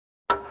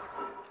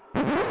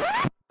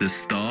The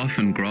Staff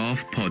and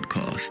Graph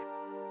Podcast.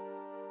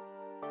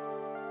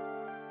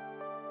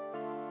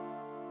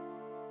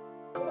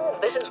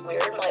 This is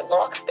weird. My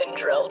lock's been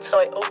drilled, so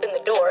I open the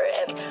door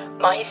and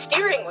my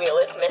steering wheel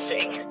is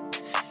missing. You're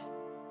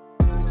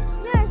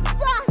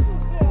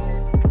sausages!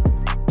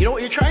 You know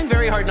what? You're trying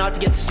very hard not to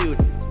get sued.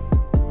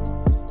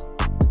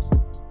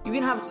 You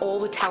can have all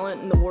the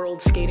talent in the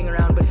world skating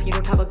around, but if you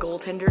don't have a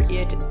goaltender,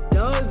 it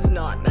does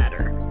not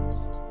matter.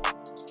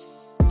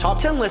 Top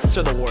 10 lists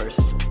are the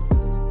worst.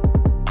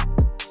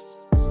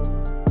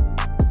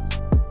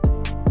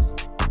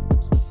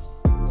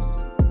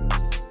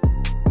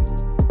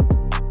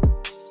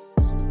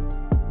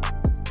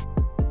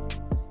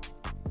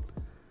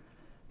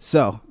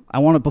 So,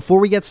 before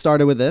we get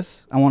started with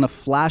this, I want to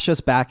flash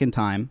us back in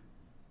time.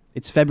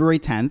 It's February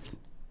 10th.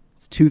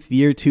 It's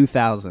year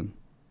 2000.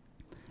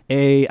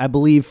 I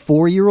believe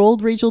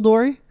 4-year-old Rachel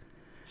Dory?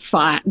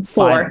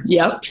 Four.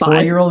 Yep, 5.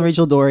 4-year-old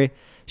Rachel Dory.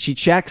 She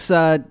checks,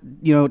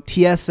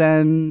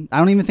 TSN. I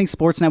don't even think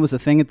Sportsnet was a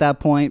thing at that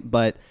point,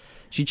 but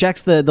she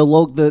checks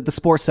the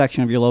sports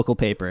section of your local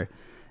paper,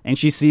 and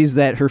she sees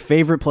that her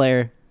favorite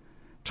player,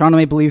 Toronto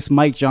Maple Leafs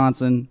Mike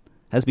Johnson,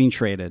 has been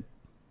traded.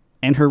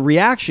 And her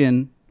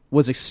reaction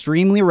was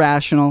extremely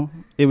rational.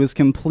 It was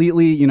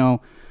completely,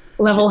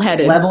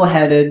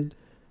 level-headed.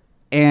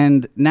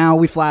 And now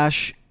we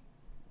flash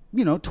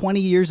 20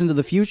 years into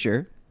the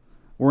future.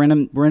 We're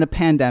in a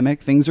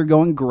pandemic. Things are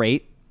going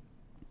great.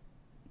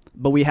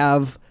 But we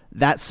have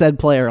that said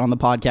player on the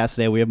podcast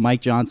today. We have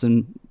Mike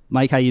Johnson.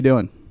 Mike, how you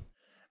doing?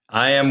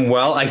 I am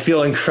well. I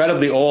feel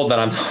incredibly old that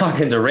I'm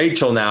talking to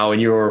Rachel now,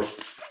 and you were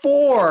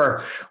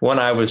 4 when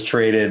I was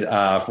traded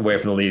away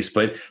from the Leafs.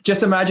 But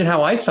just imagine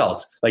how I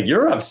felt. Like,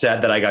 you're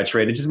upset that I got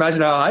traded. Just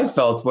imagine how I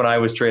felt when I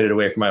was traded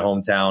away from my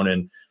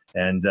hometown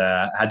and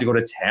had to go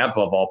to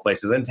Tampa, of all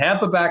places. And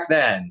Tampa back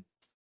then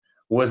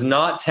was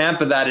not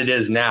Tampa that it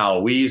is now.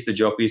 We used to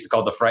joke, we used to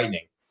call it the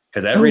frightening,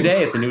 because every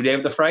day it's a new day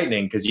of the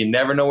frightening, because you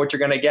never know what you're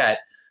going to get.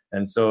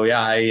 And so, yeah,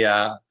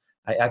 I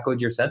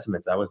echoed your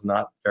sentiments. I was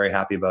not very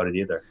happy about it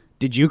either.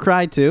 Did you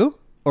cry too?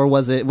 Or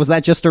was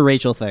that just a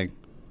Rachel thing?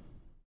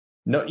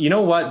 No, you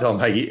know what though,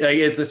 Mikey?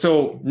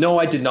 No,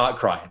 I did not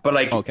cry. But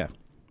okay.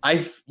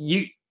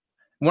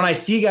 When I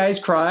see guys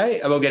cry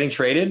about getting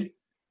traded,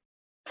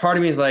 part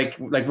of me is like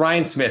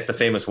Ryan Smith, the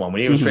famous one,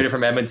 when he was traded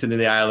from Edmonton to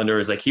the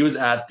Islanders, he was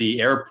at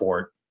the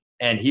airport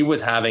and he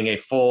was having a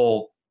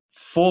full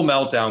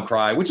meltdown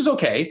cry, which is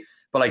okay.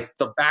 But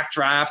the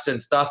backdrafts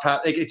and stuff,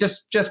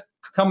 it's just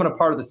coming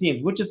apart of the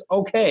seams, which is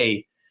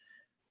okay.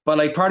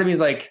 But part of me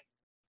is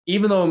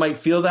even though it might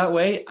feel that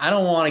way, I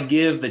don't want to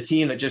give the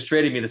team that just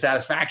traded me the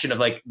satisfaction of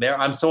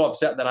I'm so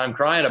upset that I'm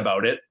crying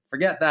about it.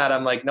 Forget that.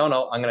 I'm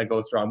no, I'm going to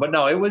go strong. But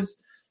no, it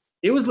was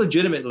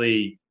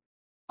legitimately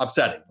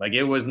upsetting.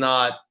 It wasn't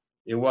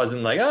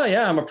oh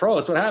yeah, I'm a pro.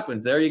 That's what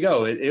happens. There you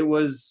go. It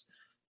was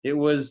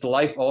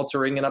life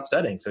altering and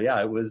upsetting. So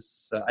yeah, it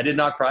was, I did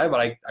not cry,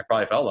 but I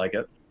probably felt like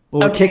it.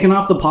 Well, we're kicking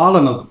off the pod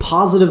on a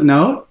positive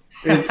note.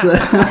 It's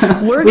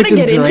we're going to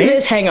get into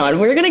this. Hang on.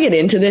 We're going to get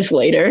into this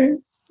later.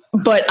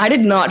 But I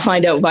did not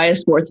find out via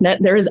Sportsnet.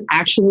 There is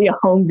actually a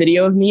home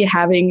video of me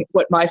having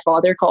what my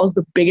father calls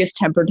the biggest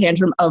temper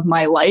tantrum of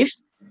my life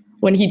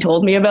when he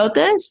told me about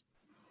this.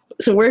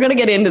 So we're going to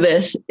get into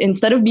this.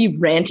 Instead of me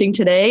ranting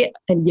today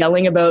and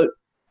yelling about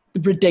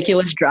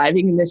ridiculous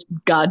driving in this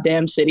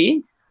goddamn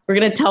city, we're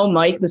going to tell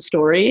Mike the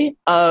story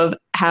of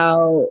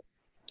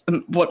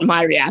what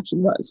my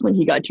reaction was when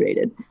he got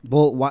traded.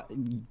 Well,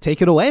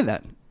 take it away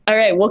then. All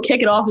right, we'll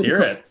kick it off with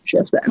a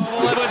shift then.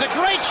 Oh, it was a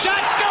great shot.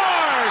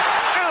 Scores!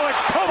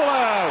 Alex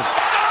Kovalev!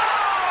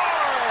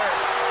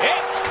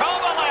 It's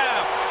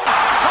Kovalev!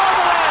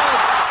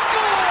 Kovalev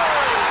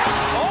scores!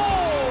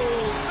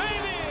 Oh,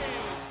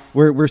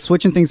 baby! We're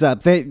switching things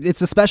up.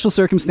 It's a special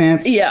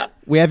circumstance. Yeah.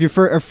 We have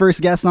our first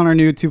guest on our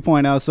new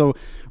 2.0. So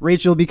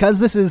Rachel, because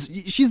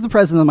she's the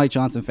president of the Mike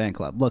Johnson fan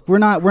club. Look, we're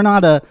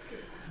not a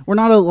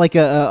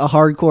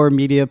hardcore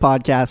media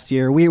podcast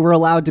here. We're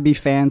allowed to be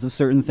fans of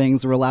certain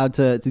things. We're allowed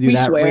to do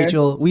that. Swear.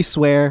 Rachel, we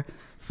swear.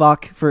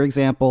 Fuck, for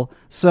example.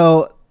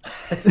 So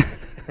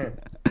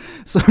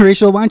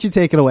Rachel, why don't you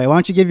take it away? Why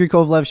don't you give your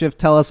Kovalev shift?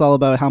 Tell us all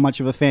about how much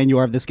of a fan you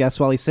are of this guest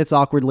while he sits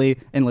awkwardly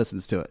and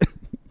listens to it.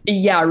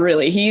 Yeah,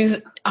 really. He's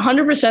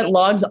 100%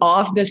 logs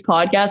off this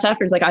podcast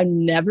after. He's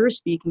I'm never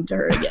speaking to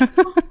her again.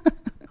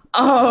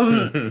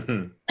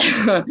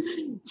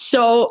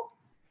 So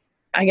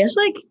I guess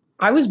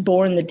I was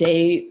born the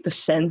day the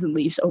Sens and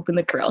Leafs opened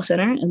the Corral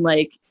Center. And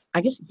I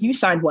guess you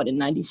signed in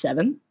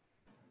 97?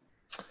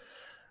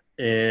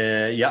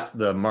 Yeah,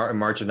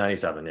 March of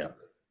 97. Yeah.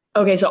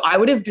 Okay. So I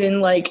would have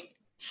been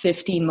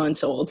 15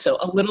 months old. So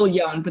a little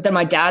young, but then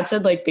my dad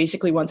said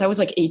basically once I was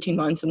 18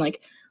 months and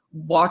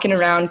walking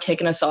around,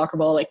 kicking a soccer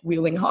ball,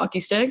 wheeling a hockey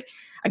stick,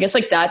 I guess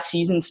that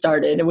season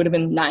started. It would have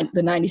been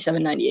the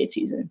 97-98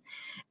 season.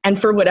 And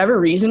for whatever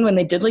reason, when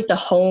they did the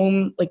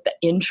home, the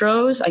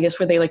intros, I guess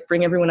where they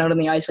bring everyone out on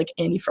the ice,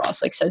 Andy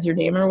Frost says your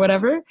name or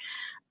whatever,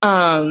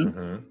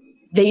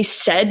 they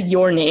said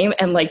your name.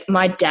 And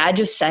my dad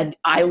just said,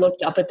 I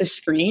looked up at the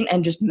screen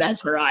and just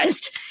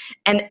mesmerized.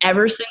 And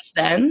ever since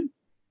then,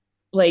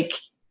 like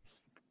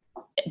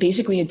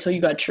basically until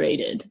you got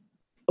traded,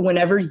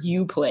 whenever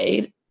you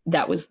played,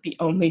 that was the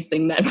only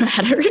thing that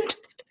mattered.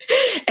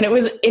 And it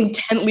was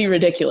intently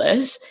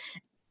ridiculous.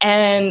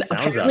 And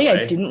apparently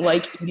I didn't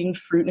like eating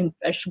fruit and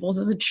vegetables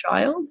as a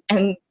child.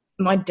 And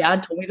my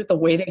dad told me that the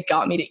way they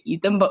got me to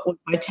eat them, but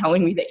by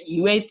telling me that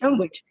you ate them,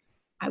 which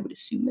I would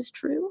assume is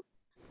true.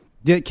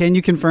 Can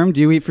you confirm,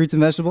 do you eat fruits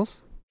and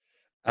vegetables?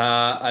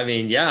 I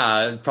mean,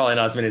 yeah, probably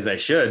not as many as I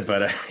should,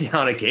 but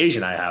on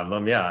occasion I have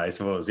them. Yeah, I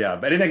suppose. Yeah.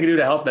 But anything I can do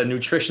to help the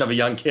nutrition of a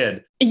young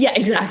kid. Yeah,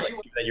 exactly.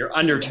 That you're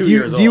under 2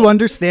 years old. Do you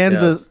understand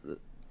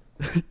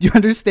do you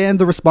understand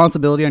the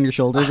responsibility on your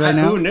shoulders right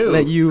now? Who knew?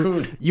 That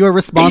you are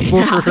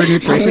responsible for her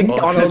nutrition?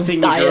 Well, seeing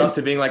me grow up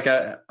to being like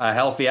a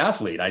healthy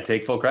athlete. I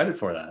take full credit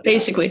for that.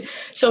 Basically.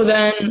 So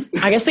then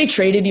I guess they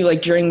traded you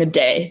like during the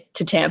day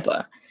to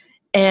Tampa.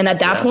 And at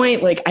that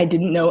point, like I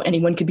didn't know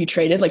anyone could be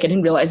traded. Like I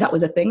didn't realize that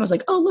was a thing. I was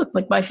like, oh, look,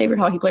 like my favorite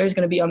hockey player is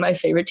going to be on my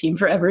favorite team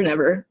forever and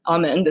ever.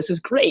 Amen. This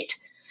is great.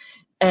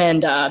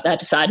 And that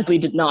decidedly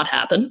did not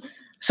happen.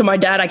 So my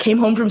dad, I came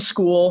home from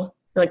school,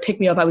 like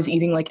picked me up. I was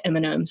eating like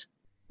M&Ms.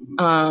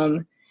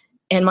 And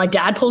my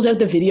dad pulls out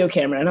the video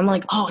camera and I'm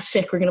like, oh,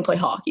 sick. We're going to play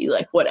hockey.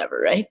 Like whatever.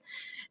 Right.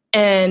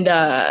 And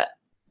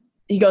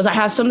he goes, I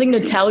have something to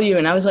tell you.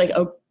 And I was like,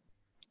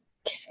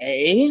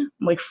 okay.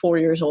 I'm like 4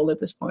 years old at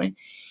this point.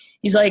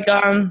 He's like,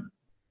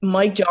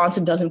 Mike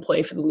Johnson doesn't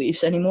play for the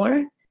Leafs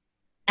anymore.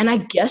 And I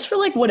guess for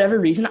like whatever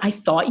reason, I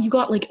thought you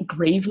got like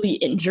gravely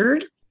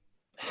injured.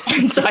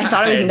 And so I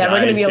thought I was never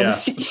going to be able to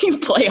see you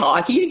play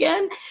hockey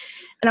again.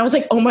 And I was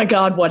like, oh my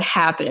God, what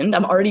happened?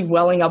 I'm already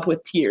welling up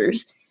with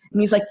tears. And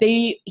he's like,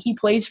 he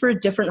plays for a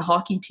different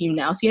hockey team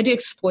now. So he had to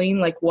explain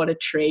like what a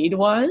trade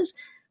was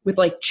with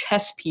like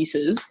chess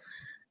pieces.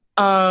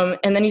 And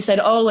then he said,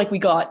 oh, like we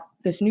got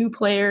this new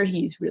player,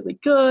 he's really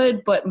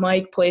good, but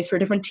Mike plays for a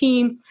different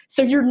team,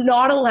 so you're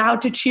not allowed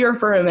to cheer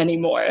for him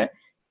anymore.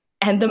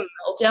 And the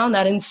meltdown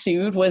that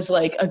ensued was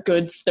like a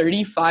good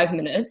 35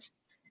 minutes.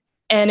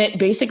 And it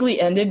basically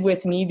ended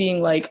with me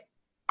being like,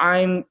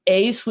 I'm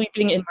A,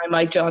 sleeping in my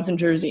Mike Johnson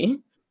jersey,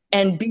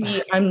 and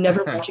B, I'm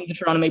never watching the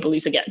Toronto Maple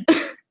Leafs again.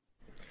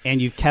 And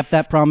you've kept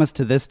that promise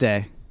to this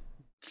day.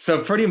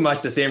 So pretty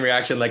much the same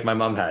reaction like my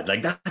mom had.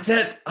 Like, that's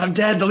it. I'm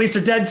dead. The Leafs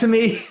are dead to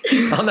me.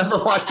 I'll never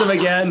watch them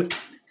again.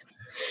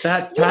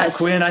 That Pat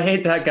Quinn, I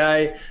hate that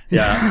guy.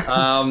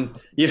 Yeah.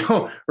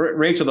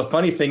 Rachel, the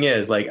funny thing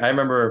is, like, I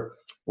remember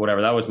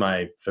whatever, that was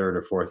my third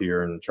or fourth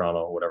year in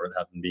Toronto, whatever it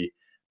happened to be.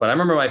 But I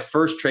remember my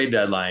first trade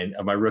deadline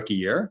of my rookie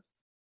year.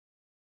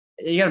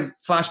 You got to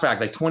flashback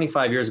like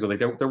 25 years ago. Like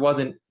there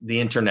wasn't the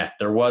internet.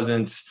 There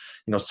wasn't,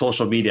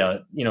 social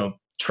media,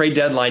 trade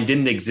deadline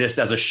didn't exist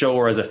as a show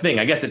or as a thing.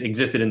 I guess it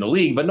existed in the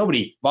league, but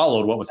nobody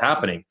followed what was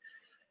happening.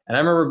 And I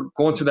remember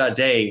going through that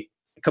day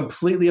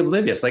completely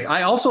oblivious. Like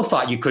I also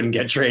thought you couldn't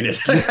get traded.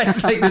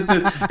 It's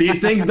like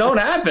these things don't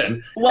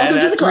happen. Welcome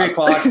and to the 3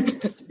 o'clock.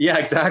 Yeah,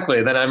 exactly.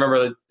 And then I remember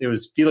that it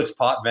was Felix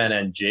Potvin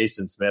and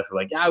Jason Smith were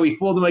like, yeah, we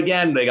fooled them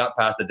again. They got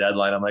past the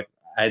deadline. I'm like,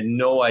 I had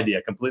no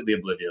idea, completely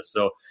oblivious.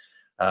 So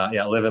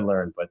live and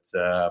learn. But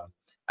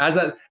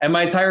and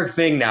my entire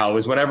thing now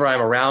is whenever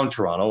I'm around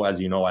Toronto, as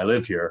you know, I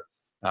live here.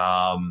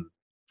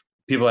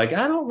 People are like,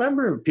 I don't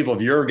remember, people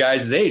of your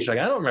guys' age, like,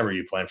 I don't remember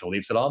you playing for the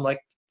Leafs at all. I'm like,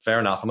 fair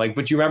enough. I'm like,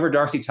 but you remember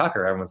Darcy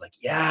Tucker? Everyone's like,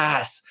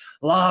 yes,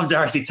 love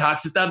Darcy Tucker.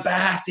 He's the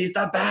best. He's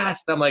the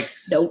best. I'm like,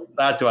 nope.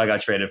 That's who I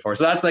got traded for.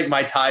 So that's like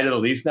my tie to the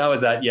Leafs now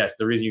is that, yes,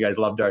 the reason you guys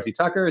love Darcy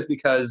Tucker is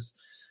because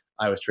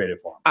I was traded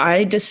for him.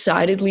 I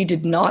decidedly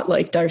did not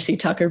like Darcy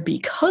Tucker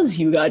because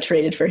you got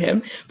traded for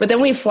him. But then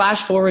we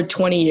flash forward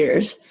 20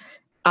 years.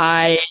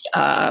 I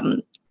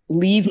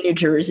leave New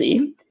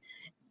Jersey.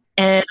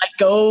 And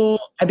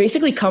I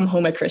basically come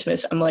home at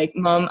Christmas. I'm like,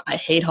 Mom, I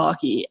hate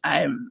hockey.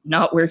 I'm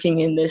not working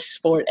in this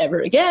sport ever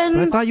again.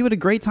 But I thought you had a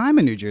great time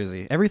in New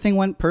Jersey. Everything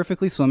went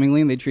perfectly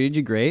swimmingly and they treated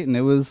you great. And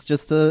it was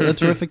just a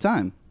terrific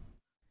time.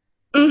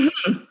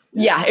 Mm-hmm.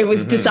 Yeah, it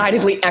was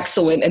decidedly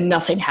excellent and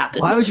nothing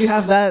happened. Why would you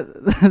have that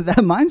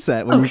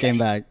mindset when you came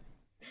back?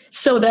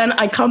 So then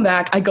I come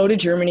back. I go to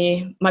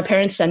Germany. My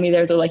parents send me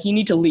there. They're like, you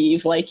need to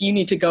leave. Like, you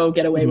need to go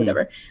get away,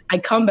 whatever. I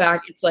come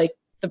back. It's like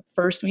the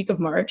first week of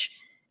March.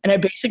 And I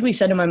basically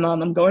said to my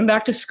mom, I'm going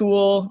back to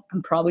school.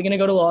 I'm probably going to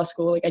go to law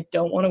school. Like, I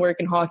don't want to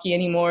work in hockey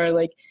anymore.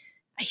 Like,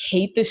 I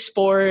hate this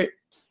sport,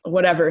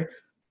 whatever.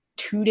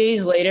 2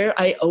 days later,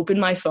 I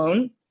open my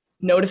phone,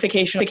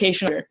 notification,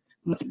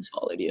 someone's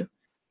followed you.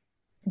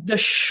 The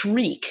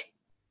shriek.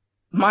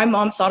 My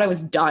mom thought I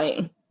was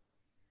dying.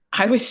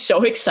 I was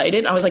so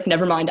excited. I was like,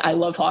 never mind. I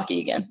love hockey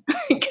again.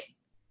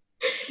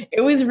 It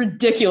was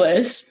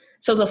ridiculous.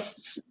 So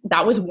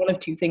that was one of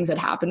two things that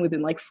happened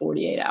within like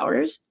 48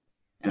 hours.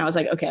 And I was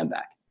like, okay, I'm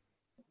back.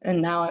 And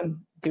now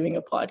I'm doing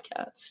a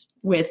podcast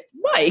with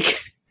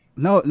Mike.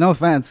 No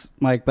offense,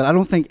 Mike, but I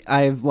don't think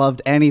I've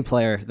loved any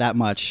player that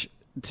much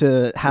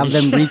to have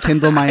them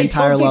rekindle my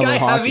entire love of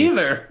hockey. I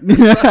don't think I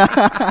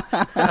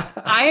have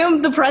either. I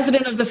am the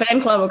president of the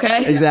fan club,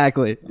 okay?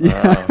 Exactly.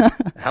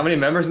 How many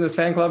members in this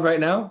fan club right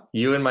now?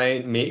 You and my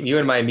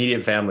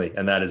immediate family,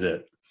 and that is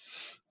it.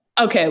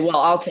 Okay, well,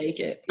 I'll take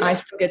it. I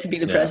still get to be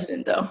the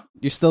president, though.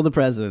 You're still the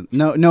president.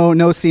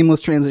 No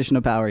seamless transition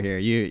of power here.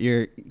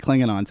 You're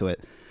clinging on to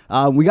it.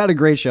 We got a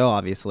great show,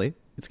 obviously.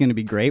 It's going to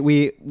be great.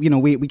 We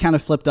kind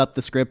of flipped up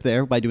the script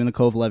there by doing the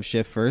Kovalev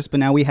shift first, but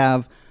now we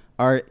have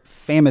our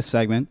famous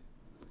segment.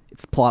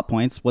 It's plot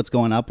points, what's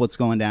going up, what's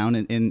going down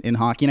in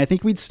hockey. And I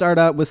think we'd start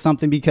out with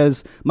something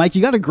because, Mike,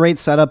 you got a great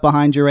setup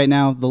behind you right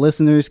now. The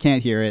listeners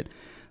can't hear it,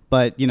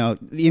 but,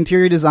 the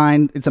interior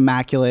design, it's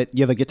immaculate.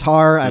 You have a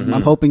guitar.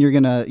 I'm hoping you're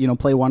going to,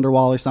 play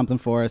Wonderwall or something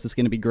for us. It's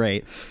going to be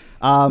great.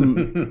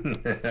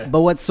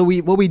 But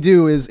what we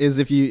do is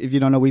if you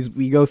don't know,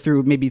 we go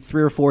through maybe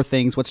 3 or 4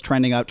 things, what's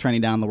trending up,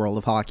 trending down in the world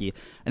of hockey.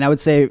 And I would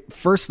say,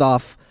 first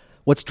off,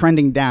 what's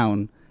trending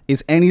down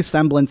is any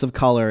semblance of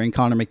color in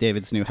Connor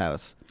McDavid's new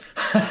house.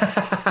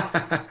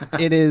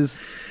 It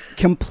is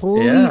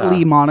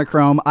completely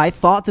monochrome. I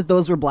thought that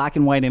those were black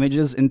and white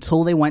images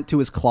until they went to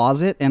his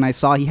closet and I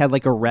saw he had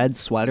like a red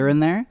sweater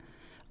in there.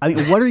 I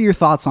mean, what are your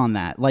thoughts on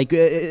that? Like,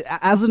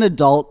 as an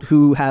adult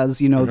who has,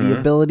 the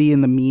ability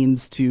and the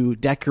means to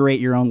decorate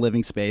your own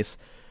living space,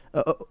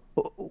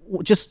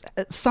 just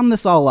sum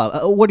this all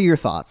up. What are your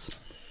thoughts?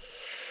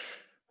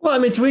 Well, I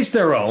mean, to each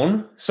their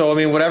own. So, I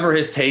mean, whatever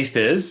his taste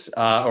is,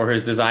 or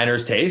his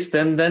designer's taste,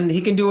 then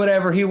he can do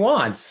whatever he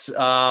wants.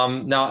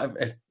 Now,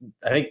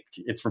 I think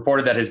it's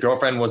reported that his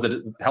girlfriend was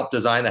helped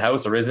design the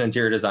house or is an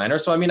interior designer.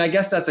 So, I mean, I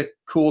guess that's a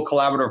cool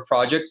collaborative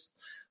project,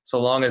 so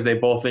long as they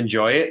both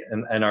enjoy it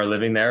and are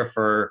living there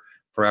for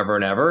forever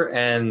and ever.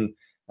 And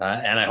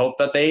I hope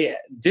that they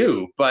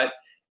do. But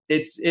I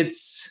think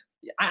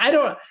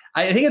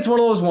it's one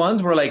of those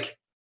ones where, like,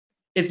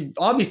 it's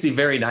obviously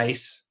very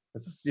nice.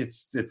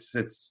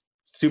 It's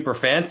super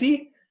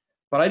fancy,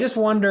 but I just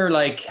wonder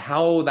like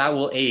how that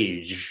will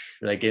age.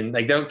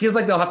 It feels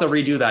like they'll have to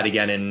redo that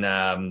again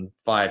in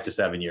 5 to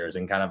 7 years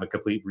and kind of a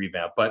complete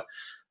revamp. But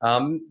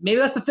maybe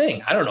that's the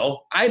thing. I don't know.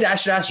 I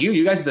should ask you.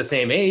 You guys are the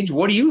same age.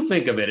 What do you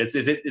think of it?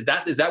 Is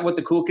that what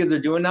the cool kids are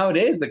doing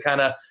nowadays? The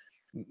kind of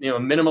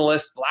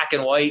minimalist, black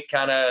and white,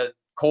 kind of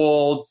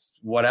cold,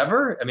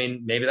 whatever. I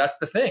mean, maybe that's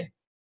the thing.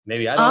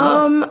 Maybe, I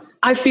don't know.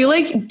 I feel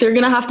like they're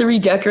going to have to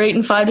redecorate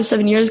in 5 to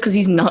 7 years because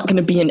he's not going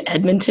to be in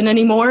Edmonton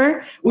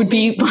anymore, would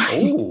be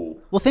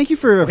Well, thank you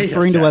for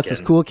referring to us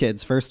as cool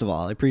kids, first of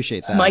all. I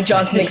appreciate that. Mike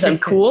Johnson thinks I'm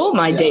cool.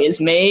 My day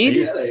is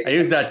made. I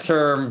use that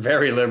term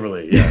very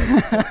liberally.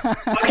 Yeah.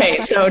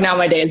 Okay, so now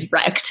my day is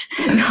wrecked.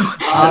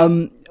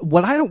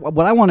 What I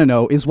want to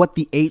know is what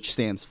the H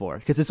stands for,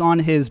 because it's on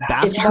his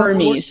basketball It's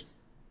Hermes. Court.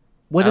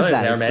 What is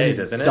that? Hermes,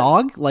 isn't it?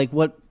 Dog? Like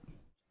what?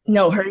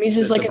 No, Hermes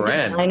is like a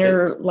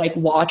designer like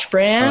watch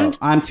brand.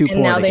 I'm too poor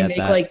and now to they get make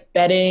that. Like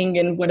bedding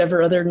and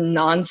whatever other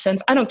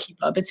nonsense. I don't keep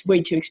up. It's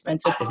way too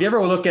expensive. If you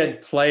ever look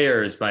at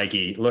players,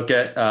 Mikey, look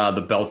at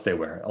the belts they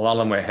wear. A lot of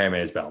them wear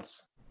Hermes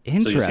belts.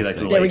 Interesting. So you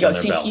see, like, There we go.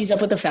 see, he's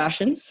up with the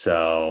fashion.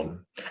 So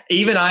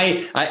even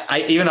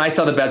I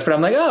saw the bets, but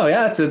I'm like, oh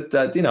yeah, it's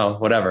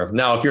whatever.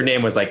 Now, if your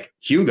name was like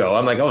Hugo,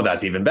 I'm like, oh,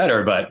 that's even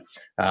better. But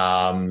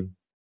I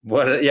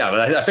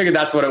figured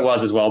that's what it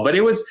was as well. But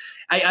it was.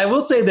 I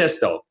will say this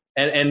though,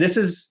 and this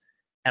is.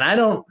 And I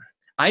know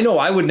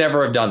I would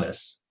never have done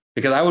this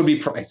because I would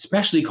be,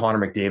 especially Connor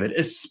McDavid,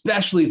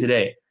 especially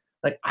today.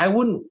 Like, I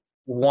wouldn't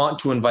want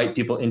to invite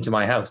people into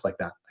my house like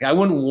that. Like, I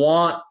wouldn't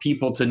want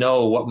people to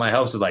know what my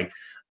house is like.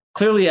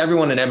 Clearly,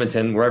 everyone in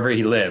Edmonton, wherever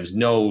he lives,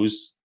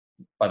 knows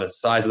by the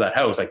size of that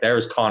house. Like,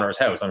 there's Connor's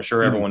house. I'm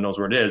sure everyone knows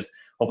where it is.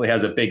 Hopefully, it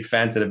has a big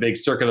fence and a big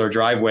circular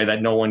driveway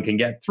that no one can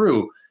get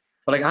through.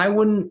 But like, I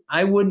wouldn't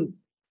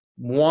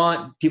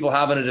want people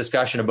having a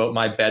discussion about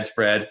my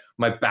bedspread,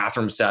 my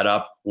bathroom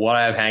setup, what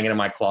I have hanging in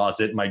my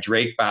closet, my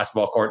Drake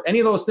basketball court, any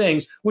of those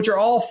things, which are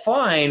all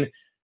fine.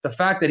 The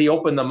fact that he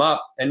opened them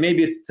up, and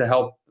maybe it's to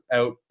help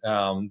out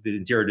the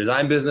interior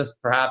design business,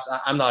 perhaps.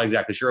 I'm not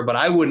exactly sure, but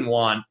I wouldn't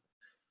want,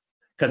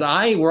 because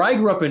where I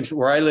grew up in,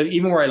 where I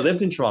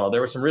lived in Toronto,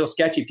 there were some real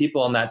sketchy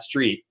people on that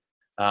street.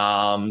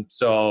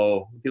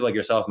 So people like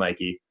yourself,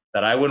 Mikey,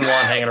 that I wouldn't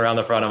want hanging around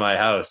the front of my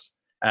house.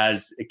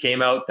 As it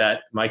came out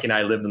that Mike and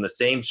I lived in the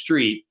same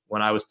street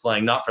when I was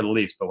playing, not for the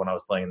Leafs, but when I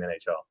was playing in the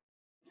NHL.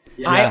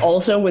 Yeah. I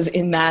also was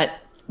in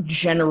that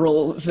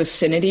general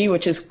vicinity,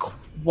 which is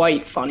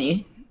quite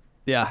funny.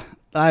 Yeah.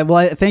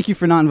 Thank you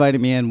for not inviting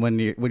me in when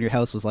your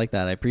house was like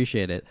that. I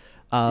appreciate it.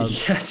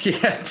 Yes.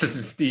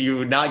 You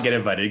would not get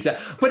invited.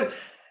 Exactly. But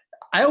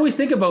I always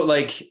think about,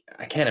 like,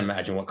 I can't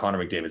imagine what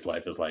Connor McDavid's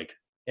life is like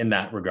in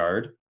that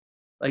regard.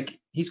 Like,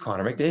 he's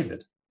Connor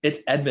McDavid. It's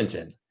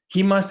Edmonton.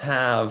 He must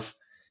have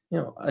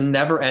a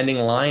never-ending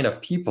line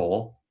of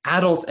people,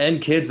 adults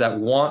and kids, that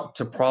want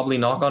to probably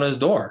knock on his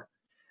door.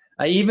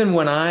 Even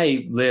when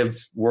I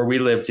lived where we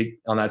lived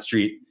on that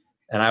street,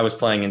 and I was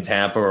playing in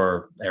Tampa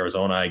or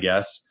Arizona, I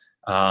guess,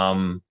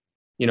 I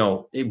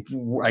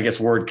guess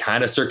word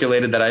kind of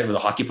circulated that I was a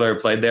hockey player,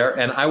 played there,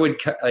 and I would,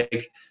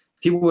 like,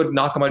 people would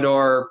knock on my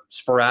door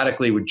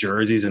sporadically with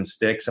jerseys and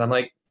sticks, and I'm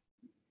like,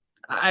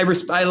 I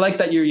like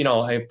that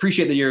I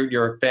appreciate that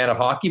you're a fan of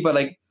hockey, but,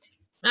 like,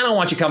 I don't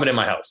want you coming in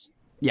my house.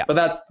 Yeah. But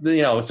that's,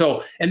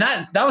 so, and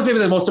that was maybe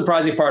the most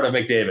surprising part of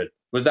McDavid,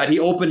 was that he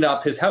opened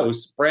up his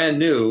house brand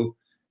new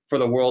for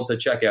the world to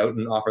check out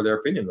and offer their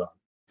opinions on.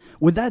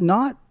 Would that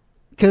not?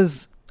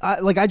 Because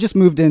I just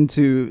moved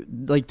into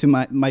to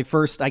my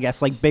first, I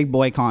guess, like big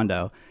boy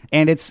condo,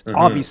 and it's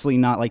obviously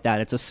not like that.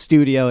 It's a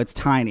studio. It's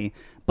tiny,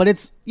 but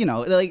it's,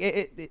 like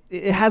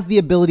it has the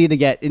ability to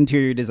get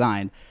interior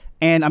design,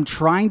 and I'm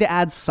trying to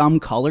add some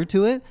color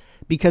to it,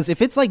 because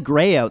if it's like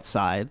gray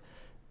outside,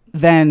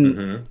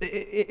 then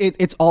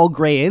it's all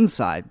gray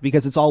inside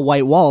because it's all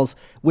white walls.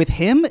 With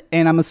him,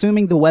 and I'm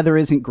assuming the weather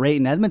isn't great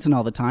in Edmonton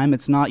all the time.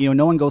 It's not,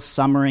 no one goes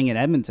summering in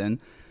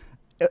Edmonton.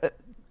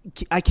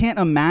 I can't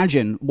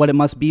imagine what it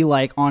must be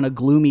like on a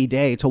gloomy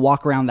day to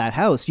walk around that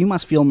house. You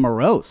must feel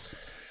morose.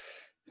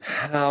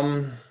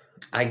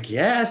 I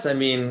guess. I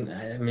mean,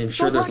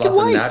 sure, there's lots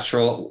of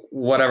natural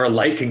whatever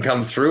light can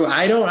come through.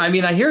 I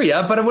hear you,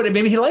 but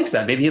maybe he likes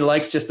that. Maybe he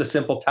likes just a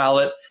simple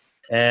palette.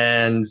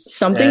 And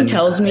something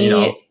tells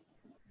me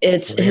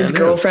it's his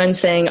girlfriend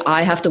saying,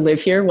 I have to live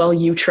here while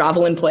you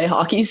travel and play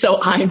hockey, so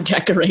I'm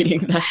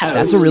decorating the house.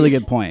 That's a really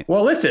good point.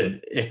 Well,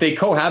 listen, if they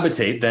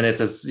cohabitate, then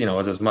it's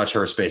as much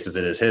her space as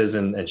it is his,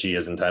 and she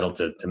is entitled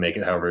to make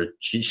it however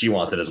she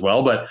wants it as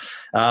well. But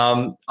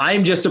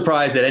I'm just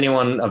surprised that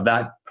anyone of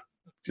that,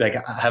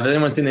 have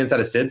anyone seen the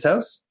inside of Sid's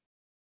house?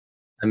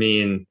 I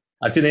mean,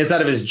 I've seen the inside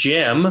of his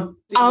gym.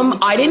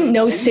 I didn't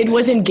know Sid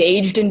was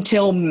engaged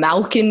until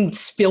Malkin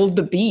spilled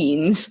the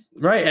beans.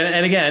 Right.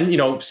 And again,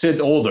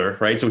 Sid's older,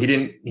 right? So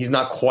he's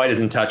not quite as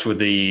in touch with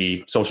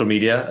the social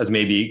media as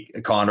maybe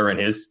Connor and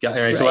his guy.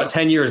 Right? So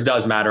 10 years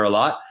does matter a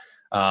lot.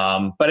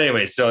 But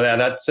anyway, so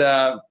that's,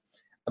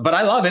 but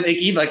I love it.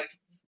 Even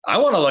I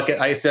want to look at,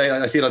 I see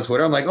it on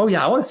Twitter. I'm like, oh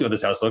yeah, I want to see what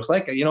this house looks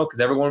like,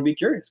 because everyone would be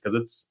curious because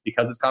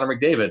it's Connor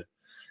McDavid.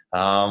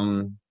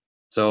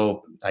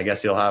 So I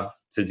guess he'll have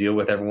to deal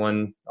with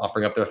everyone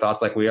offering up their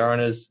thoughts like we are on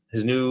his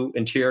new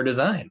interior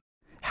design.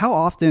 How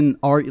often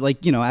are,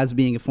 as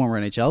being a former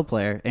NHL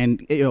player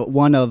and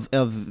one of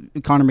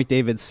Connor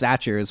McDavid's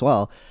stature as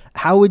well,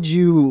 how would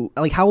you,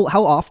 how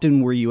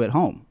often were you at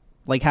home?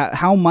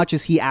 How much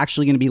is he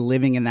actually going to be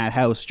living in that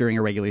house during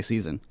a regular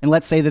season? And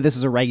let's say that this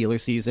is a regular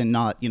season,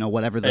 not,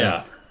 whatever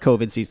the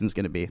COVID season's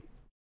going to be.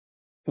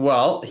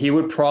 Well, he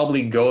would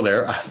probably go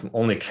there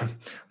only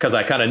because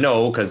I kind of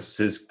know,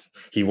 because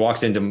he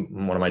walks into,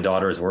 one of my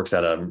daughters works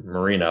at a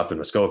marina up in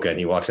Muskoka, and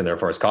he walks in there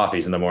for his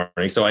coffees in the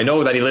morning. So I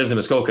know that he lives in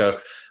Muskoka,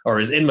 or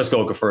is in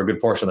Muskoka for a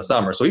good portion of the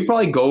summer. So he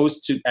probably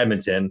goes to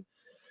Edmonton.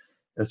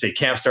 Let's say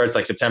camp starts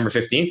September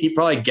 15th. He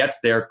probably gets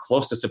there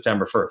close to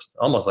September 1st,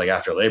 almost like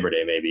after Labor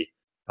Day, maybe.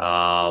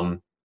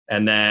 And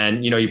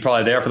then, you're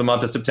probably there for the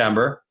month of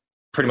September,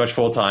 pretty much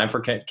full time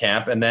for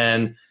camp. And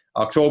then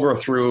October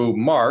through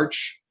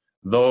March,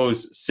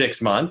 those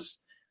 6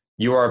 months,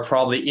 you are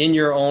probably in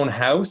your own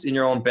house, in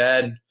your own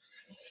bed.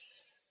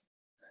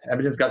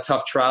 Edmonton's got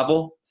tough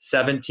travel,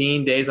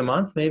 17 days a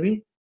month,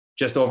 maybe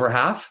just over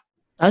half.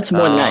 That's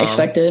more than I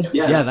expected.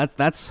 Yeah,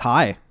 that's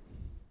high.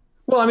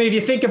 Well, if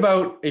you think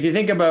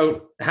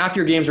about half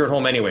your games are at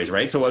home anyways,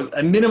 right? So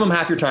a minimum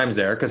half your time's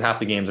there because half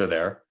the games are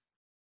there.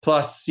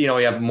 Plus, you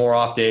have more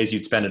off days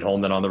you'd spend at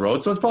home than on the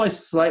road. So it's probably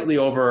slightly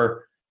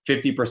over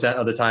 50%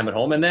 of the time at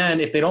home. And then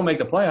if they don't make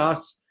the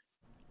playoffs,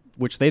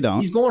 which they don't,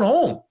 he's going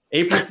home.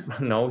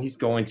 No, he's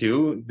going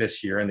to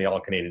this year in the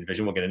All-Canadian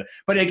division. We'll get into it.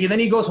 But then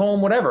he goes home,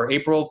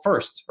 April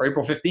 1st or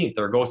April 15th,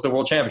 or goes to the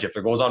World Championships,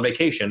 or goes on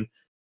vacation,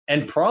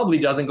 and probably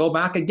doesn't go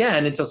back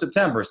again until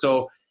September.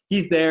 So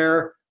he's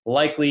there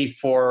likely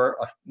for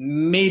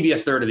maybe a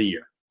third of the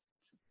year.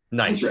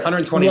 Nice.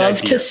 120 Love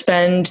nights a to year.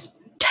 spend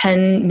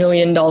 $10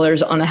 million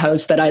on a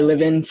house that I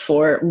live in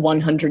for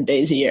 100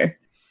 days a year.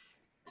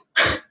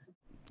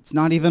 It's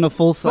not even a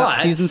full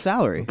season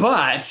salary.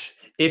 But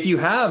if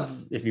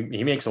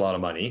he makes a lot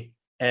of money,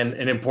 and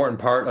an important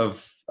part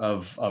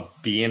of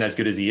being as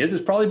good as he is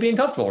probably being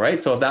comfortable, right?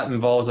 So if that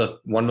involves a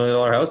 $1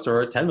 million house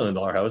or a $10 million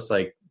house,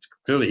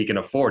 clearly he can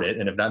afford it.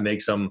 And if that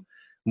makes him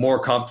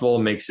more comfortable,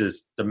 makes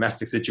his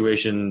domestic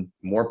situation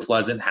more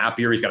pleasant,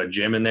 happier, he's got a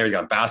gym in there, he's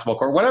got a basketball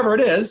court, whatever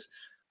it is,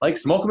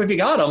 smoke him if you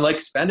got him,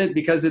 spend it,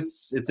 because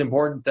it's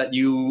important that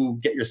you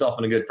get yourself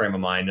in a good frame of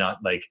mind, not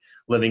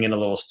living in a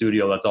little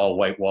studio that's all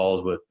white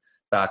walls with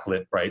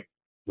backlit bright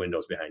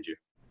windows behind you.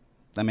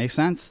 That makes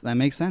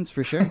sense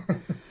for sure.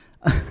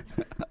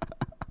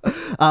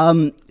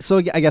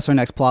 So I guess our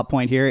next plot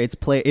point here,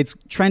 it's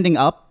trending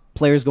up,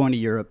 players going to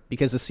Europe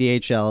because the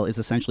CHL is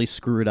essentially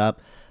screwed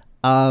up.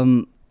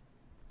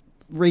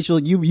 Rachel,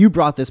 you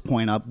brought this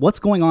point up. What's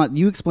going on?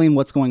 You explain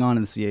what's going on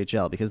in the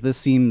CHL, because this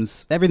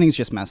seems everything's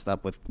just messed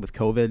up with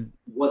COVID.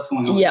 What's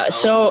going on? Yeah,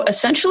 so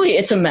essentially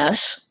it's a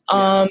mess.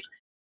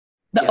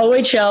 The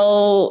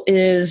OHL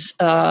is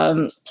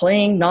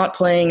playing, not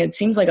playing. It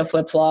seems like a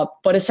flip-flop.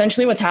 But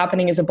essentially what's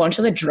happening is a bunch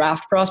of the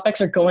draft prospects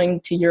are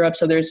going to Europe.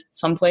 So there's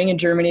some playing in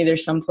Germany.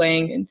 There's some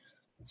playing in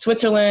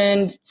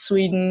Switzerland,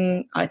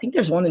 Sweden. I think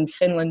there's one in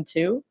Finland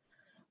too.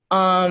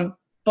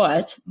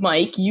 But,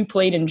 Mike, you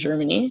played in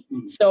Germany.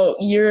 So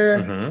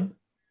you're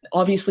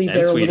obviously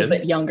they're a little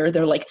bit younger.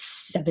 They're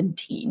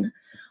 17.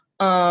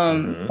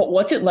 But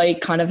what's it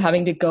like kind of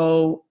having to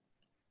go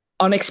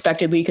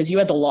unexpectedly, because you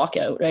had the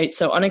lockout, right?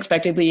 So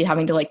unexpectedly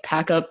having to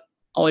pack up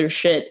all your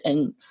shit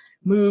and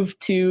move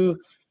to,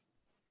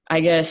 I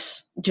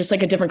guess, just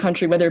like a different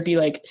country, whether it be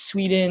like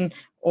Sweden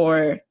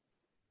or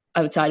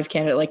outside of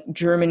Canada, like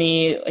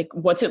Germany? Like,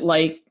 what's it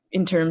like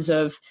in terms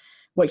of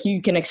what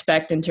you can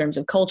expect in terms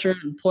of culture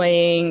and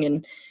playing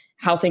and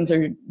how things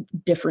are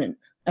different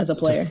as a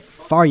player?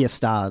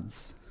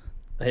 Farjestads.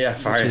 Yeah,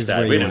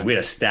 Farjestad. We had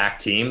a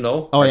stacked team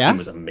though. Oh, our yeah? team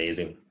was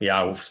amazing.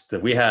 Yeah,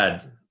 we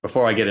had,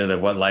 before I get into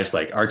what life's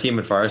like, our team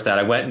in Farjestad,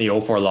 I went in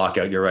the 04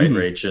 lockout, you're right,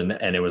 Rach,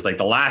 and it was like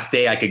the last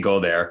day I could go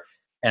there.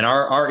 And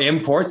our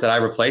imports that I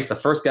replaced, the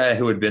first guy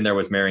who had been there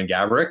was Marian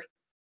Gaborik.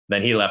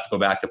 Then he left to go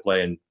back to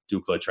play in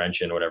Dukla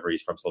Trenčín or whatever.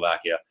 He's from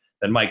Slovakia.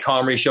 Then Mike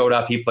Comrie showed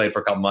up. He played for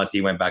a couple months. He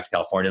went back to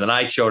California. Then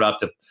I showed up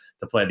to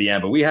play at the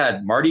end. But we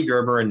had Marty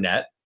Gerber in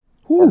net,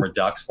 former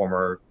Ducks,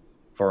 former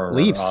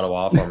Leafs.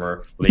 Ottawa,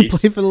 former Leafs. He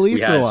played for the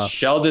Leafs we for a had while.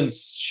 Sheldon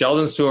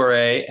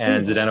Soure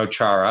and Zdeno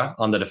Chara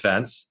on the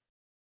defense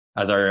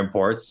as our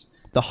imports.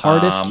 The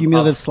hardest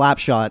cumulative slap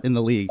shot in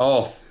the league.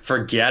 Oh,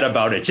 forget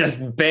about it.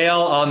 Just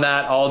bail on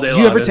that all day long.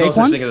 Did you ever There's take no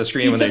such one? thing as a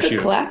screen You when took they a shoot.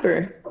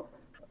 clapper.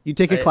 You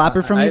take a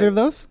clapper from either of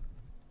those?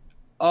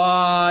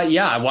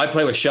 Yeah. Well, I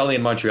played with Shelley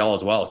in Montreal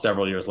as well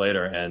several years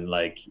later, and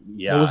like,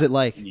 yeah. What was it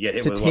like You get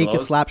hit to with one take of a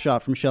those? slap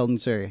shot from Sheldon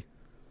Surrey?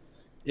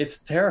 It's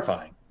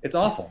terrifying. It's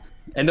awful.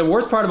 And the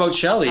worst part about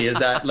Shelley is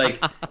that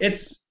like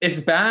it's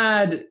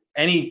bad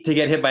to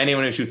get hit by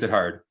anyone who shoots it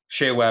hard,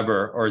 Shea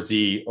Weber or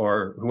Z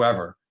or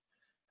whoever.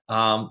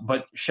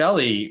 But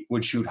Shelley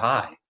would shoot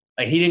high.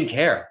 Like he didn't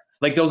care.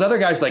 Like those other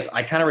guys, like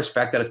I kind of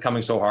respect that it's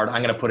coming so hard.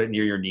 I'm going to put it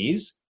near your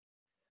knees.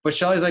 But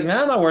Shelley's like, man,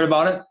 I'm not worried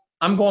about it.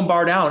 I'm going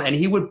bar down. And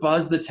he would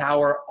buzz the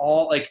tower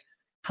all like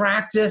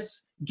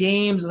practice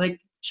games. Like,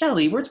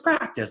 Shelley, where's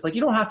practice? Like, you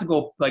don't have to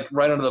go like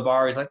right under the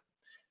bar. He's like,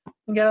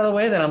 get out of the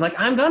way then. I'm like,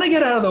 I'm going to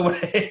get out of the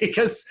way.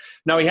 Because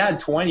now he had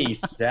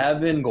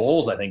 27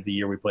 goals, I think, the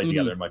year we played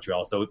together in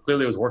Montreal. So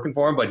clearly it was working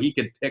for him, but he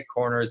could pick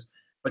corners,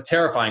 but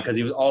terrifying because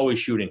he was always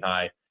shooting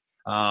high.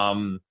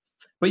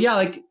 But yeah,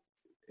 like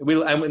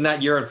in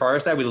that year in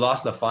Farjestad, we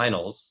lost the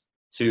finals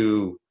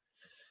to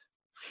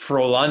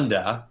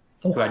Frölunda,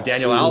 who had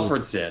Daniel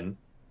Alfredsson,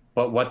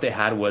 but what they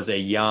had was a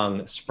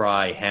young,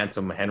 spry,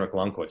 handsome Henrik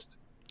Lundqvist,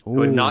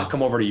 who had not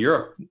come over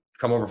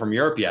from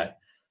Europe yet.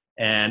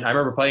 And I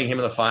remember playing him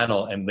in the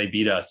final, and they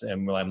beat us.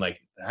 And I'm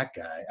like, that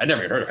guy, I'd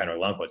never even heard of Henrik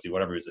Lundqvist.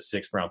 Whatever, he was a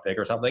 6th round pick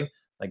or something.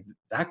 Like,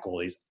 that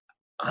goalie's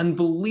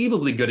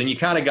unbelievably good. And you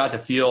kind of got to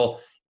feel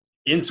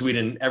in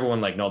Sweden,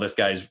 everyone like, no, this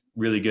guy's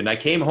really good. And I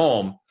came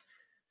home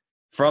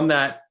from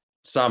that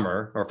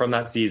summer or from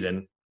that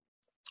season,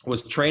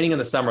 was training in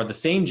the summer at the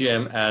same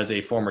gym as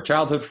a former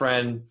childhood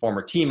friend,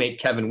 former teammate,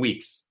 Kevin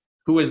Weeks,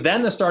 who was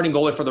then the starting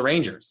goalie for the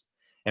Rangers.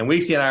 And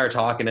Weeksy and I are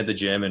talking at the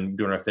gym and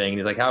doing our thing. And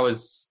he's like, how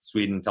is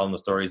Sweden? Telling the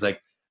story. He's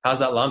like, how's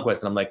that Lundqvist?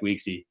 And I'm like,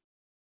 Weeksy,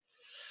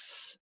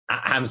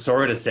 I'm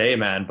sorry to say,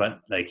 man,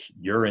 but like,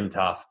 you're in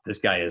tough. This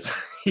guy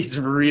he's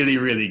really,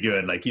 really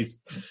good. Like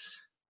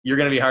you're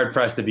going to be hard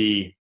pressed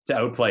to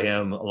outplay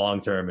him long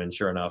term. And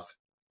sure enough,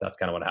 that's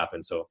kind of what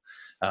happened. So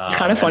it's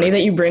kind of funny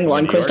that you bring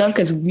Lundqvist up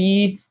because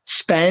we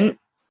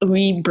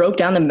broke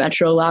down the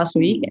Metro last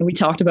week and we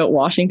talked about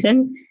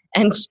Washington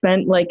and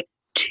spent like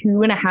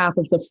 2.5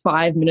 of the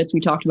 5 minutes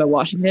we talked about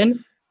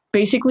Washington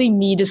basically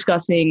me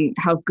discussing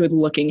how good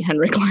looking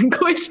Henrik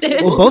Lundqvist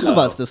is. Well, both of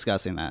us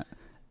discussing that.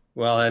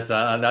 Well,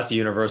 that's a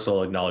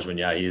universal acknowledgement.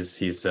 Yeah,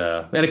 he's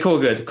and a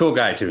cool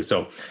guy too.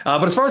 So,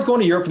 but as far as going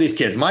to Europe for these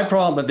kids,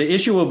 the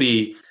issue will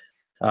be,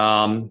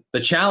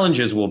 the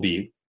challenges will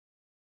be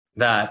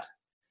that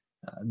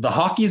the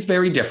hockey is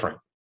very different.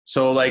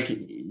 So, like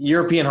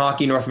European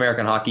hockey, North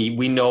American hockey,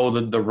 we know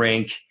the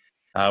rink.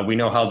 We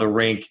know how the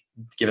rink,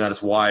 given that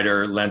it's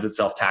wider, lends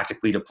itself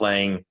tactically to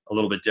playing a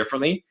little bit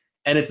differently.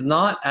 And it's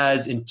not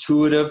as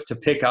intuitive to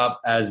pick up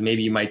as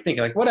maybe you might think.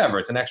 Like, whatever,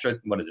 it's an extra,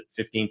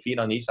 15 feet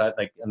on each side,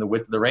 like on the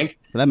width of the rink.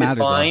 That matters,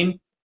 it's fine.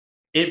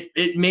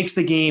 It makes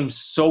the game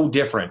so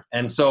different.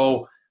 And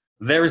so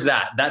there's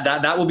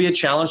that will be a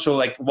challenge. So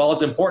like, while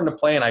it's important to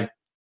play, and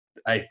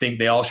I think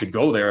they all should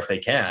go there if they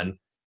can,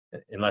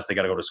 unless they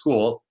got to go to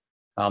school.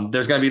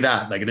 There's going to be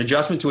that, like an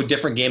adjustment to a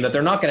different game that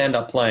they're not going to end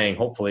up playing,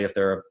 hopefully, if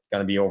they're going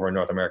to be over in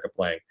North America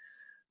playing.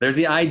 There's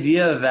the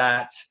idea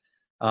that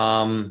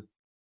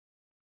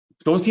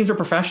those teams are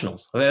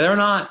professionals. They're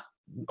not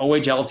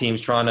OHL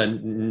teams trying to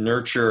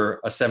nurture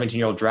a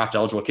 17-year-old draft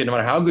eligible kid, no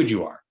matter how good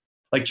you are.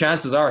 Like,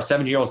 chances are a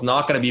 17-year-old's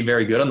not going to be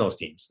very good on those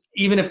teams,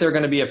 even if they're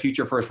going to be a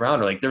future first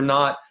rounder. Like, they're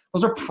not,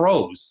 those are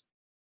pros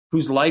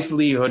whose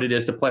livelihood it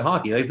is to play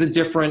hockey. Like, it's a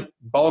different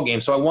ball game.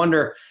 So I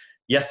wonder,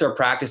 yes, they're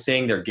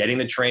practicing, they're getting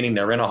the training,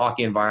 they're in a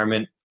hockey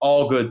environment,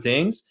 all good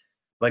things.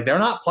 Like, they're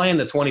not playing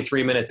the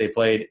 23 minutes they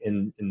played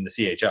in the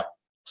CHL.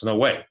 There's no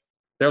way.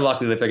 They're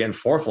lucky that they're getting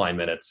fourth line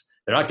minutes.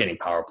 They're not getting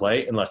power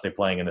play unless they're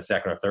playing in the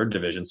second or third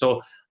division.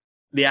 So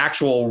the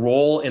actual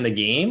role in the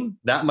game,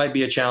 that might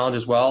be a challenge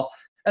as well.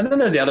 And then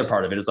there's the other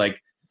part of it is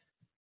like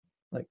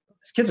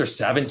these kids are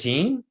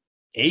 17,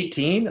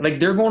 18. Like,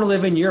 they're going to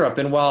live in Europe.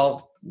 And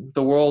while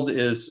the world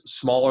is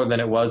smaller than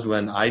it was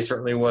when I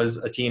certainly was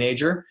a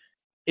teenager,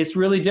 it's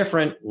really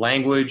different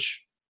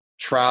language,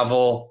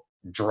 travel,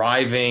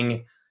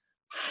 driving,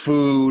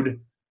 food,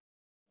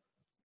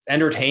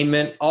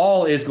 entertainment,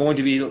 all is going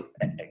to be,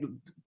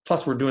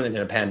 plus we're doing it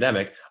in a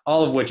pandemic,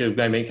 all of which is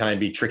going to kind of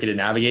be tricky to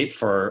navigate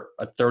for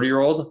a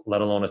 30-year-old,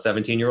 let alone a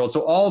 17-year-old.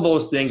 So all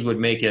those things would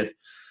make it,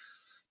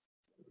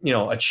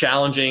 a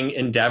challenging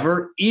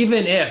endeavor.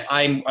 Even if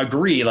I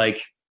agree,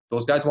 like,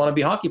 those guys want to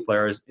be hockey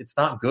players, it's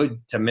not good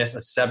to miss a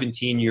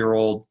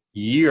 17-year-old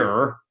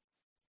year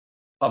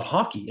of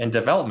hockey and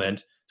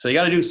development. So you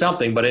got to do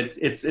something, but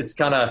it's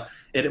kind of,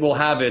 it will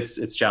have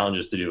its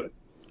challenges to do it.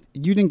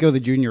 You didn't go the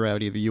junior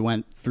route either. You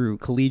went through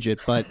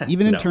collegiate, but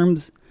even in No.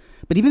 terms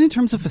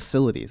of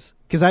facilities,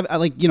 because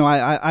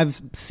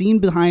I've seen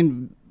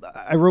behind.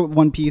 I wrote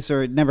one piece,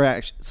 or it never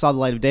actually saw the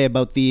light of day,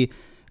 about the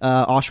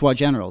Oshawa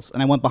Generals,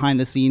 and I went behind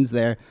the scenes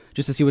there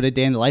just to see what a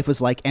day in the life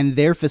was like. And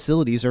their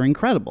facilities are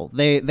incredible.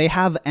 They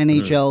have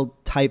NHL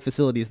type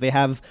facilities. They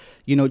have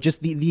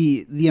just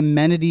the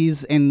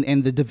amenities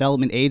and the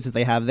development aids that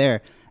they have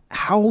there.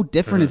 How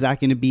different is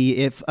that going to be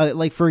if,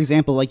 like, for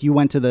example, like, you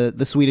went to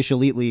the Swedish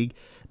Elite League,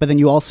 but then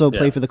you also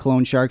played for the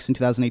Cologne Sharks in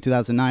 2008,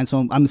 2009.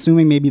 So I'm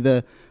assuming maybe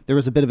there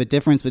was a bit of a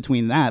difference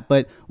between that.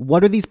 But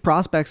what are these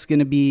prospects going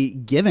to be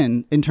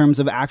given in terms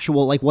of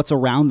actual, like, what's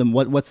around them?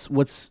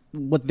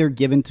 What they're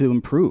given to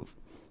improve?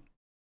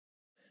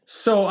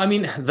 So, I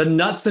mean, the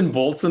nuts and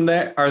bolts in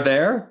there are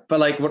there,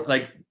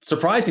 but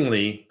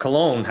surprisingly,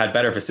 Cologne had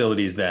better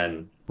facilities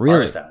than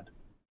Farstad.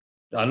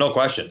 No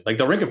question. Like,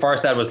 the rink at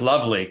Farstad was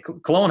lovely.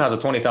 Cologne has a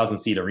 20,000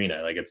 seat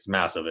arena. Like, it's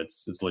massive.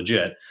 It's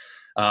legit.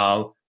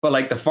 But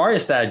like the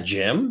Farstad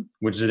gym,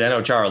 which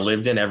Zdeno Chara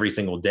lived in every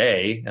single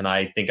day, and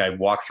I think I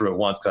walked through it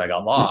once because I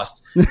got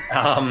lost.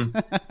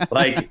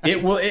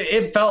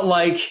 It felt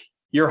like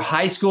your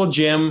high school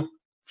gym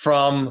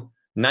from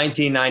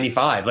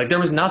 1995. Like, there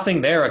was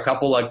nothing there. A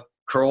couple like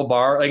curl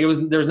bar,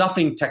 there's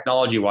nothing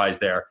technology wise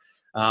there.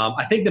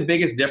 I think the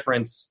biggest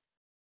difference,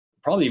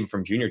 probably even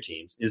from junior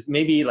teams, is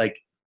maybe like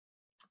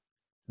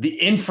the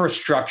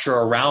infrastructure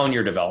around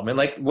your development.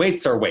 Like,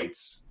 weights are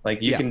weights. Like,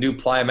 you can do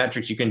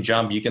plyometrics, you can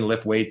jump, you can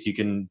lift weights, you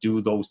can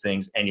do those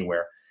things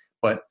anywhere.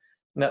 But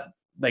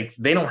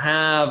they don't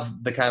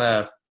have the kind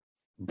of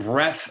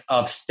breadth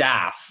of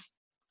staff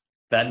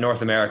that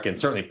North American,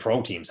 certainly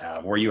pro teams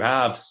have, where you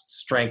have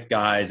strength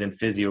guys and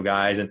physio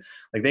guys. And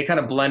like, they kind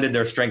of blended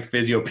their strength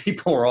physio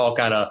people were all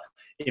kind of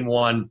in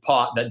one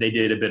pot, that they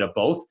did a bit of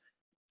both.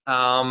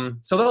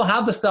 So they'll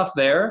have the stuff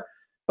there,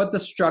 but the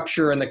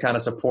structure and the kind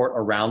of support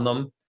around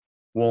them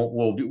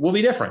will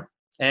be different.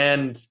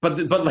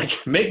 But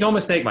like, make no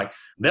mistake, Mike,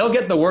 they'll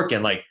get the work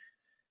in. Like,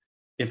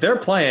 if they're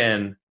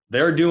playing,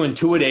 they're doing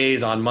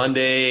 2-a-days on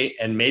Monday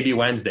and maybe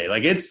Wednesday.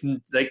 Like, it's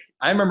like,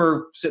 I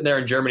remember sitting there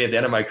in Germany at the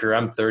end of my career.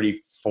 I'm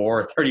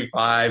 34,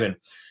 35. And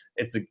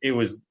it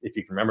was, if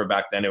you can remember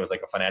back then, it was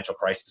like a financial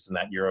crisis in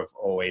that year of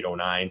 08,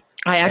 09.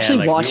 I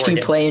actually watched you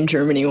play in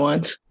Germany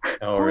once.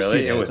 Oh,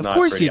 really? It was not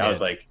pretty. I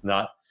was like,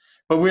 not,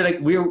 but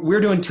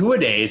we're doing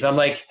 2-a-days. I'm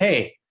like,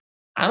 hey,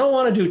 I don't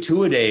want to do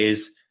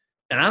 2-a-days.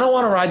 And I don't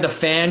want to ride the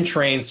fan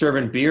train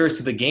serving beers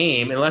to the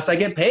game unless I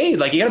get paid.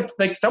 Like,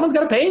 someone's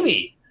got to pay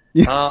me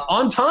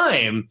on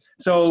time.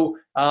 So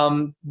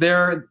they'll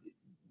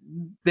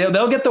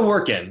get the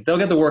work in. They'll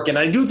get the work in.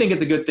 I do think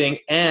it's a good thing.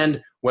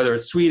 And whether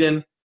it's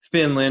Sweden,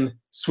 Finland,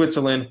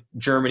 Switzerland,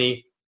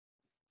 Germany,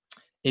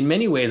 in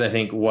many ways, I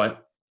think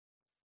what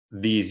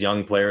these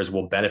young players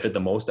will benefit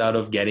the most out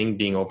of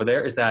being over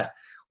there is that,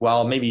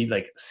 while maybe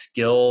like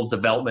skill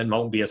development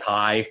won't be as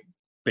high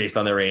based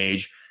on their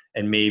age,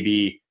 and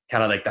maybe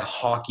kind of like the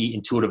hockey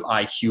intuitive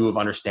IQ of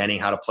understanding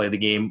how to play the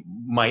game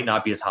might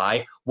not be as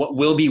high, what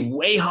will be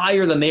way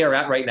higher than they are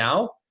at right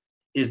now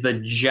is the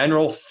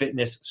general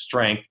fitness,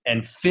 strength,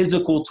 and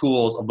physical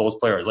tools of those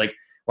players. Like,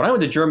 when I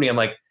went to Germany, I'm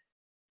like,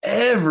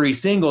 every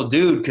single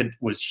dude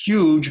was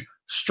huge,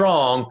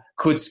 strong,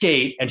 could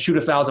skate, and shoot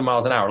 1,000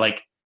 miles an hour.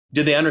 Like,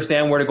 did they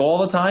understand where to go all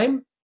the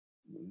time?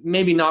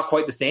 Maybe not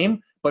quite the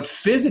same, but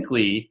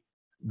physically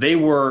they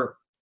were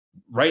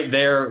right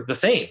there the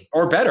same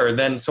or better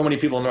than so many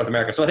people in North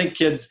America. So I think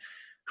kids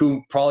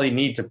who probably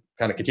need to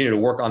kind of continue to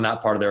work on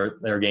that part of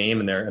their game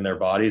and their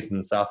bodies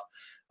and stuff,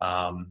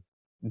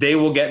 they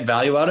will get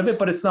value out of it,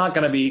 but it's not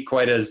going to be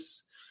quite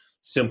as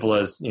simple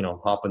as,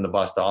 hopping the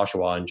bus to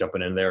Oshawa and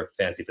jumping in their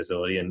fancy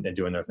facility and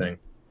doing their thing.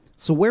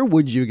 So where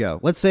would you go?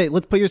 Let's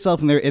put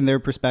yourself in their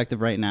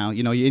perspective right now.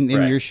 In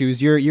your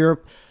shoes,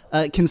 you're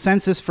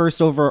consensus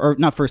first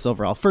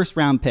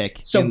round pick.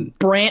 So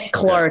Brant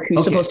Clark,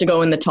 who's supposed to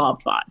go in the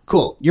top 5.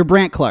 Cool. You're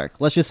Brant Clark.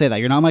 Let's just say that.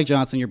 You're not Mike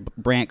Johnson. You're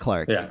Brant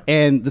Clark. Yeah.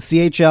 And the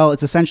CHL,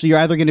 it's essentially you're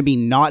either going to be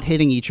not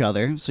hitting each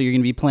other, so you're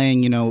going to be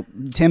playing,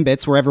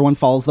 Timbits where everyone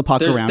follows the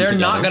puck around. They're together.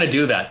 not going to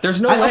do that. There's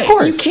no way. Of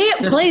course. You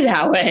can't play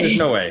that way. There's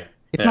no way.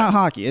 It's not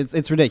hockey.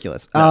 It's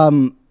ridiculous.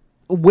 No.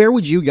 Where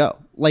would you go?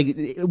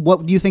 Like,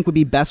 what do you think would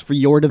be best for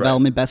your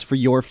development, best for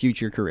your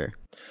future career?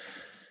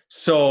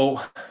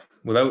 So,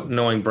 without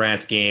knowing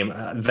Brant's game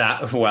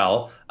that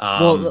well,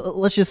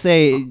 let's just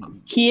say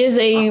he is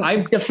a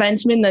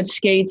defenseman that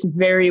skates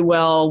very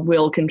well,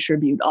 will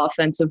contribute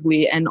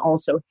offensively, and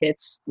also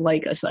hits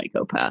like a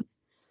psychopath.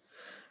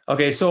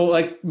 Okay, so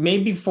like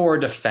maybe for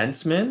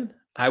defensemen,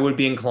 I would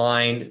be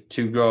inclined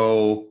to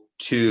go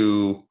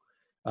to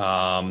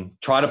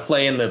try to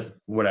play in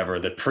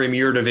the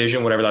premier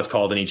division, whatever that's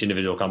called in each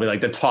individual company,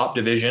 like the top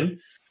division,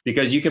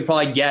 because you can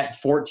probably get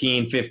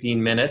 14,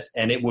 15 minutes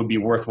and it would be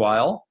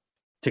worthwhile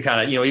to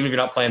kind of, even if you're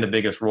not playing the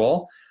biggest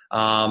role.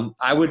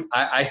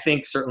 I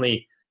think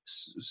certainly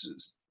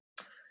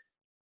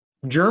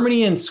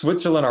Germany and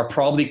Switzerland are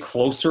probably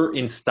closer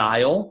in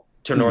style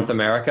to North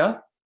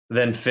America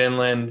than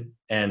Finland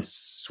and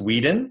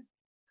Sweden.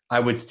 I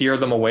would steer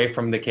them away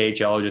from the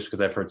KHL just because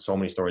I've heard so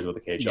many stories about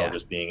the KHL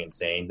just being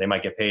insane. They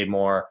might get paid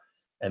more,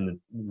 and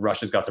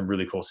Russia's got some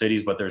really cool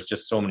cities, but there's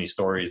just so many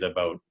stories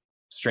about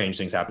strange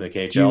things happening to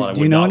the KHL.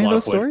 Do you know any of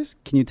those stories?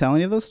 Can you tell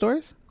any of those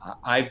stories?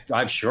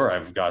 I'm sure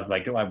I've got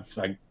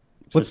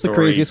what's the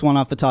craziest one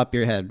off the top of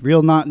your head?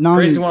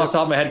 Craziest one off the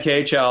top of my head,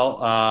 KHL.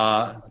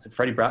 Was it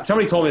Freddie Bradley?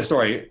 Somebody told me the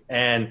story,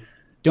 and you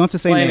don't have to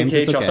say names.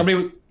 KHL, it's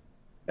okay.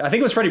 I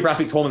think it was Freddie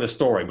Bradley told me the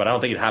story, but I don't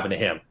think it happened to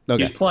him.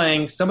 Okay. He was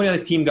playing. Somebody on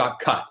his team got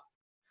cut.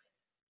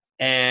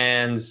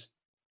 And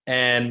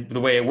the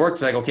way it works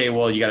is like, okay,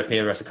 well, you got to pay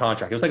the rest of the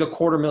contract. It was like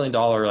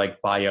 $250,000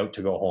 like buyout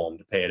to go home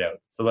to pay it out.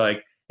 So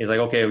like, he's like,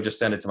 okay, we'll just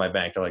send it to my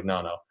bank. They're like,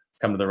 no,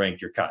 come to the rink.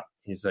 You're cut.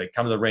 He's like,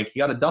 come to the rink. He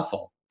got a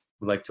duffel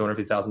with like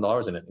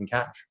 $250,000 in it in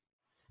cash.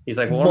 He's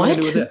like, well, what am I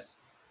going to do with this?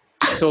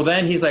 So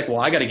then he's like, well,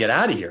 I got to get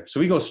out of here. So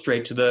we go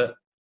straight to the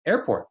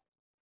airport.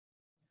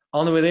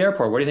 On the way to the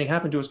airport, what do you think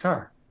happened to his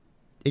car?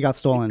 It got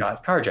stolen. He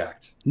got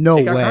carjacked. No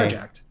way.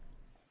 Carjacked.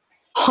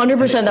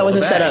 100% that was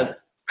a setup.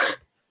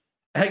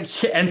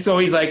 And so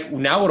he's like,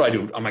 now what do I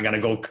do? Am I going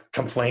to go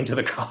complain to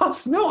the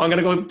cops? No, I'm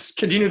going to go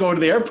continue to go to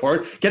the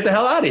airport, get the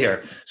hell out of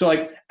here. So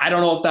like, I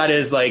don't know if that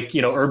is like,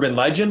 urban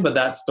legend, but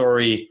that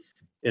story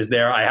is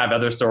there. I have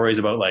other stories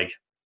about like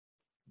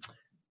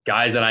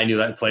guys that I knew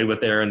that played with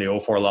there in the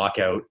 2004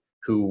 lockout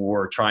who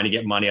were trying to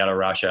get money out of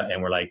Russia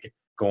and were like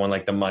going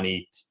like the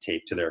money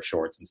taped to their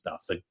shorts and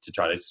stuff to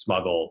try to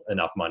smuggle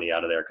enough money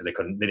out of there because they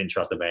didn't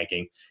trust the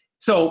banking.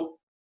 So,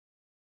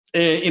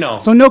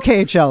 So no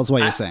KHL is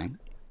what you're saying.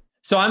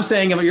 So I'm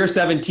saying if you're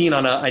 17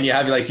 and you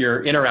have like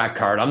your Interact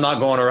card, I'm not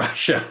going to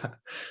Russia.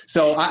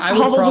 So I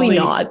would probably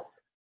not.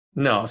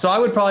 No. So I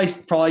would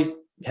probably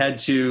head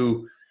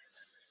to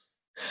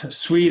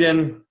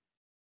Sweden,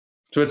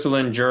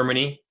 Switzerland,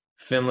 Germany,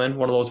 Finland,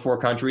 one of those 4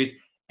 countries.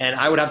 And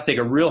I would have to take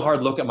a real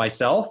hard look at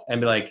myself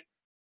and be like,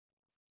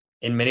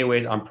 in many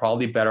ways, I'm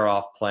probably better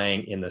off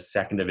playing in the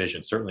second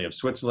division, certainly of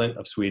Switzerland,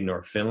 of Sweden,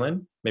 or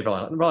Finland. Maybe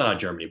probably not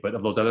Germany, but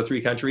of those other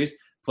 3 countries,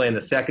 play in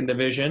the second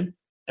division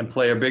and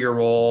play a bigger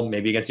role,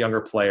 maybe against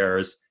younger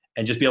players,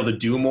 and just be able to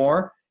do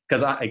more.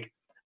 Because I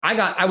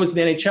was in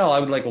the NHL. I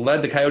would like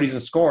led the Coyotes in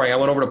scoring. I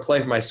went over to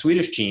play for my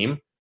Swedish team,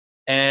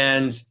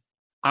 and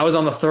I was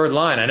on the 3rd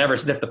line. I never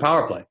sniffed the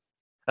power play,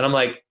 and I'm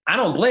like, I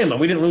don't blame them.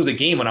 We didn't lose a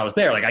game when I was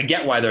there. Like, I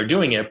get why they're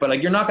doing it, but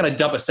like, you're not going to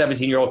dump a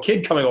 17-year-old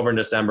kid coming over in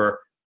December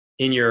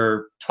in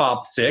your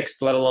top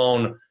 6, let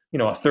alone a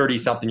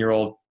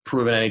 30-something-year-old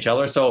proven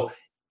NHLer. So,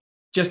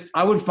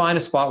 I would find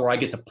a spot where I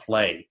get to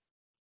play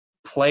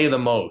the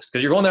most,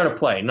 because you're going there to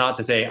play, not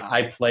to say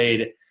I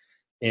played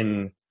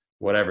in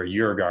whatever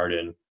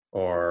Garden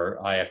or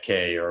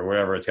IFK or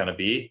wherever it's going to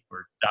be,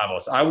 or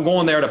Davos. I'm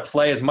going there to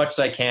play as much as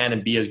I can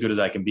and be as good as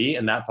I can be,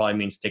 and that probably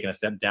means taking a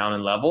step down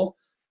in level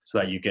so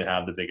that you can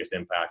have the biggest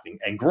impact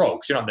and grow,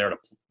 because you're not there to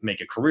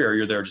make a career.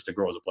 You're there just to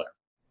grow as a player.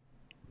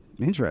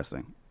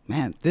 Interesting.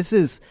 Man, this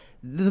is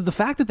the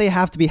fact that they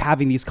have to be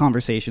having these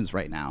conversations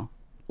right now.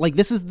 Like,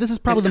 this is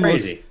probably the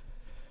crazy. Most,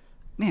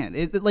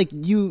 man, like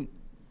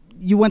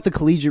you went the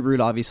collegiate route,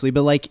 obviously,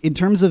 but like in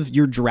terms of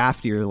your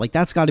draft year, like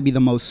that's got to be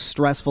the most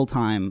stressful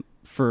time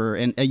for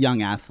a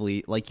young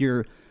athlete. Like,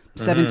 you're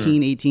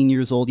 17, 18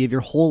 years old, you have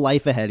your whole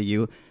life ahead of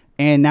you,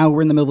 and now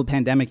we're in the middle of a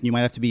pandemic and you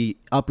might have to be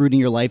uprooting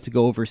your life to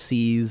go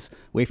overseas,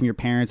 away from your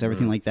parents,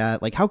 everything like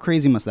that. Like, how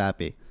crazy must that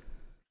be?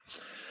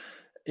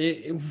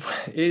 It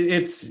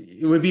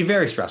would be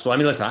very stressful. I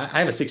mean, listen, I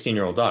have a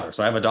 16-year-old daughter,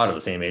 so I have a daughter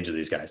the same age as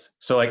these guys.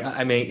 So like,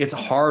 I mean, it's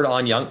hard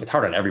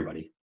on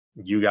everybody.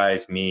 You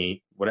guys,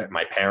 me,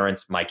 my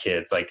parents, my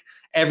kids, like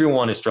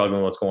everyone is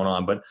struggling with what's going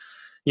on. But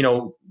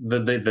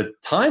the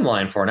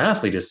timeline for an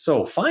athlete is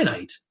so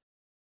finite,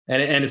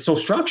 and it's so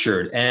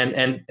structured,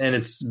 and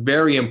it's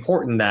very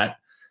important that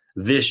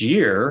this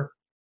year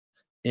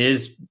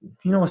is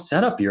a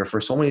setup year for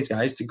so many of these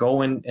guys to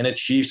go and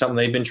achieve something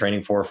they've been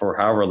training for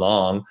however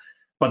long.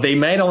 But they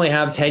might only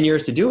have 10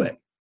 years to do it,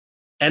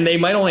 and they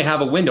might only have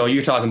a window.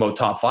 You're talking about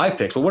top 5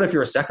 picks, but what if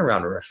you're a 2nd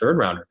rounder or a 3rd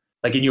rounder?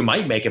 Like, and you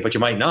might make it, but you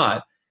might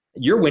not.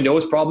 Your window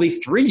is probably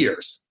 3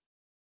 years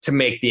to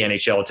make the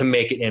NHL, to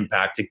make an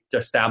impact, to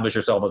establish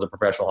yourself as a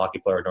professional hockey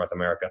player in North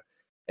America.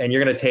 And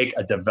you're going to take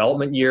a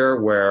development year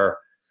where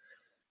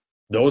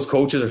those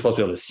coaches are supposed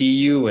to be able to see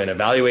you and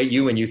evaluate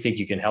you, and you think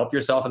you can help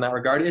yourself in that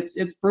regard.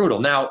 It's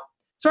brutal. Now,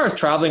 as far as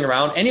traveling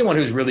around, anyone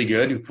who's really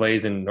good who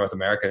plays in North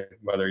America,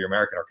 whether you're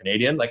American or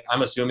Canadian, like,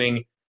 I'm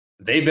assuming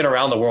they've been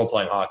around the world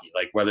playing hockey.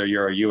 Like, whether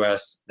you're a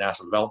U.S.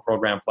 National Development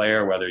Program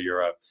player, whether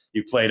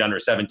you played under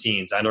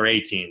 17s, under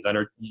 18s,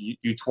 under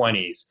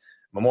U20s,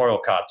 Memorial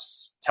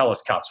Cups,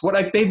 TELUS Cups. What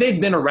like they've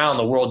been around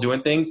the world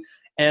doing things.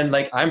 And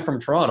like I'm from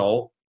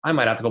Toronto, I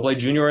might have to go play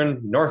junior in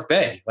North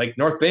Bay. Like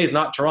North Bay is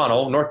not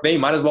Toronto. North Bay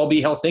might as well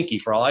be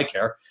Helsinki for all I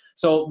care.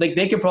 So like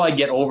they could probably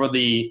get over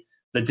the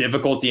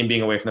difficulty in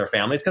being away from their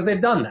families because they've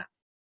done that.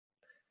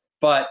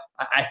 But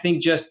I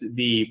think just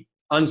the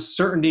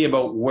uncertainty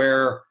about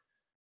where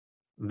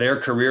their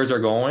careers are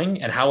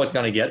going and how it's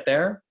going to get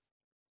there,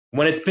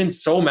 when it's been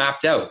so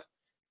mapped out,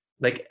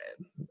 like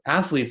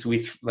athletes,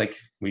 we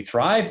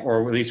thrive,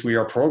 or at least we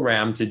are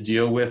programmed to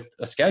deal with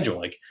a schedule.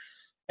 Like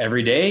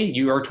every day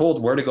you are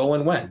told where to go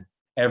and when.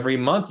 Every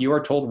month you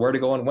are told where to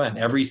go and when.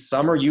 Every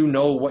summer you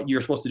know what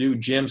you're supposed to do.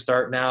 Gym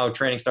start now,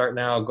 training start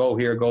now, go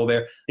here, go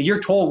there. Like you're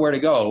told where to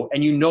go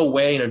and you know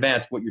way in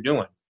advance what you're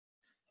doing.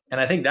 And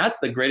I think that's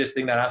the greatest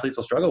thing that athletes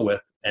will struggle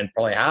with and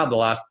probably have the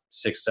last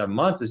 6-7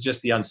 months is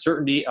just the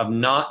uncertainty of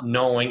not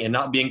knowing and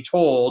not being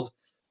told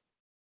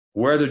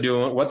where they're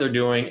doing, what they're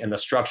doing, and the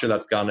structure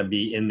that's going to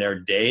be in their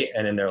day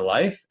and in their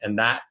life. And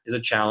that is a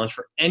challenge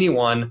for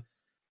anyone,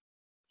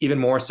 even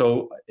more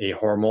so a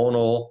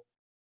hormonal,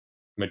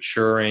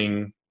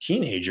 maturing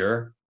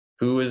teenager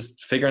who is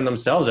figuring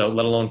themselves out,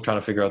 let alone trying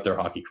to figure out their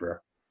hockey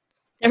career.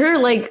 They're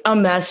like a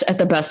mess at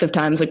the best of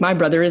times. Like my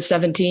brother is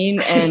 17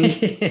 and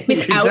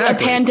without a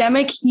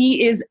pandemic,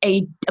 he is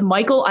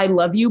Michael, I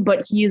love you,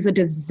 but he is a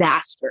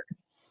disaster.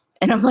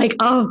 And I'm like,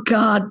 oh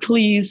God,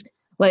 please.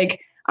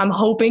 Like, I'm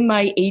hoping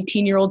my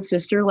 18-year-old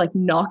sister like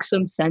knocks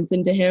some sense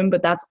into him,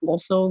 but that's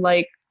also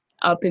like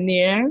up in the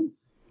air.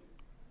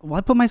 Well,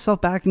 I put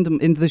myself back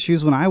into the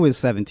shoes when I was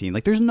 17.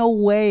 Like, there's no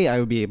way I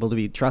would be able to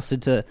be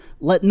trusted to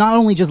not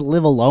only just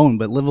live alone,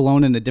 but live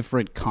alone in a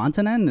different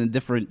continent, in a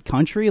different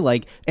country,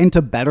 like, and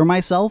to better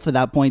myself at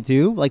that point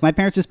too. Like, my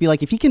parents just be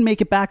like, if he can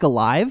make it back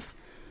alive,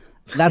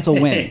 that's a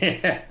win.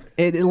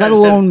 Let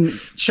alone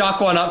chalk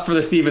one up for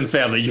the Stevens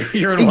family.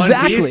 You're in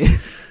exactly. one piece.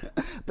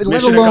 But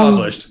mission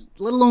accomplished.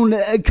 Let alone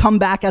come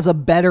back as a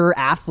better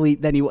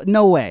athlete than he was.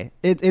 No way.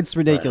 It's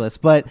ridiculous.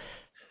 Right. But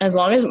as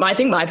long as I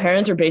think my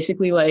parents are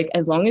basically like,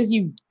 as long as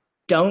you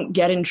don't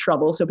get in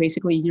trouble, so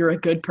basically you're a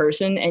good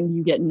person and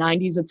you get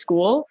 90s at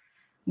school,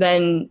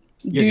 then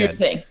do your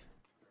thing.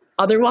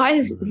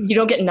 Otherwise, you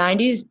don't get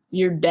 90s,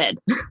 you're dead.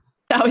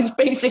 That was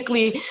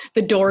basically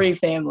the Dory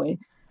family.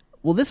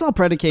 Well, this all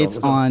predicates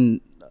on.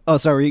 Oh,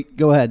 sorry.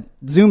 Go ahead.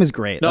 Zoom is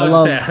great. No,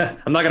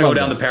 I'm not going to go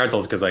down the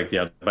parentals because, like,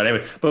 yeah. But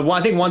anyway,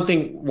 I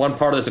think one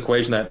part of this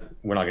equation that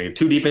we're not going to get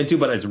too deep into,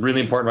 but it's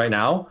really important right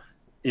now,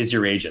 is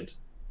your agent.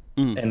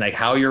 And like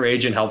how your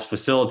agent helps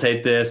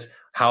facilitate this,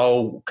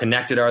 how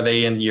connected are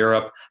they in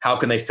Europe? How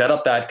can they set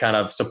up that kind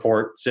of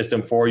support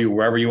system for you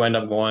wherever you end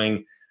up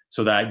going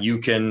so that you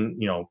can,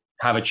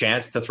 have a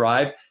chance to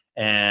thrive?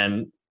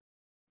 And,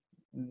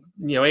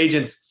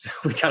 agents,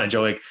 we kind of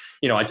joke like,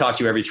 I talk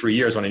to you every 3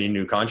 years when I need a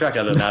new contract.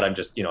 Other than that, I'm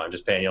just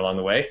paying you along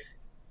the way.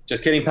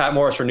 Just kidding. Pat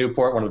Morris for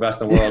Newport, one of the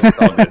best in the world. It's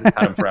all good.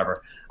 Had him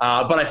forever.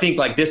 But I think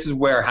like this is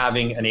where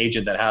having an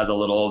agent that has a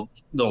little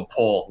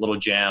pull, little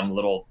jam,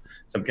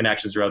 some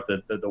connections throughout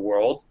the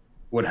world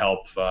would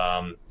help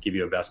give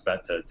you a best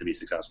bet to be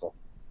successful.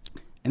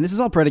 And this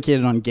is all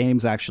predicated on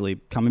games actually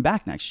coming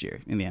back next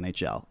year in the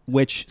NHL,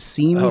 which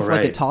seems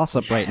like a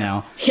toss-up right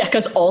now. Yeah,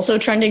 because also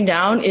trending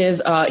down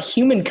is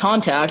human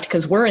contact,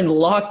 because we're in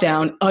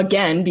lockdown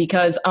again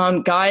because,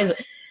 guys,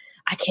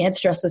 I can't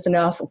stress this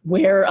enough,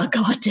 wear a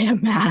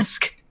goddamn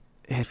mask.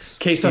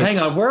 Okay, so hang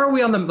on. Where are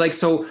we on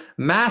the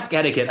mask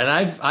etiquette? And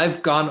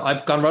I've gone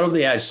right over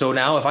the edge. So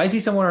now if I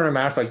see someone wearing a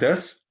mask like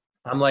this,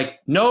 I'm like,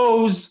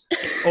 nose.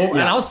 And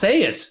I'll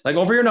say it. Like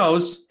over your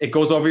nose. It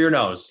goes over your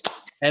nose.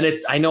 And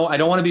I know I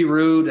don't want to be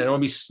rude. I don't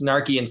want to be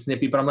snarky and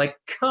snippy, but I'm like,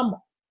 come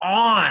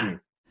on.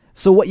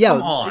 So what?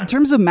 Yeah, in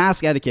terms of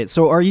mask etiquette.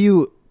 So are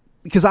you?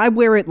 Because I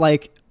wear it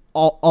like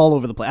all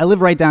over the place. I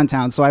live right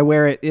downtown, so I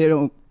wear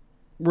it.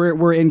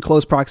 We're in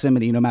close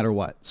proximity no matter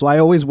what. So I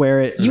always wear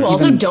it. You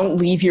also don't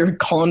leave your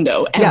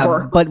condo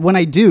ever. Yeah, but when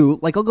I do,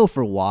 like I'll go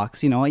for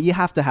walks. You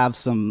have to have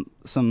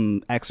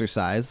some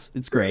exercise.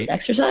 It's great.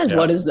 Exercise? Yeah.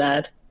 What is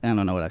that? I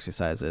don't know what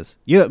exercise is.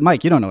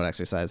 Mike, you don't know what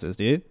exercise is,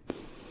 do you?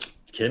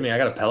 Kidding me? I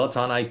got a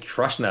Peloton. I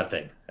crushing that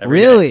thing.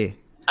 Really? Day.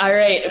 All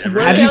right.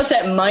 Workouts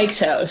at Mike's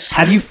house.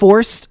 Have you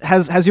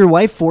has your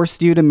wife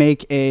forced you to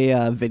make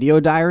a video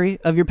diary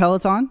of your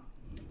Peloton?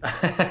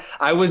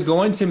 I was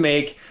going to try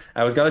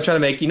to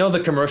make,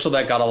 the commercial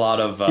that got a lot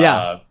of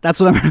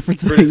that's what I'm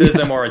referencing.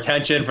 Criticism or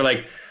attention for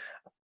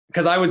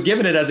because I was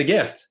given it as a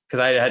gift because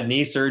I had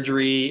knee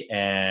surgery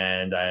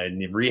and I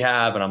need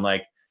rehab, and I'm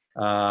like,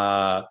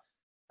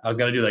 I was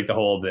going to do the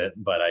whole bit,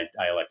 but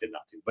I elected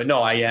not to. But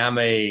no, I am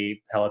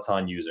a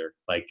Peloton user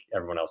like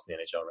everyone else in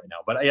the NHL right now.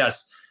 But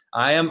yes,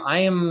 I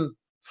am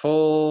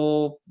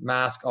full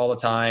mask all the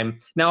time.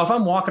 Now, if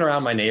I'm walking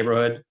around my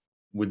neighborhood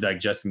with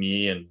just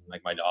me and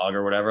my dog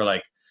or whatever,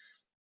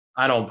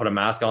 I don't put a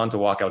mask on to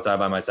walk outside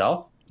by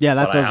myself. Yeah,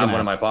 that's what I have one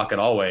in my pocket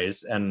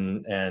always.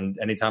 And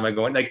anytime I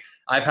go in,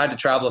 I've had to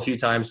travel a few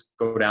times,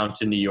 go down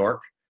to New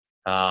York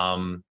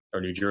or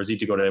New Jersey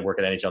to go to work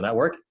at NHL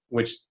Network,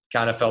 which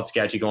kind of felt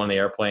sketchy going on the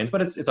airplanes,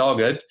 but it's all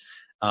good.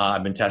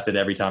 I've been tested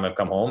every time I've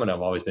come home and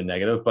I've always been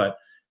negative, but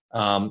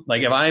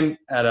Like if I'm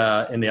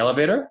in the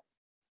elevator,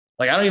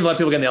 like I don't even let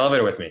people get in the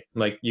elevator with me. I'm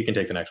like, you can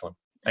take the next one.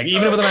 Like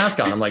even with a mask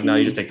on, I'm like, no,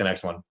 you just take the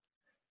next one.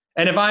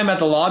 And if I'm at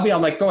the lobby,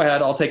 I'm like, go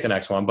ahead, I'll take the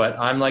next one. But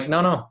I'm like,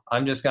 no,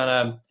 I'm just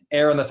gonna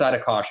err on the side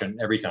of caution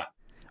every time.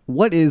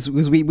 What is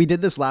we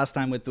did this last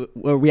time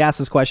where we asked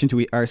this question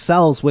to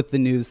ourselves with the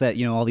news that,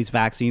 you know, all these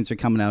vaccines are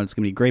coming out. It's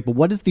going to be great. But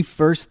what is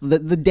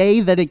the day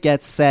that it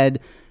gets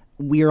said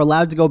we are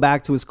allowed to go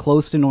back to as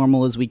close to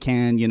normal as we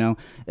can? You know,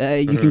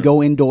 you can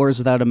go indoors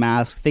without a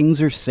mask.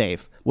 Things are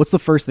safe. What's the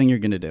first thing you're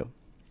going to do?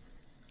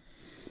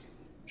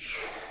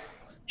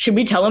 Should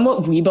we tell him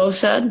what we both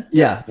said?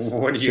 Yeah.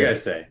 What did you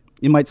guys say?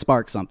 You might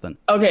spark something.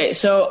 Okay,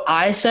 so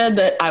I said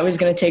that I was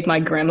going to take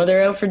my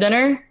grandmother out for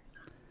dinner,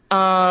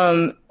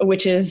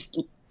 which is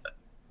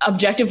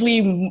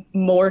objectively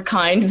more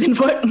kind than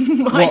what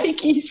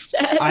Mikey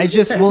said. I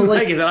just,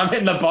 Mikey said, I'm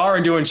hitting the bar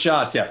and doing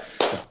shots. Yeah.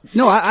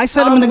 No, I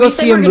said I'm going to go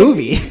see a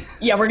movie.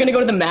 Yeah, we're going to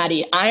go to the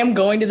Maddie. I am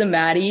going to the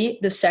Maddie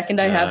the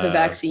second I have the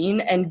vaccine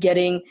and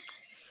getting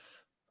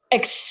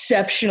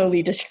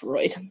exceptionally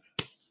destroyed.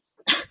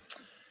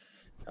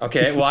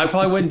 Okay, well, I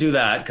probably wouldn't do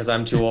that because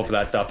I'm too old for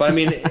that stuff. But I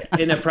mean,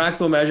 in a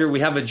practical measure, we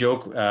have a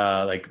joke,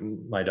 like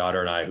my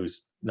daughter and I,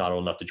 who's not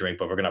old enough to drink,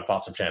 but we're going to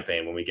pop some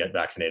champagne when we get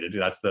vaccinated.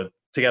 That's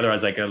together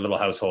as like a little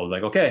household,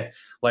 like, okay,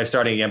 life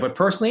starting again. But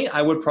personally,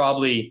 I would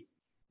probably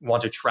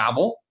want to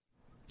travel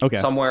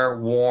somewhere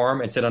warm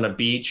and sit on a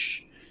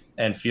beach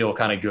and feel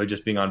kind of good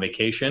just being on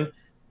vacation.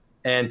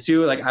 And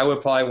two, like I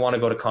would probably want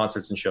to go to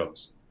concerts and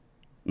shows.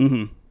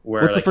 Mm-hmm.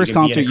 Where, what's the first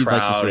concert you'd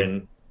like to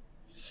see?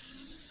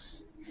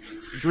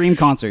 Dream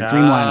concert,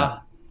 dream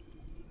lineup.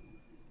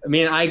 I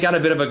mean, I got a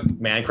bit of a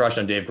man crush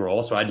on Dave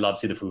Grohl, so I'd love to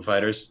see the Foo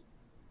Fighters.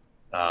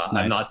 Nice.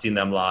 I've not seen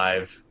them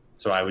live,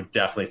 so I would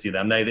definitely see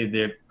them. They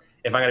if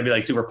I'm gonna be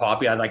like super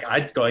poppy,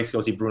 I'd go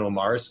see Bruno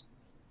Mars.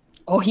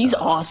 Oh, he's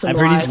awesome. I've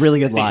heard he's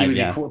really good live.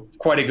 He would be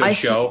quite a good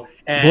show.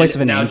 And Voice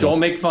of an now, angel. don't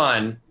make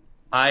fun.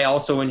 I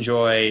also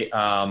enjoy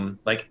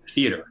like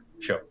theater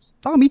shows.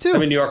 Oh, me too.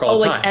 I'm in New York all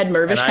the time. Like Ed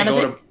Mervish kind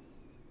of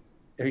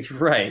thing.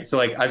 Right. So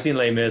like I've seen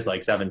Les Mis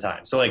like 7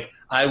 times. So like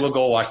I will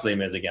go watch Les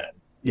Mis again.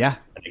 Yeah.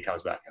 And it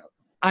comes back out.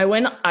 I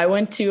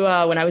went to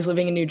when I was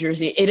living in New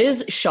Jersey. It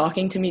is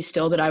shocking to me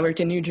still that I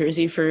worked in New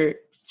Jersey for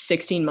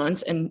 16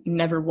 months and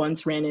never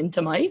once ran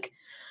into Mike.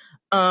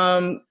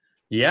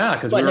 Yeah,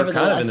 because we were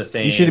kind of in the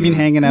same. You should have been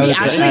hanging out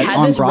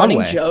on Broadway.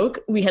 Running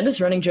joke. We had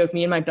this running joke,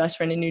 me and my best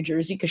friend in New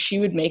Jersey, because she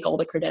would make all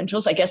the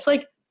credentials. I guess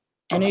like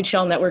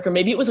NHL Network, or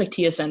maybe it was like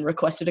TSN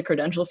requested a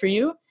credential for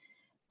you.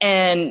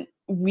 And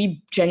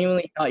we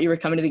genuinely thought you were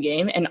coming to the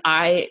game. And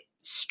I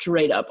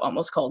straight up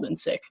almost called in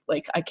sick.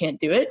 Like, I can't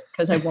do it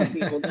because I won't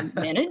be able to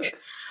manage.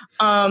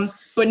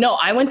 But no,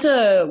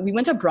 we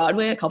went to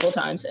Broadway a couple of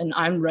times, and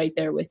I'm right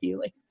there with you.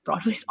 Like,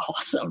 Broadway's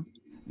awesome.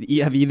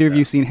 Have either of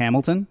you seen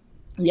Hamilton?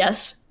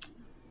 Yes.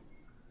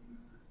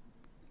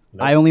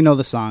 Nope. I only know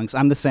the songs.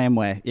 I'm the same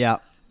way. Yeah.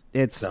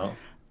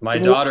 My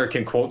daughter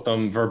can quote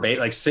them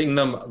verbatim, like sing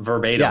them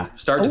verbatim,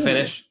 start to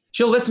finish.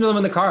 She'll listen to them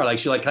in the car. Like,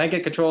 she'll like, can I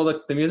get control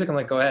of the music? I'm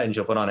like, go ahead. And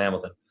she'll put on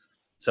Hamilton.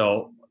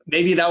 So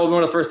maybe that will be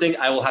one of the first things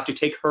I will have to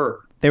take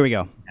her. There we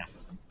go.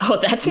 Oh,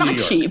 that's not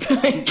cheap.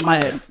 It's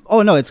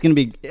going to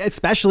be,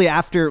 especially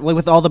after, like,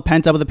 with all the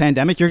pent up of the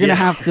pandemic, you're going to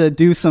have to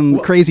do some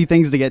crazy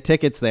things to get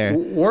tickets there.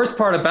 Worst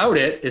part about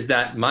it is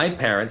that my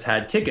parents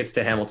had tickets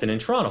to Hamilton in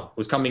Toronto. It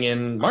was coming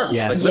in March,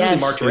 literally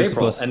March or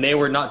April. And they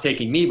were not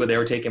taking me, but they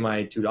were taking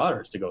my 2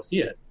 daughters to go see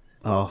it.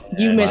 Oh,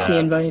 you missed the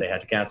invite. They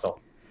had to cancel.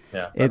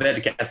 Yeah, they had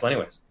to cancel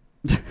anyways.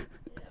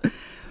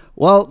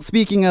 Well,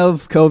 speaking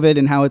of COVID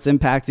and how it's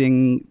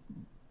impacting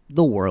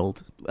the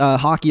world,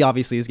 hockey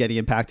obviously is getting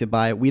impacted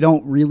by it. We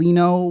don't really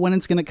know when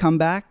it's going to come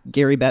back.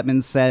 Gary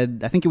Bettman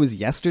said, I think it was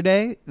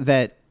yesterday,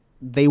 that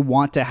they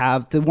want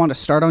to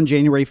start on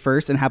January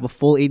 1st and have a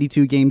full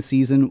 82 game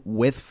season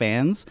with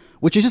fans,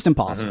 which is just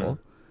impossible.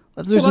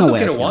 Mm-hmm. There's no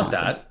way. I want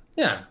that.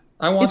 Yeah,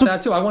 I want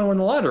that too. I want to win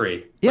the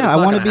lottery. Yeah, I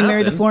want to be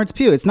married to Florence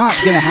Pugh. It's not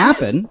going to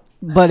happen,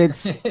 but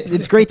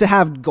it's great to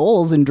have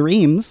goals and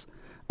dreams.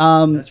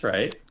 That's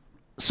right.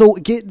 So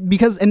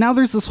and now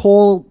there's this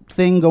whole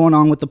thing going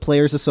on with the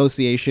Players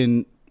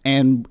Association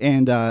and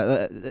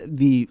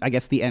the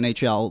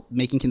NHL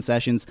making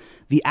concessions.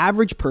 The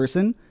average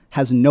person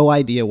has no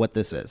idea what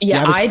this is.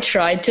 Yeah, I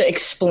tried to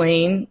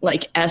explain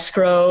like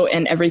escrow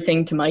and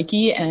everything to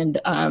Mikey,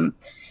 and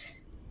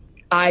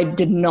I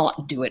did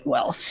not do it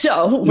well.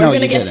 So we're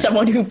going to get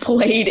someone who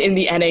played in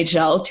the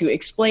NHL to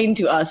explain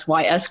to us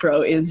why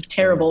escrow is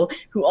terrible,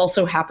 who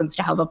also happens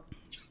to have a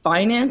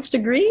finance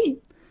degree.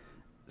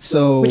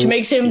 Which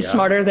makes him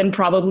smarter than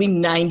probably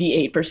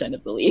 98%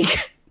 of the league.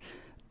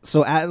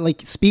 So,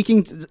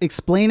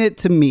 explain it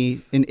to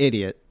me, an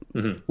idiot.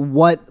 Mm-hmm.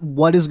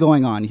 What is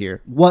going on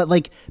here?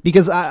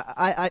 Because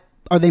I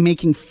are they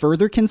making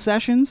further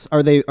concessions?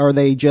 Are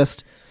they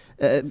just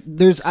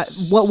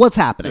what's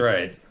happening?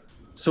 Right.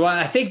 So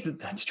I think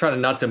to try to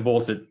nuts and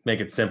bolts it,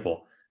 make it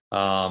simple.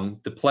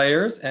 The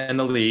players and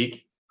the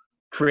league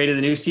created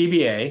the new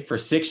CBA for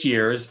 6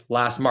 years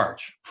last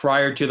March,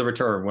 prior to the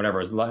return,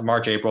 whenever it was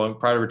March, April,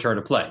 prior to return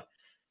to play.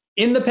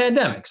 in the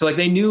pandemic. So like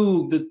they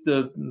knew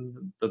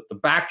the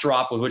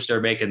backdrop with which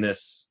they're making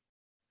this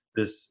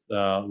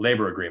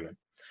labor agreement.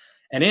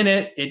 And in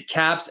it, it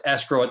caps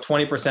escrow at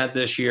 20%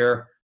 this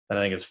year. Then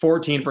I think it's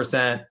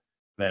 14%.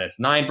 Then it's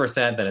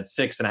 9%. Then it's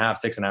 6.5%,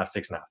 6.5%,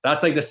 6.5%.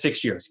 That's like the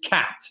 6 years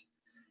capped.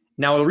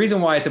 Now, the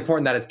reason why it's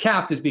important that it's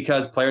capped is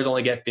because players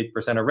only get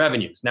 50% of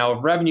revenues. Now,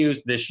 if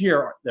revenues this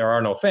year, there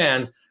are no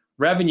fans,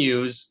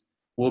 revenues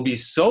will be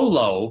so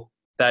low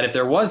that if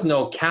there was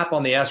no cap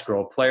on the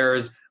escrow,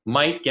 players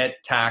might get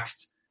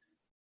taxed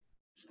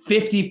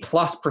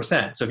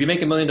 50+%. So if you make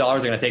 $1 million, they're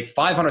going to take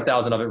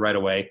 500,000 of it right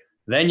away.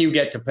 Then you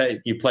get to play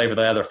for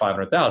the other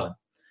 500,000.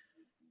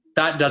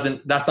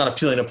 That's not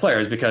appealing to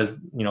players because,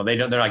 you know,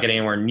 they're not getting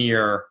anywhere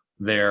near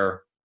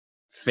their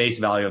face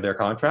value of their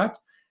contract.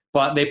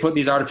 But they put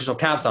these artificial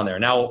caps on there.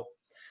 Now,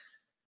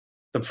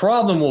 the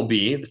problem will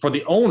be for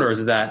the owners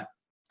is that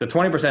the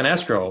 20%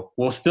 escrow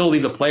will still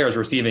leave the players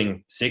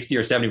receiving 60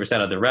 or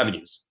 70% of their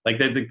revenues, like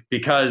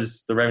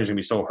because the revenues are going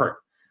to be so hurt.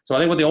 So I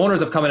think what the owners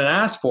have come in and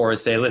asked for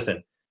is say,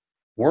 listen,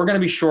 we're going to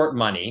be short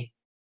money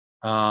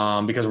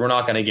because we're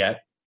not going to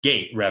get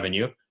gate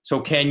revenue.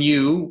 So can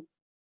you,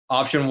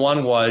 option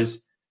one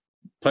was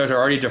players are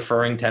already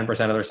deferring 10%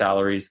 of their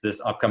salaries this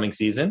upcoming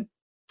season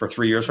for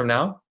 3 years from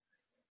now.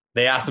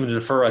 They asked them to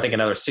defer, I think,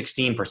 another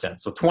 16%.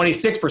 So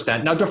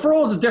 26%. Now,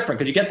 deferrals is different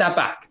because you get that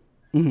back.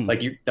 Mm-hmm.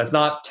 Like that's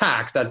not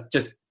tax. That's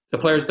just the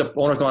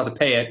owners don't have to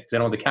pay it because they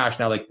don't have the cash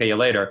now. They can pay you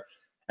later.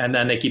 And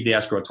then they keep the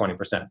escrow at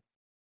 20%.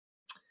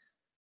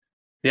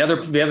 The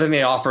other thing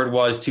they offered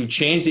was to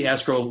change the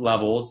escrow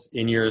levels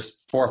in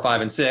years 4,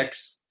 5, and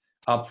 6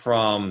 up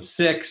from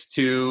 6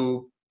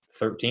 to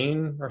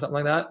 13 or something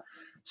like that.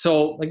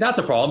 So like that's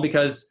a problem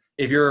because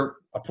if you're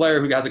a player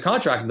who has a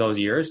contract in those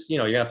years, you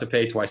know, you're gonna have to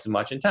pay twice as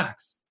much in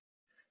tax.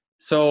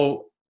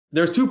 So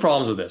there's two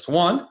problems with this.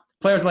 One,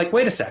 players are like,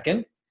 wait a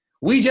second,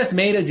 we just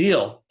made a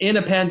deal in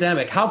a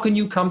pandemic. How can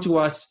you come to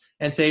us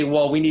and say,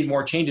 well, we need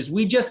more changes?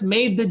 We just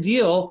made the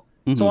deal.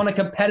 Mm-hmm. So on a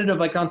competitive,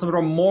 like on some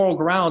sort of moral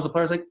grounds, the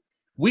player's like,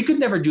 we could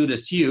never do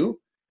this to you.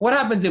 What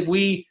happens if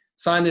we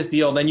sign this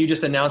deal, then you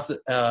just announce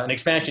an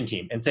expansion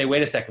team and say,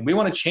 wait a second, we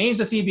want to change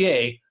the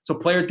CBA so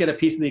players get a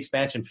piece of the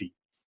expansion fee?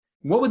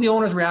 What would the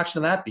owner's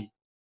reaction to that be?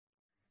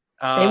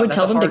 They would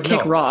tell them to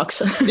kick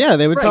rocks. Yeah,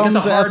 they would tell them to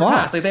hard F off.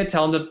 pass. Like they'd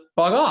tell them to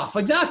bug off.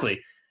 Exactly.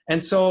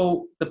 And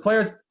so the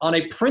players on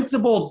a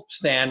principled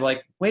stand,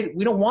 like, wait,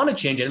 we don't want to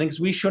change anything because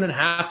we shouldn't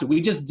have to.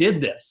 We just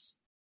did this.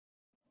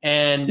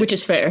 And which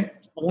is fair.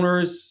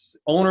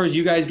 Owners,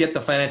 you guys get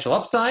the financial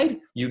upside.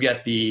 You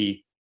get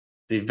the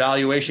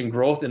valuation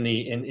growth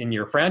in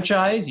your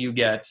franchise. You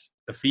get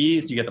the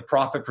fees. You get the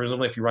profit,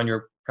 presumably, if you run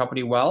your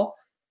company well.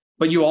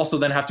 But you also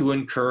then have to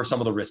incur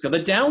some of the risk of the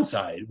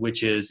downside,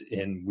 which is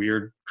in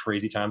weird,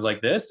 crazy times like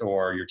this,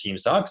 or your team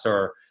sucks,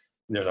 or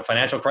there's a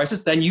financial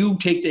crisis, then you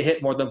take the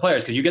hit more than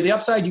players. Because you get the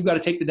upside, you got to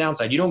take the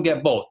downside. You don't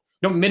get both.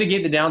 You don't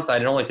mitigate the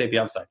downside and only take the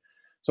upside.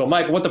 So,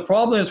 Mike, what the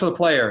problem is for the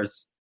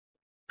players,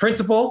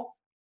 principle,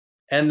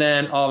 and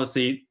then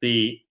obviously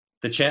the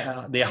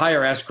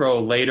higher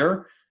escrow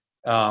later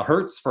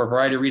hurts for a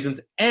variety of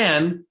reasons.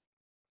 And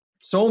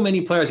so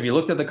many players, if you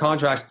looked at the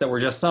contracts that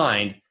were just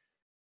signed,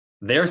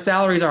 their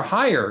salaries are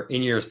higher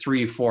in years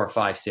 3, 4,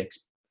 5, 6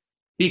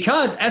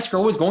 because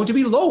escrow is going to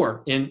be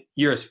lower in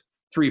years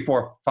 3,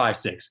 4, 5,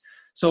 6.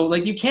 So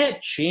like you can't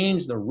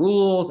change the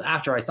rules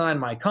after I sign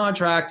my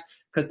contract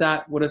because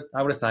I would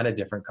have signed a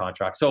different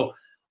contract. So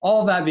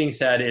all that being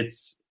said,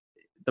 it's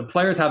the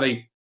players have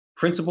a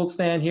principled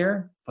stand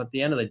here, but at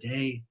the end of the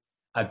day,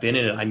 I've been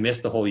in it. I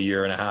missed the whole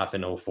year and a half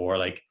in 2004.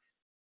 Like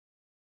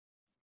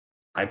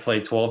I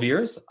played 12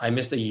 years. I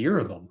missed a year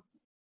of them.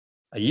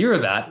 A year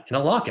of that in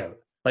a lockout.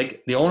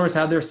 Like the owners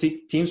have their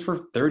teams for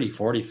 30,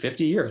 40,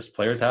 50 years.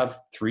 Players have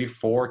 3,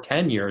 4,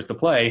 10 years to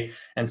play.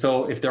 And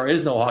so if there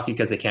is no hockey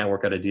because they can't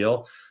work out a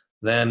deal,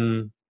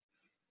 then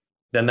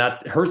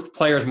that hurts the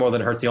players more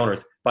than it hurts the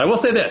owners. But I will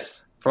say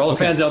this, for all the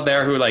fans out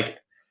there who like,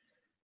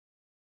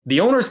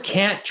 the owners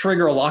can't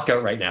trigger a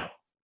lockout right now.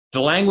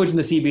 The language in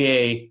the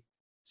CBA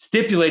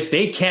stipulates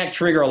they can't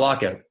trigger a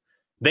lockout.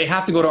 They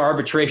have to go to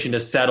arbitration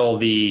to settle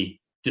the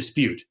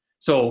dispute.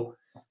 So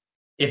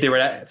if they were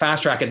to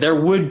fast track it, there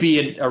would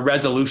be a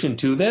resolution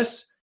to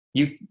this.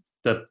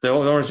 The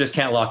owners just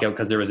can't lock out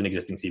because there is an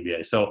existing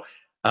CBA. So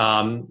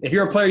if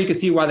you're a player, you can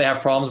see why they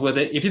have problems with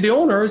it. If you're the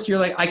owners, you're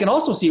like, I can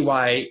also see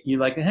why you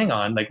like, hang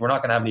on, like we're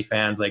not going to have any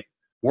fans, like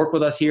work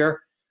with us here.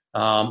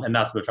 And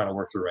that's what they're trying to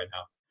work through right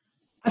now.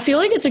 I feel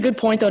like it's a good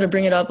point though to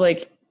bring it up.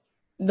 Like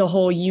the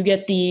whole, you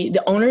get the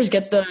owners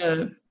get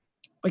the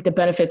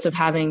benefits of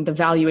having the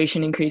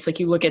valuation increase. Like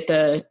you look at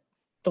the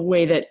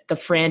way that the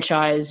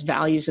franchise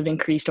values have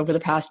increased over the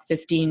past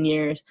 15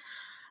 years.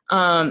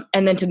 And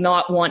then to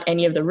not want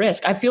any of the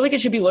risk. I feel like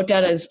it should be looked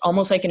at as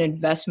almost like an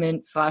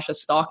investment / a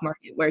stock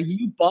market where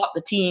you bought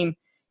the team,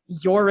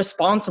 you're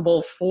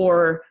responsible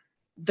for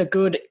the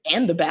good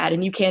and the bad.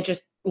 And you can't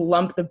just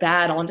lump the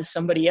bad onto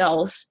somebody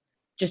else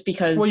just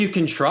because. Well, you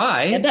can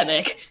try.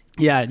 Pandemic.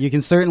 Yeah, you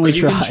can certainly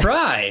try. You can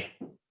try,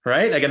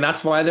 right? Like, and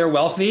that's why they're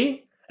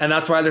wealthy. And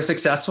that's why they're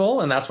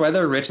successful, and that's why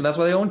they're rich, and that's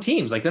why they own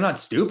teams. Like, they're not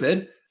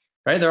stupid,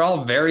 right? They're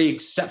all very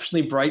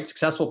exceptionally bright,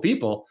 successful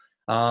people.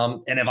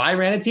 And if I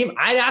ran a team,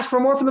 I'd ask for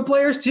more from the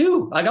players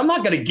too. Like, I'm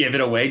not going to give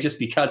it away just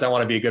because I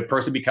want to be a good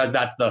person, because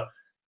that's the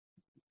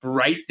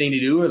right thing to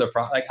do, or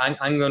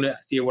I'm going to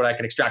see what I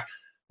can extract.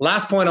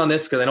 Last point on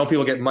this, because I know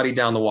people get muddied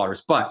down the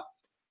waters, but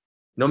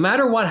no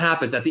matter what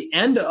happens at the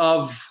end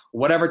of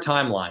whatever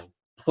timeline,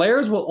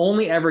 players will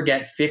only ever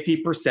get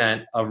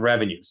 50% of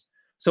revenues.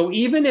 So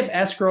even if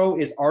escrow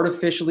is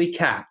artificially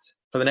capped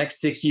for the next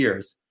 6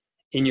 years,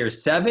 in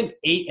years 7,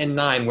 8, and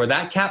 9, where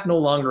that cap no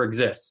longer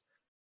exists,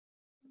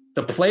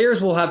 the players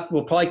will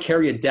probably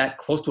carry a debt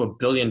close to $1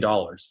 billion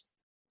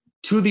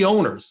to the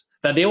owners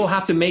that they will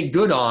have to make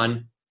good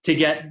on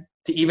to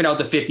even out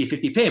the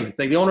 50-50 payments.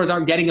 Like, the owners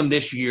aren't getting them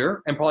this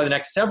year and probably the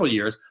next several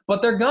years,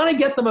 but they're going to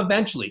get them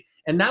eventually.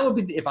 And that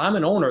would be, if I'm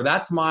an owner,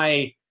 that's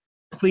my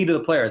plea to the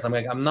players. I'm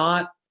like,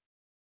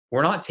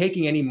 we're not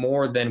taking any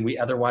more than we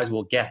otherwise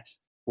will get.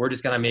 We're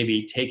just going to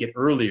maybe take it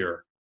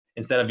earlier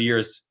instead of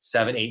years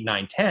 7, 8,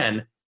 9,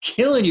 10,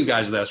 killing you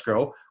guys with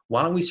escrow.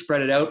 Why don't we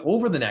spread it out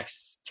over the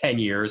next 10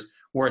 years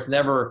where it's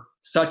never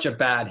such a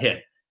bad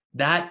hit?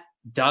 That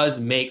does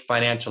make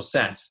financial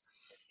sense.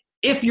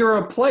 If you're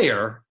a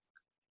player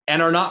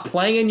and are not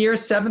playing in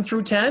years 7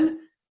 through 10,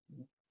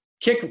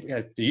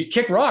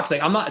 kick rocks.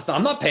 Like, I'm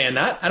not paying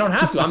that. I don't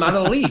have to. I'm out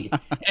of the league.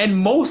 And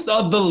most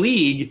of the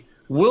league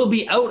will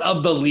be out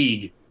of the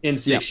league in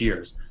 6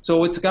 years.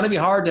 So it's going to be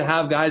hard to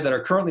have guys that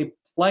are currently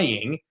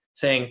playing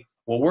saying,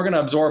 well, we're going to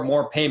absorb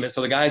more payments.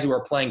 So the guys who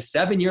are playing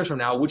 7 years from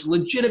now, which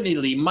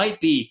legitimately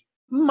might be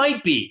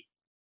 25%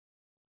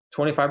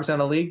 of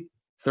the league,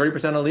 30%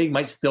 of the league,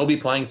 might still be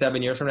playing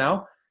 7 years from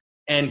now,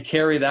 and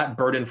carry that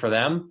burden for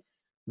them.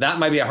 That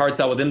might be a hard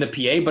sell within the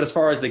PA. But as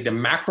far as like the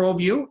macro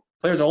view,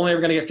 players are only ever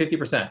going to get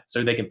 50%.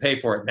 So they can pay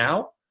for it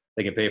now.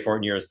 They can pay for it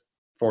in years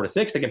 4 to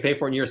 6. They can pay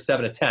for it in years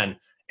 7 to 10.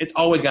 It's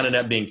always going to end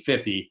up being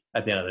 50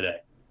 at the end of the day.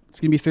 It's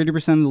going to be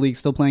 30% of the league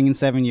still playing in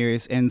 7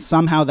 years, and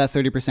somehow that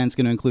 30% is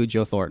going to include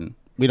Joe Thornton.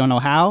 We don't know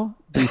how,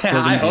 but he's still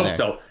going to be there. I hope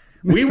so.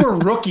 We were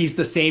rookies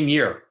the same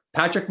year.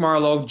 Patrick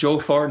Marleau, Joe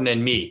Thornton,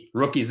 and me.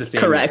 Rookies the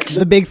same Correct. year.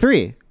 The big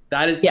three.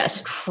 That is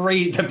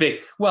crazy.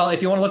 Well,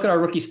 if you want to look at our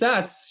rookie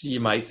stats, you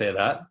might say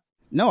that.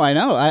 No, I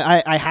know.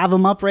 I have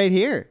them up right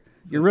here.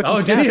 Your rookie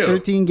stats, you?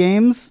 13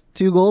 games,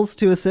 2 goals,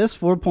 2 assists,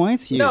 4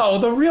 points. Huge. No,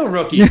 the real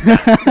rookie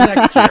stats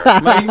next year.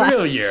 My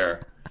real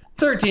year.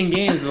 13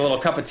 games is a little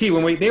cup of tea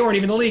when they weren't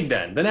even in the league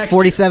then. The next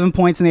 47 year.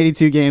 points in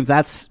 82 games.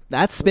 That's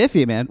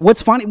spiffy, man.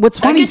 What's funny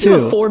that gets too.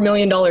 You a $4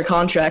 million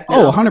contract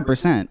now.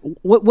 100%.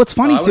 What's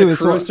funny too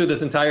is I would cruise through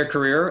this entire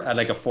career at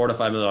like a $4 to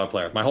 $5 million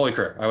player. My whole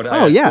career.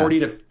 I had 40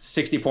 to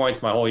 60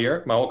 points my whole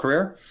year, my whole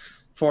career.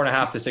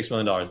 $4.5 to $6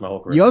 million my whole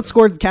career. You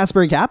outscored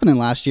Kasperi Kapanen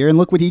last year, and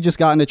look what he just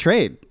got in a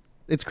trade.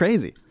 It's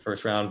crazy.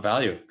 First round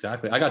value.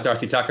 Exactly. I got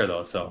Darcy Tucker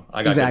though, so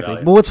I got exactly. Good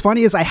value. But what's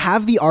funny is I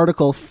have the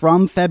article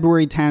from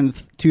February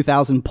 10th,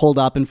 2000 pulled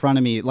up in front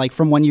of me, like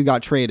from when you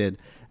got traded,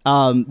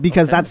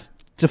 because that's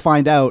to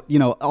find out,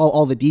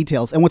 all the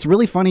details. And what's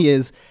really funny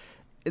is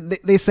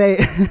they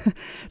say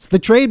the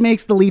trade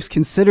makes the Leafs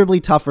considerably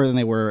tougher than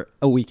they were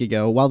a week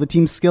ago, while the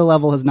team's skill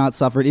level has not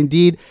suffered.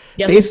 Indeed,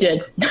 yes,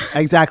 it did.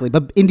 Exactly.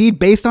 But indeed,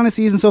 based on his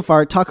season so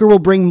far, Tucker will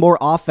bring more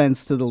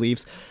offense to the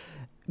Leafs,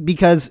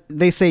 because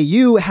they say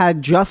you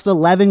had just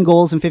 11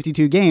 goals in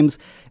 52 games.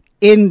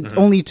 In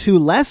only 2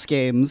 less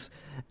games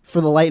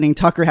for the Lightning,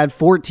 Tucker had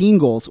 14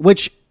 goals,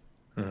 which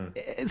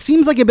it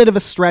seems like a bit of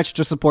a stretch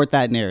to support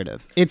that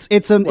narrative. It's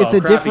a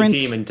difference.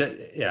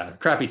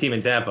 Crappy team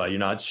in Tampa. You're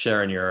not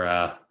sharing your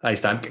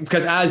ice time,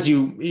 because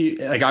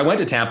I went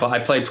to Tampa. I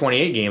played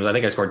 28 games. I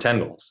think I scored 10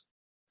 goals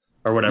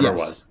or whatever it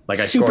was. Like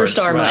I superstar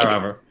scored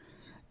Mike.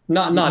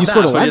 Not you that,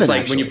 scored 11, but just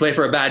like actually. when you play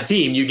for a bad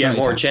team, you get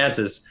more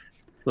chances.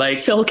 Like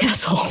Phil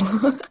Kessel.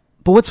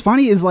 But what's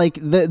funny is like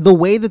the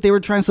way that they were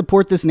trying to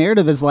support this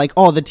narrative is like,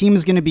 oh, the team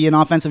is going to be an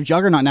offensive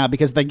juggernaut now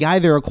because the guy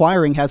they're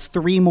acquiring has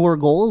 3 more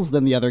goals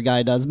than the other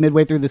guy does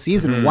midway through the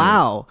season.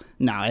 Wow.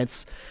 No,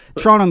 it's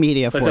Toronto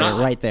media for you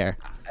right there.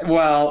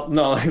 Well,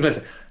 no,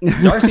 listen,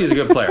 Darcy is a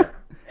good player.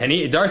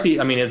 And Darcy,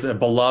 is a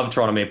beloved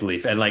Toronto Maple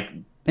Leaf. And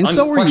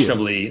so were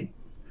you.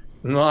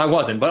 No, I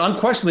wasn't. But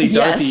unquestionably,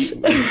 Darcy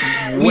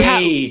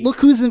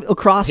look who's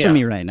across from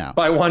me right now.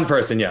 By one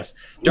person, yes.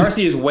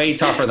 Darcy is way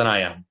tougher than I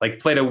am.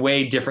 Played a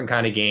way different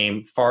kind of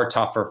game, far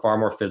tougher, far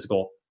more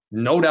physical.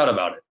 No doubt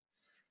about it.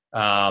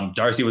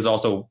 Darcy was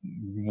also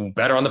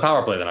better on the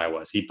power play than I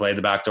was. He played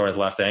the backdoor in his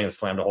left thing and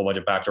slammed a whole bunch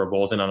of backdoor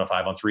goals in on a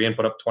 5-on-3 and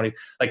put up 20.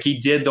 He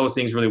did those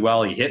things really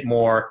well. He hit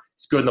more.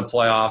 He's good in the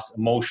playoffs,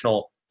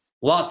 emotional.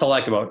 Lots to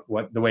like about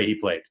the way he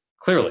played,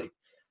 clearly.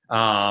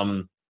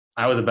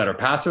 I was a better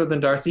passer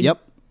than Darcy.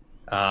 Yep.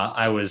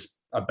 I was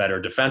a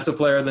better defensive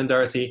player than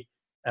Darcy.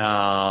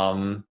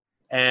 And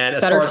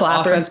as better far as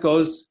clapper. offense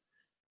goes,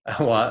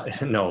 well,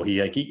 no, he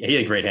had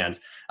great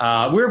hands.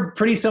 We're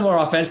pretty similar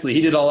offensively.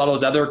 He did a lot of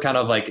those other kind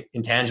of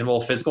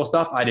intangible physical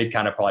stuff. I did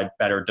kind of probably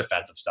better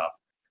defensive stuff.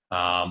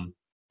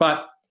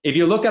 But if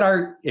you look at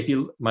I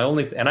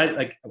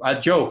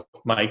joke,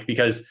 Mike,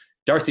 because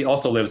Darcy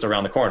also lives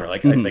around the corner.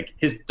 Like, like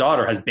his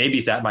daughter has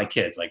babysat my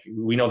kids. Like,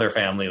 we know their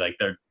family. Like,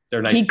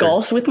 they're nice. He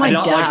golfs with my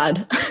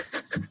dad.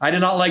 I did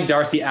not like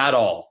Darcy at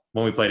all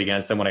when we played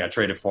against him, when I got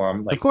traded for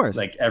him. Like, of course.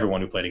 Like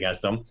everyone who played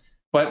against him.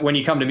 But when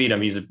you come to meet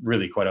him, he's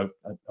really quite a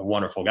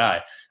wonderful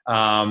guy.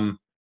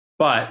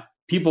 But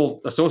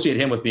people associate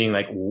him with being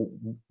like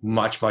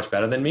much, much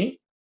better than me.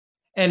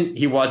 And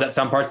he was at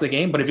some parts of the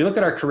game. But if you look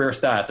at our career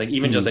stats, like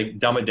even just like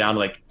dumb it down to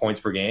like points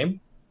per game,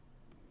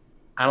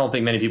 I don't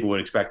think many people would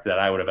expect that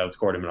I would have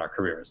outscored him in our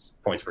careers,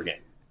 points per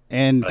game.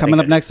 And coming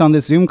up next on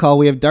this Zoom call,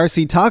 we have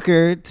Darcy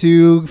Tucker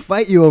to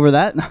fight you over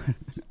that.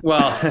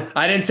 Well,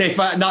 I didn't say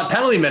not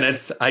penalty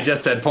minutes. I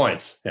just said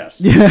points.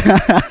 Yes.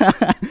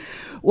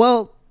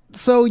 Well,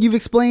 so you've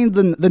explained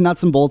the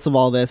nuts and bolts of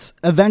all this.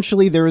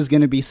 Eventually, there is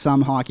going to be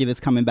some hockey that's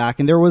coming back,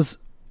 and there was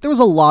a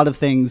lot of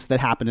things that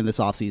happened in this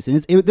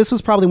offseason. This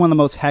was probably one of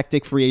the most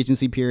hectic free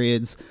agency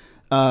periods,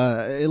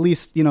 at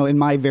least in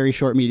my very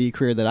short media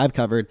career that I've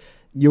covered.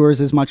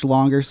 Yours is much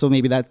longer, so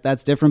maybe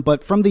that's different.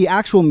 But from the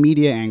actual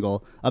media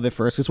angle of it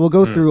first, because we'll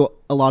go through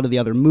a lot of the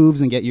other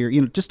moves and get your,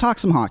 just talk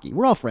some hockey.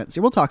 We're all friends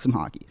here. We'll talk some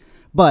hockey.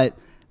 But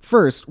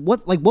first,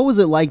 what was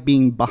it like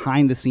being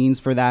behind the scenes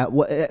for that?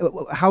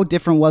 How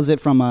different was it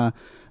from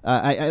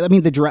I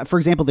mean, the draft, for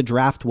example, the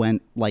draft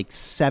went like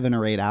 7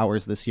 or 8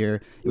 hours this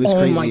year. It was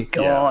crazy. Oh my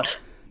God. Yeah.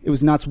 It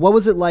was nuts. What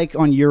was it like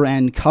on your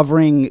end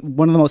covering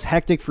one of the most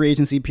hectic free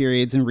agency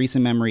periods in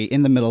recent memory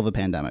in the middle of a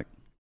pandemic?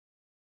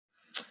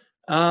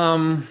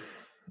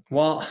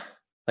 Well,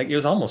 like it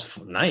was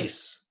almost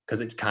nice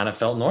because it kind of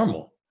felt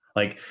normal.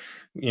 Like,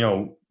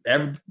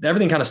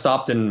 everything kind of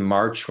stopped in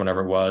March,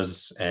 whenever it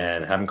was,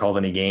 and haven't called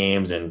any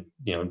games, and,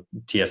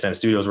 TSN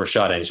studios were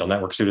shut, NHL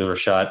Network studios were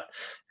shut.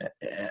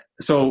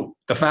 So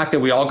the fact that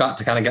we all got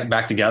to kind of get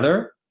back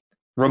together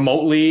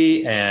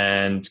remotely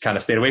and kind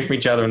of stayed away from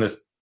each other in this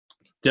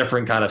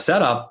different kind of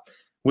setup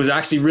was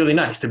actually really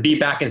nice to be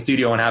back in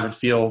studio and have it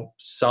feel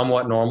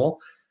somewhat normal.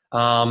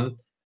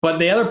 But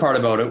the other part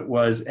about it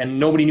was, and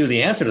nobody knew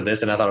the answer to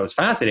this, and I thought it was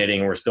fascinating,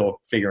 and we're still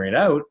figuring it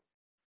out,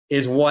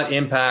 is what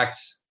impact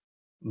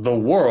the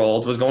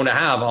world was going to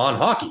have on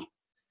hockey.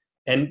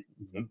 And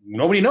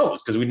nobody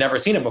knows because we'd never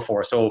seen it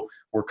before. So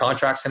were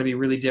contracts going to be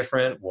really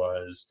different?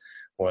 Was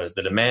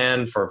the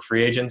demand for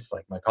free agents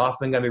like Mike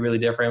Hoffman going to be really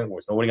different?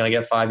 Was nobody going to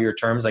get 5-year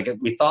terms? Like,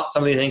 we thought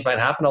some of these things might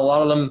happen. A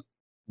lot of them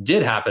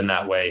did happen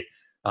that way.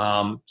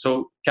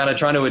 So kind of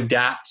trying to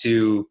adapt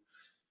to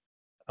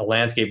a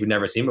landscape we'd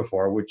never seen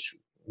before, which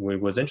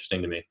was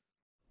interesting to me.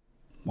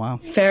 Wow.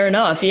 Fair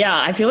enough. Yeah.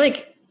 I feel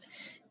like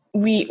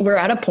we're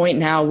at a point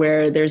now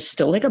where there's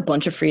still like a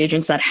bunch of free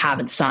agents that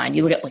haven't signed.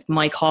 You look at like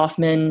Mike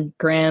Hoffman,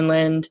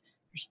 Granlund,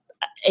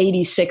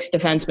 86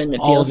 defensemen.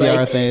 All the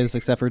RFAs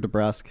except for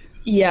DeBrusk.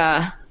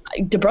 Yeah.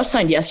 DeBrusk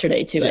signed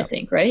yesterday too, I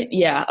think, right?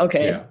 Yeah.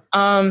 Okay.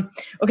 Yeah.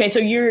 Okay. So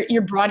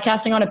you're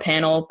broadcasting on a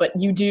panel, but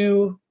you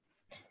do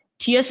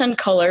TSN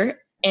Color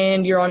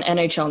and you're on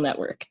NHL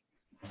Network.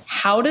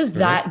 How does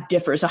that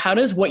differ? So how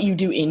does what you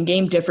do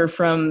in-game differ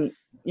from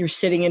you're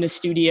sitting in a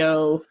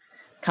studio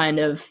kind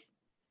of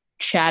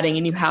chatting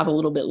and you have a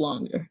little bit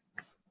longer?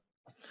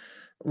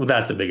 Well,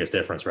 that's the biggest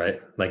difference,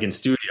 right? Like in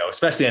studio,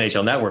 especially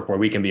NHL Network, where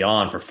we can be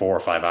on for 4 or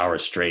 5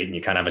 hours straight and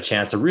you kind of have a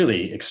chance to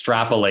really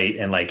extrapolate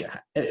and but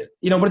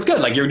it's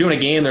good. Like you're doing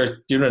a game, you're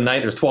doing a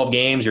night, there's 12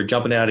 games, you're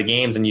jumping out of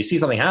games and you see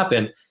something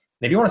happen. And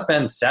if you want to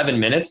spend 7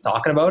 minutes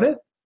talking about it,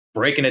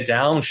 breaking it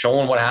down,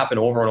 showing what happened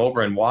over and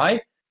over and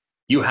why,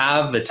 you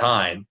have the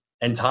time,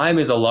 and time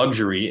is a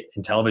luxury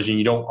in television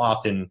you don't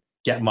often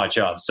get much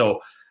of.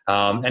 So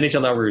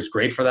NHL Network is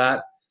great for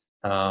that.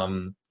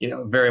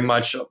 Very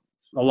much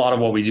a lot of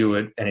what we do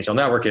at NHL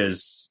Network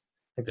is,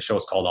 I think the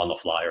show's called On the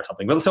Fly or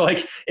something. But so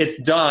like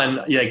it's done,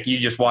 like you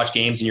just watch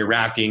games and you're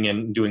reacting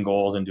and doing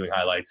goals and doing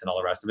highlights and all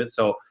the rest of it.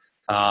 So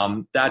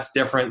that's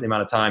different. The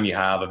amount of time you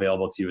have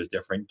available to you is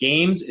different.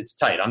 Games, it's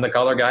tight. I'm the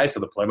color guy, so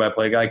the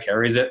play-by-play guy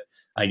carries it.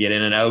 I get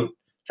in and out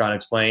trying to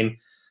explain.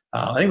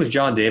 I think it was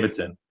John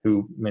Davidson,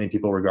 who many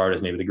people regard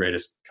as maybe the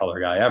greatest color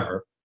guy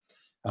ever.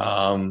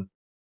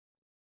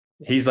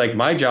 He's like,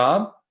 my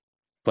job,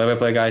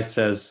 play-by-play guy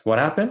says, what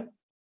happened?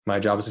 My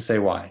job is to say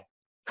why,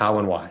 how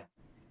and why.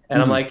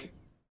 And I'm like,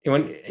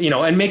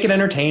 and make it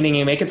entertaining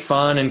and make it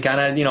fun and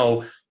kind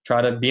of,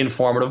 try to be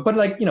informative, but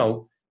like,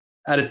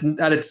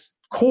 at its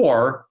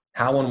core,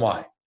 how and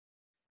why.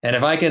 And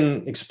if I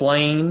can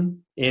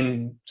explain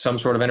in some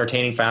sort of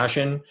entertaining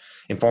fashion,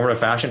 informative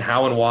fashion,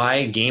 how and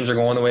why games are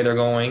going the way they're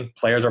going,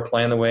 players are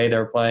playing the way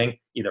they're playing,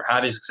 either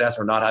having success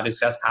or not having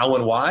success, how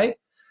and why, if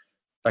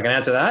I can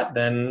answer that,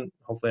 then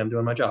hopefully I'm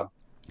doing my job.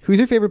 Who's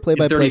your favorite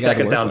play-by-play guy?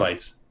 30-second sound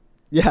bites.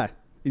 Yeah,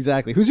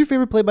 exactly. Who's your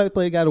favorite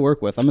play-by-play guy to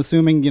work with? I'm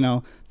assuming,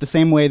 the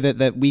same way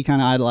that we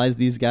kind of idolize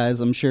these guys.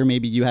 I'm sure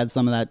maybe you had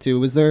some of that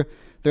too. Is there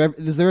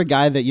a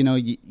guy that,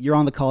 you're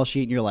on the call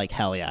sheet and you're like,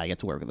 hell yeah, I get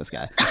to work with this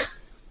guy?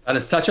 That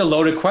is such a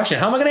loaded question.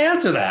 How am I going to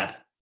answer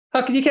that?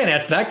 You can't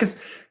answer that because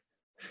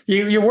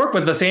you work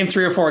with the same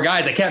 3 or 4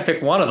 guys. I can't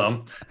pick one of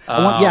them.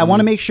 I want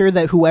to make sure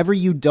that whoever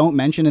you don't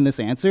mention in this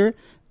answer,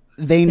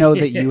 they know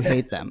that you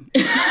hate them.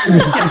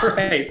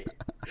 Right.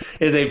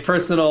 is a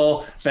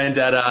personal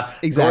vendetta.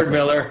 Exactly. Gord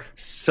Miller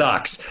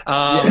sucks.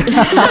 I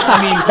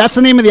mean, that's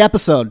the name of the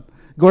episode.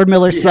 Gord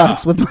Miller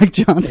sucks with Mike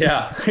Johnson.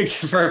 Yeah,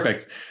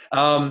 perfect.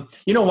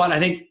 You know what? I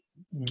think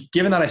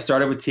given that I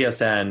started with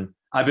TSN,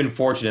 I've been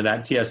fortunate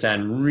that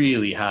TSN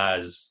really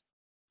has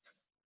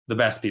the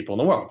best people in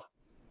the world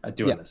at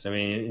doing this. I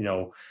mean, you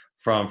know,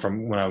 from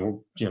when I,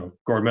 you know,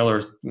 Gord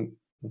Miller,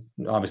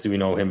 obviously we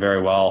know him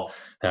very well.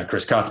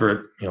 Chris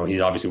Cuthbert, you know, he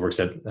obviously works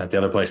at the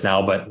other place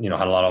now, but, you know,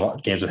 had a lot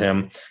of games with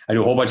him. I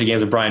do a whole bunch of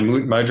games with Brian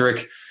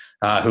Mudrick,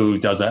 who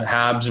does the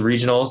Habs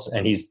regionals,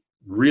 and he's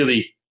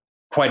really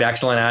quite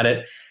excellent at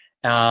it.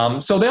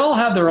 So they all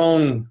have their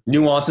own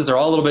nuances. They're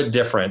all a little bit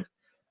different.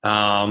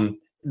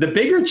 The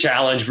bigger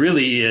challenge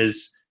really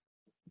is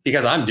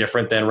because I'm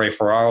different than Ray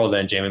Ferraro,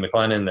 than Jamie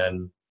McLennan,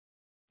 than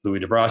Louis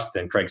DeBrusque,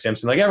 than Craig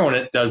Simpson. Like,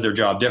 everyone does their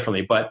job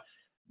differently, but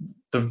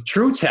the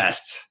true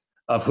test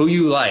of who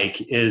you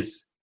like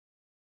is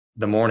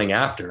the morning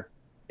after.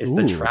 It's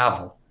the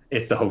travel.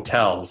 It's the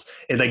hotels.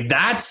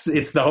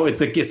 It's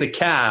the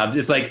cabs.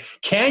 It's like,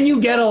 can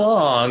you get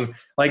along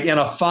like in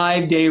a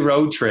 5-day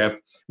road trip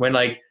when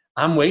like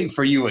I'm waiting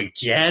for you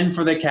again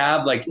for the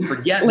cab? Like,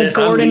 forget like this.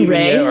 Gordon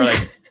Ray, or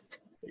like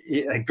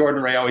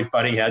Gordon Ray always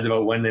butting heads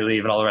about when they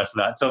leave and all the rest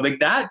of that. So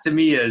like that to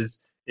me is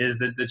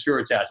the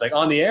truer test. Like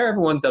on the air,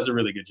 everyone does a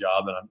really good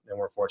job, and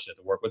we're fortunate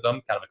to work with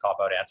them. Kind of a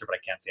cop-out answer, but I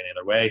can't see any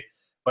other way.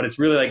 But it's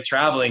really like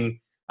traveling.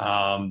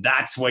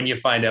 That's when you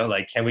find out,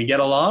 like, can we get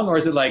along? Or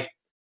is it like,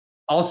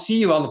 I'll see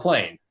you on the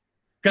plane?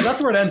 Because that's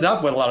where it ends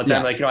up with a lot of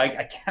time. Like, you know,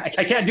 I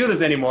can't do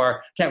this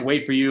anymore. Can't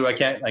wait for you. I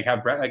can't like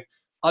have like,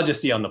 I'll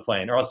just see you on the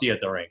plane, or I'll see you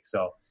at the rink.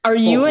 So are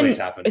you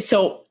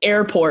so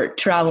airport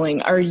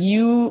traveling, are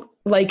you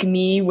like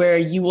me where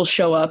you will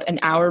show up an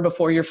hour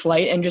before your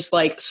flight and just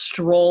like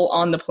stroll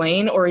on the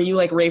plane? Or are you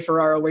like Ray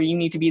Ferraro where you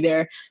need to be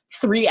there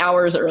 3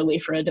 hours early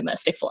for a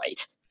domestic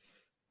flight?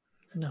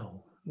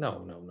 No. I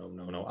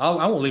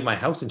won't leave my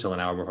house until an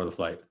hour before the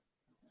flight.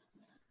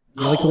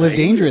 You like to live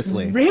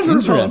dangerously.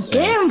 Riverboat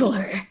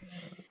gambler.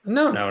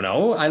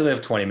 No. I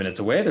live 20 minutes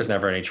away. There's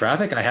never any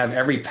traffic. I have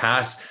every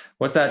pass.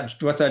 What's that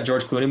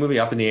George Clooney movie,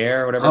 Up in the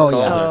Air, whatever it's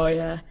called? Oh,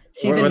 yeah.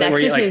 See, the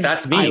Nexus is,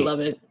 that's me. I love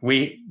it.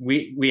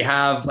 We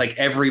have like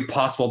every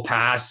possible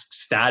pass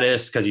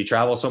status because you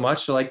travel so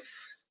much. So like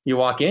you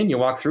walk in, you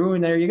walk through,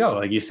 and there you go.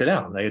 Like you sit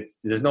down. Like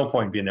there's no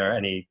point being there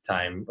any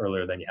time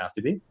earlier than you have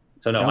to be.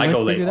 So no, I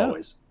go late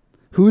always.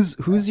 Who's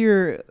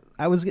your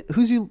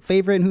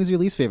favorite and who's your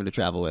least favorite to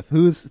travel with?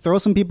 Throw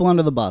some people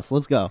under the bus.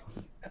 Let's go.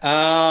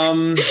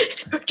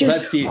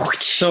 Let's see.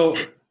 So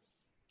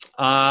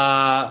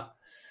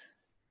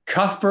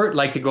Cuthbert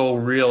like to go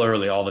real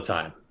early all the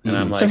time. And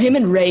I'm like, so him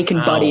and Ray can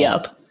buddy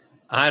up.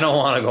 I don't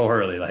want to go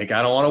early. Like,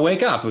 I don't want to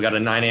wake up. We got a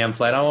 9 a.m.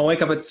 flight. I don't want to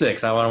wake up at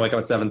 6. I want to wake up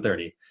at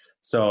 7:30.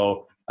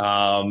 So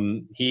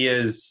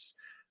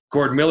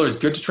Gord Miller is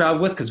good to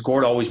travel with because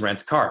Gord always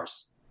rents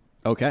cars.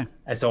 Okay.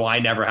 And so I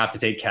never have to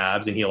take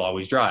cabs, and he'll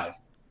always drive.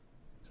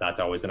 So that's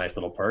always a nice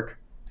little perk.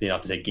 So you don't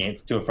have to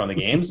take to and from the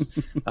games.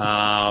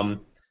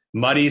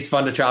 Muddy's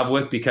fun to travel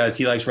with because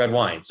he likes red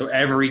wine. So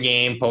every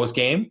game,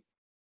 post-game,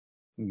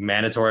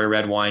 mandatory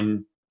red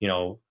wine, you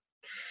know,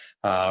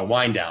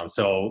 wine down.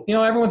 So, you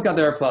know, everyone's got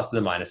their pluses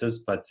and minuses,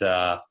 but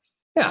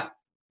yeah,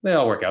 they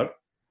all work out.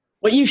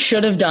 What you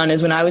should have done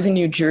is when I was in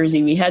New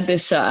Jersey, we had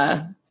this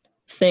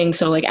thing.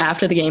 So like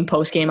after the game,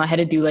 post game, I had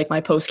to do like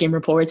my post game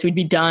reports. We'd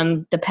be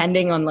done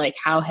depending on like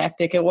how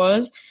hectic it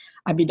was.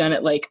 I'd be done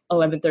at like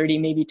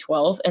 11:30, maybe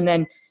 12. And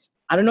then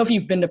I don't know if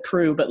you've been to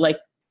Peru, but like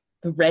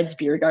the Reds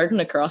Beer Garden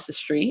across the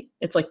street,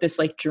 it's like this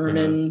like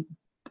German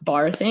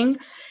bar thing.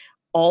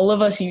 All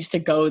of us used to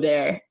go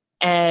there.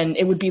 And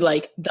it would be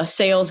like the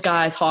sales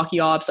guys, hockey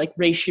ops, like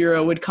Ray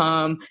Shiro would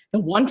come. The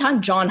one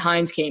time John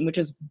Hines came, which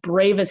was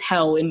brave as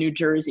hell in New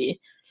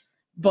Jersey.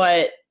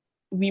 But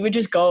we would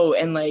just go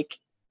and like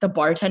the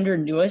bartender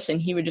knew us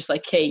and he would just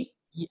like, hey,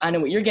 I know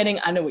what you're getting.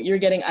 I know what you're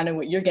getting. I know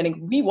what you're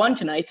getting. We won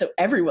tonight, so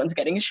everyone's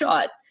getting a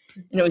shot.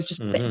 And it was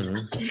just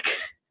fantastic.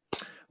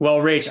 Well,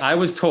 Rach, I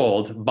was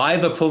told by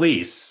the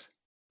police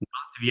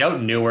not to be out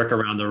in Newark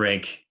around the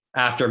rink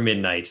after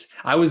midnight.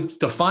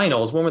 The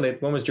finals.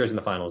 When was Jersey in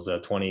the finals?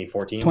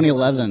 2014?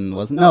 2011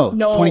 wasn't? No,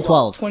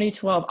 2012.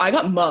 2012. I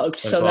got mugged,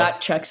 so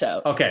that checks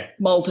out. Okay.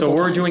 Multiple So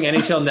we're times. doing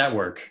NHL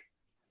Network.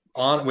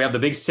 We have the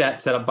big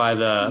set up by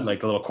the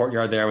like the little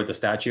courtyard there with the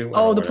statue.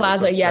 Oh, the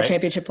plaza. Right?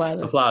 Championship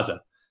Plaza. The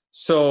plaza.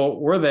 So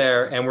we're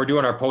there and we're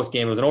doing our post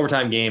game. It was an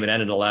overtime game. It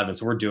ended at 11.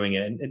 So we're doing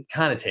it. And it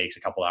kind of takes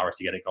a couple hours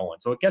to get it going.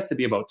 So it gets to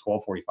be about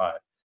 12:45.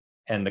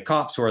 And the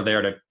cops who are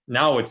there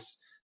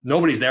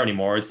nobody's there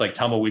anymore. It's like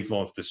tumbleweeds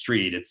blowing through the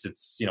street.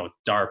 It's you know, it's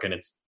dark and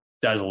it's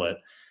desolate.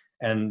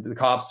 And the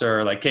cops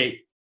are like,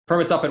 "Hey,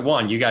 permit's up at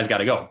 1. You guys got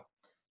to go."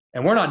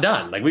 And we're not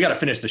done. Like, we got to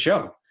finish the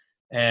show.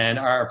 And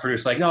our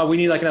producer's like, "No, we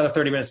need like another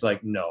 30 minutes." They're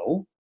like,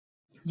 "No,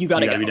 you got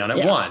to be done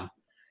at 1.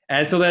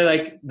 And so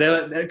they're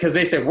because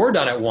they say we're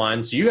done at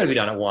 1, so you got to be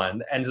done at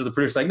 1. And so the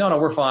producer's like, "No,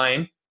 we're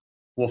fine.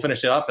 We'll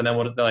finish it up." And then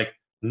they're like,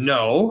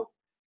 "No,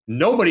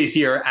 nobody's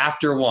here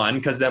after 1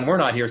 because then we're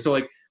not here." So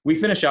like we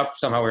finish up,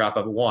 somehow we wrap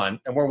up at 1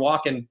 and we're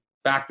walking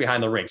back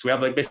behind the rink. So we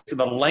have like basically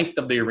the length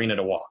of the arena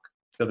to walk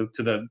to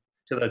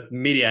the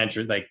media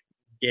entrance, like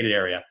gated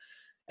area.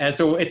 And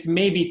so it's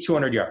maybe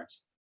 200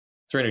 yards,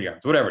 300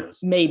 yards, whatever it is.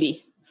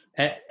 Maybe.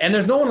 And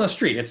there's no one on the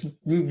street. It's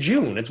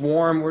June. It's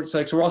warm.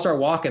 So we all start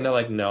walking. They're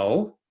like,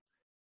 no,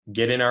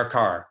 get in our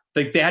car.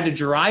 Like they had to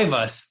drive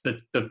us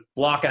the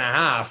block and a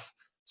half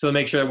so to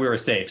make sure that we were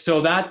safe.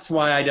 So that's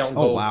why I don't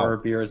go for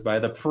beers by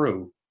the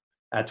Prue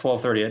at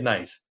 12:30 at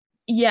night.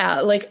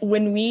 Yeah, like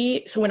when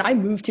I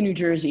moved to New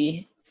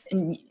Jersey,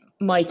 and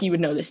Mike, you would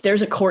know this,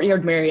 there's a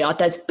Courtyard Marriott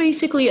that's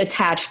basically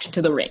attached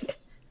to the rink.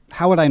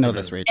 How would I know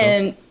this, Rachel?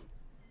 And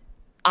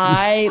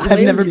I've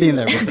never been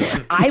there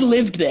before. I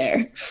lived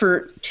there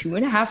for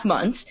 2.5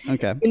 months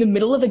in the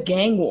middle of a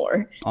gang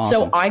war. Awesome.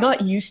 So I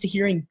got used to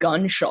hearing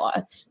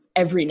gunshots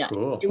every night.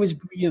 Cool. It was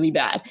really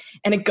bad.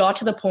 And it got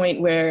to the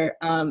point where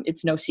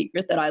it's no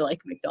secret that I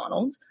like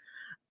McDonald's.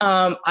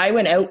 I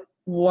went out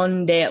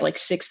one day at like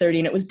 6:30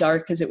 and it was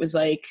dark because it was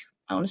like,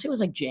 I want to say it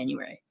was like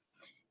January.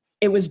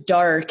 It was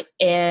dark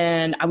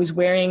and I was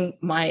wearing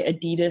my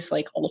Adidas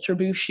like Ultra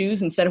Boost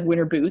shoes instead of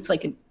winter boots,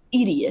 like an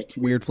idiot.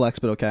 Weird flex,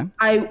 but okay.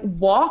 I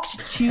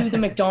walked to the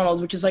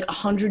McDonald's, which is like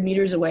 100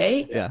 meters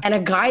away, and a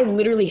guy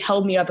literally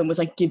held me up and was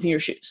like, give me your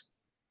shoes.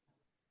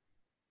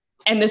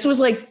 And this was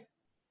like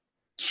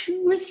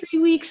 2 or 3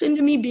 weeks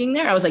into me being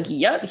there. I was like,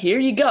 yep, here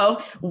you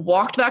go.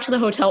 Walked back to the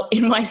hotel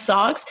in my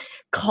socks,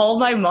 called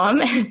my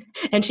mom,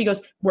 and she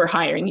goes, we're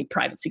hiring you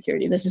private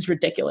security. This is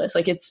ridiculous.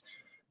 Like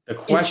the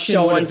question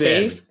so would have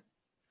unsafe. been,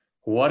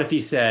 what if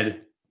he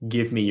said,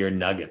 give me your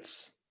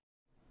nuggets?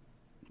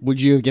 Would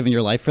you have given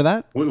your life for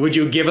that? Would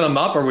you give them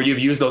up, or would you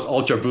have used those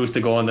Ultra Boosts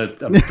to go on the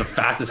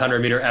fastest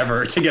 100-meter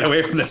ever to get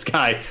away from this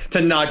guy,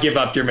 to not give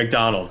up your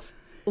McDonald's?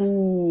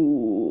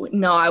 Ooh,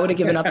 no, I would have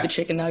given up the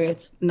chicken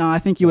nuggets. No, I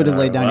think you would have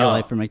laid down your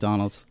life for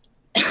McDonald's.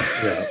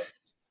 Yeah.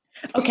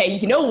 Okay,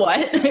 you know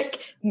what?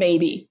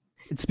 Maybe.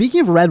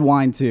 Speaking of red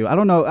wine too, I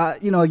don't know.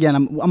 Again,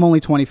 I'm only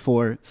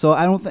 24, so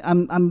I don't think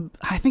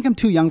I think I'm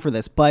too young for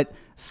this. But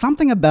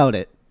something about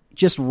it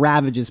just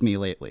ravages me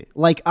lately.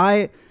 Like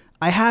I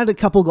had a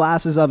couple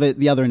glasses of it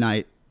the other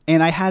night,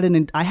 and I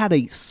had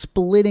a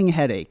splitting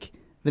headache.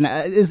 Then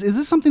is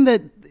this something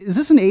is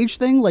this an age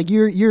thing? Like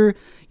you're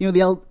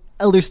the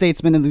elder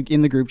statesman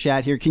in the group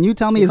chat here. Can you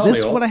tell me, is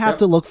this what I have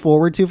to look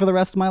forward to for the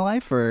rest of my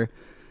life, or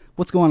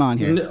what's going on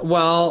here?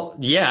 Well,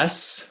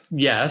 yes.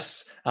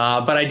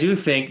 But I do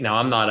think, now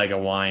I'm not like a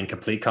wine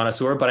complete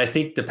connoisseur, but I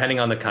think depending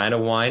on the kind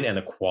of wine and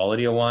the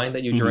quality of wine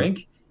that you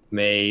drink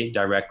may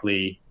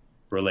directly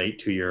relate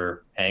to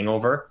your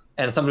hangover.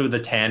 And some of the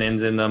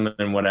tannins in them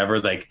and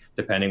whatever, like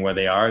depending where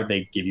they are,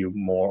 they give you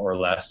more or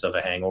less of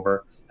a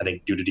hangover, I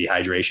think, due to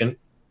dehydration.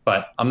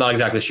 But I'm not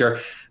exactly sure.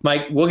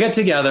 Mike, we'll get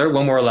together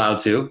when we're allowed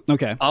to.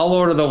 Okay. I'll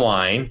order the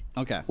wine.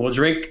 Okay. We'll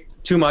drink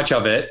too much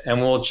of it,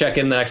 and we'll check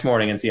in the next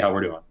morning and see how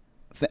we're doing.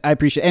 I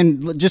appreciate it.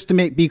 And just to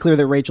be clear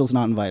that Rachel's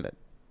not invited.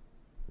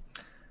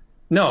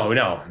 No.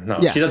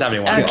 Yes. She doesn't have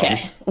any wine. Okay.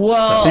 problems.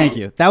 Well, Thank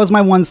you. That was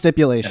my one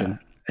stipulation.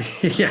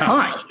 Yeah.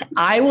 Fine.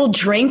 I will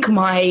drink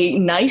my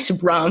nice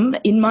rum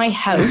in my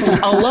house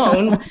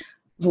alone,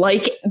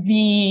 like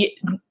the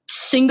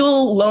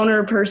single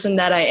loner person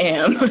that I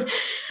am.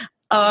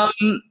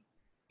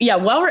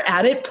 While we're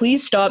at it,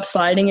 please stop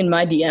sliding in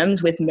my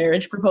DMs with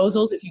marriage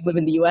proposals. If you live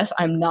in the US,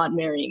 I'm not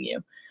marrying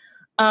you.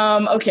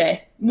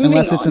 Okay.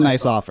 Unless it's a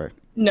nice offer.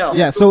 No.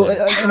 Yeah. So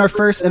in our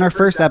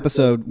first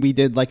episode, we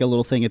did like a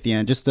little thing at the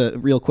end. Just a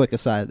real quick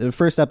aside. In the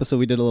first episode,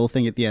 we did a little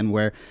thing at the end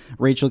where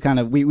Rachel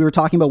we were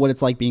talking about what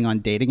it's like being on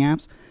dating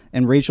apps,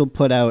 and Rachel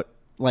put out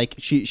like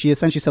she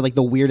essentially said like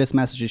the weirdest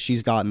messages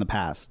she's got in the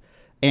past,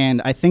 and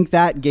I think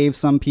that gave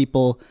some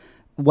people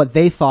what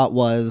they thought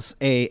was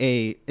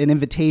an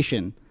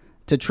invitation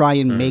to try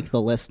and make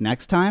the list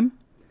next time.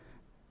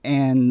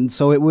 And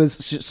so it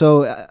was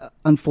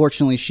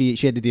unfortunately she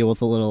had to deal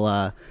with a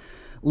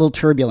little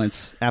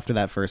turbulence after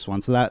that first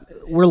one, so that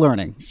we're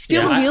learning.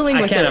 Still dealing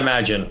with it.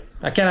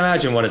 I can't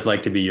imagine what it's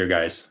like to be your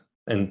guys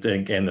and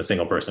the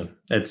single person.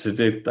 It's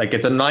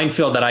a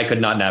minefield that I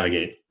could not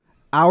navigate.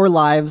 Our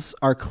lives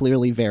are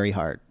clearly very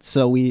hard,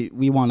 so we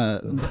want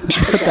to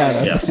put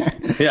that out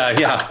there.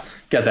 Yeah,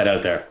 get that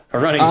out there. A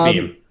running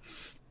theme.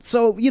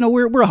 So,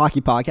 we're a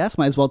hockey podcast.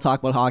 Might as well talk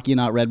about hockey and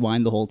not red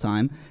wine the whole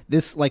time.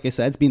 This, like I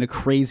said, it's been a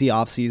crazy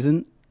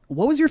offseason.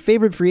 What was your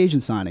favorite free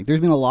agent signing? There's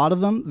been a lot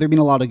of them. There have been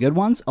a lot of good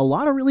ones, a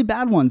lot of really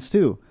bad ones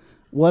too.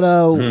 What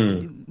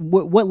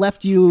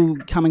left you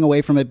coming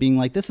away from it being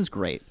like, this is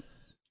great?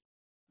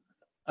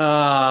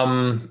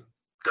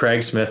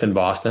 Craig Smith in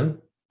Boston.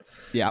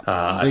 Yeah,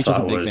 I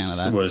thought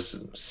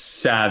was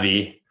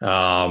savvy.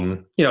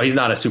 He's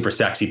not a super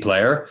sexy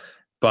player,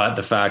 but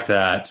the fact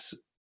that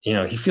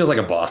he feels like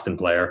a Boston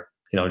player.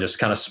 Just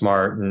kind of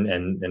smart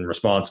and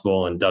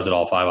responsible, and does it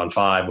all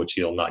 5-on-5, which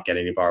he'll not get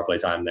any power play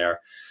time there.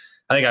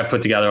 I think I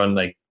put together on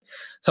like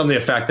some of the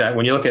effect that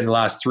when you look at the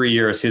last 3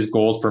 years, his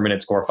goals per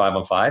minute score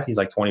 5-on-5, he's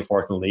like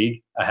 24th in the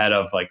league, ahead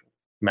of like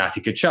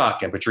Matthew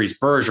Tkachuk and Patrice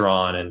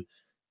Bergeron and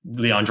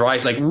Leon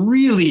Draisaitl, like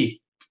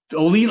really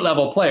elite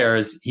level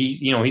players.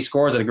 He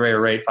scores at a greater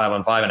rate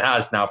 5-on-5 and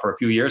has now for a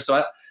few years.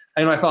 So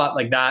And I thought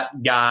like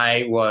that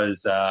guy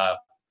was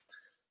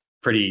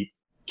pretty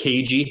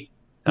cagey.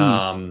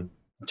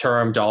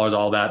 Term, dollars,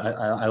 all that.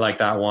 I like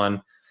that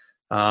one.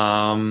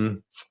 I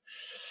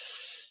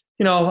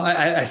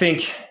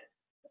think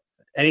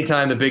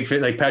anytime the big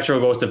like Petro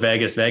goes to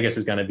Vegas, Vegas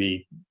is going to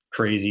be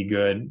crazy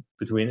good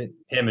between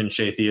him and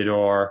Shea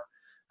Theodore.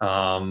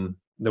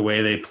 The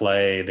way they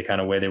play, the kind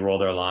of way they roll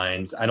their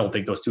lines. I don't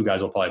think those two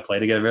guys will probably play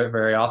together very,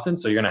 very often.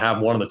 So you're going to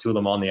have one of the two of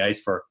them on the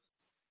ice for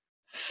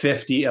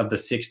 50 of the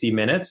 60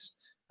 minutes.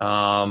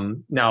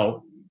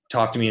 Now,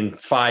 talk to me in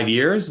 5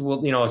 years.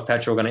 Well, is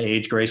Petro going to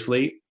age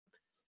gracefully?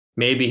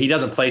 Maybe. He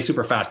doesn't play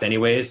super fast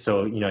anyways.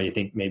 So, you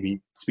think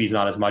maybe speed's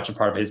not as much a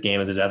part of his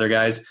game as his other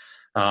guys.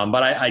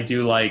 But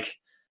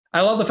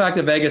I love the fact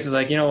that Vegas is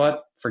like, you know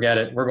what, forget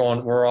it. We're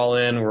all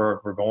in.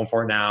 We're going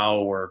for it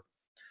now. We're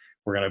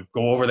going to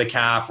go over the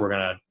cap. We're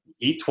going to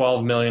eat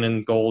 12 million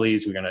in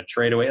goalies. We're going to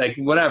trade away, like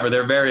whatever.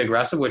 They're very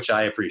aggressive, which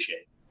I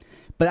appreciate.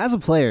 But as a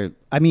player,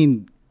 I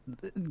mean,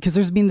 because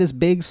there's been this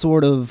big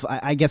sort of,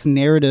 I guess,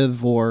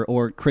 narrative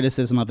or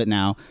criticism of it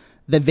now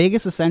that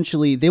Vegas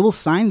essentially, they will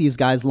sign these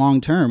guys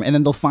long term and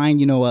then they'll find,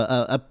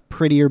 a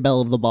prettier bell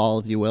of the ball,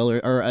 if you will,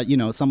 or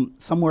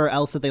somewhere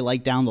else that they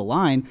like down the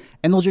line,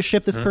 and they'll just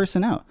ship this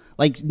person out.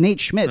 Like Nate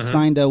Schmidt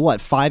signed a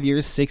 5-year,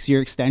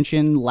 6-year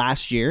extension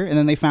last year, and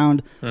then they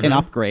found an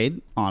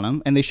upgrade on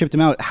him and they shipped him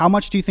out. How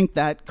much do you think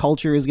that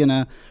culture is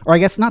gonna, or I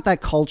guess not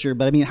that culture,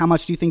 but I mean, how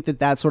much do you think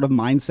that sort of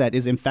mindset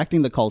is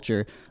infecting the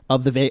culture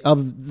of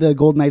the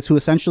Golden Knights, who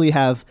essentially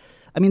have,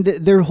 I mean,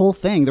 their whole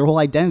thing, their whole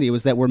identity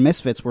was that we're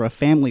misfits, we're a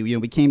family.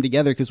 We came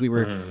together because we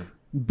were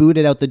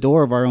booted out the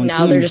door of our own now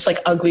teams. They're just like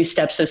ugly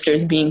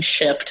stepsisters being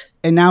shipped.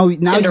 And now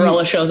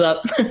Cinderella shows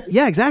up.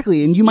 Yeah,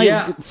 exactly. And you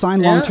might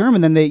sign long term,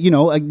 and then they,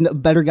 a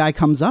better guy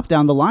comes up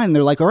down the line, and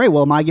they're like, all right,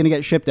 well, am I going to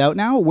get shipped out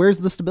now? Where's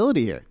the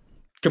stability here?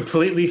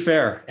 Completely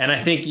fair. And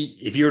I think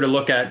if you were to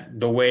look at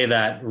the way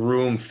that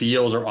room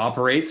feels or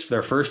operates for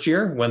their first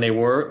year,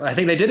 I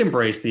think they did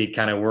embrace the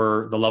kind of,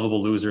 we're the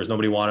lovable losers.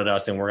 Nobody wanted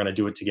us and we're going to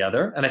do it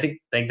together. And I think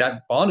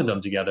that bonded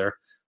them together,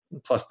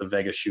 plus the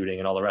Vegas shooting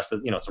and all the rest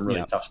of, some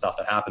really tough stuff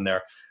that happened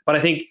there. But I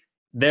think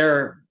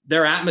their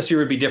atmosphere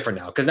would be different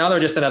now, because now they're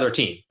just another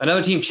team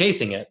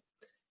chasing it.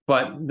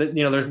 But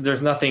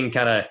there's nothing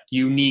kind of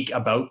unique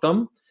about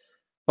them.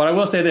 But I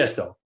will say this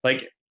though,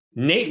 like,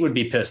 Nate would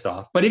be pissed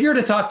off. But if you were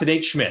to talk to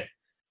Nate Schmidt,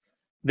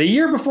 the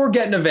year before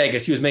getting to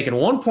Vegas, he was making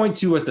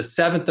 1.2 as the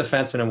 7th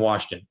defenseman in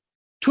Washington.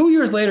 2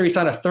 years later, he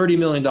signed a $30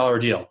 million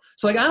deal.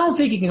 So, I don't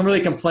think he can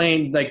really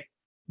complain,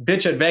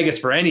 bitch at Vegas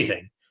for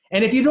anything.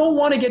 And if you don't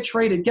want to get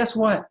traded, guess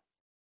what?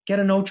 Get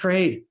a no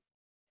trade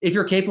if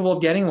you're capable of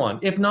getting one.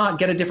 If not,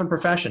 get a different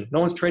profession.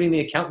 No one's trading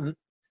the accountant.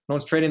 No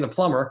one's trading the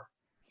plumber.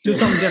 Do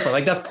something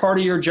different. That's part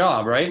of your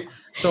job, right?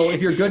 So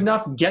if you're good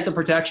enough, get the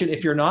protection.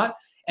 If you're not,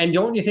 and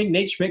don't you think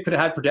Nate Schmidt could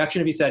have had protection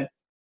if he said,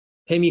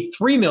 pay me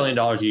 $3 million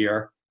a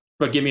year,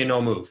 but give me a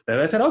no move? Then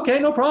I said, okay,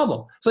 no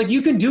problem. It's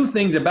you can do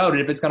things about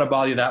it if it's going to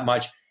bother you that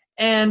much.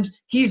 And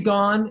he's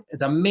gone.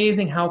 It's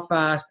amazing how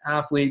fast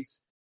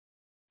athletes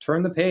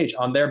turn the page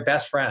on their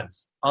best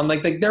friends, on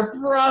their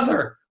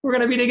brother. We're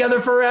going to be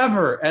together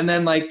forever. And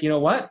then you know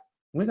what?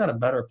 We got a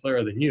better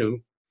player than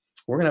you.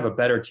 We're going to have a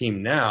better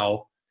team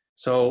now.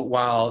 So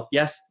while,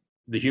 yes,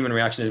 the human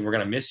reaction is we're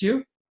going to miss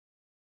you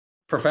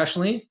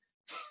professionally,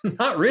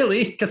 not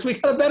really, because we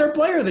got a better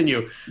player than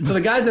you. So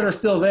the guys that are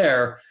still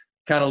there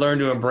kind of learn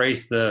to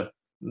embrace the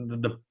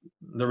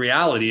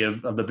reality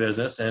of the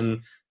business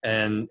and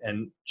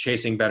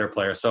chasing better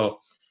players. So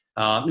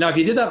now, if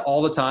you did that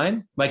all the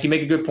time, you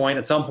make a good point.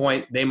 At some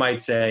point, you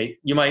might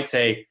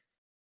say,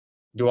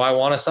 do I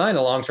want to sign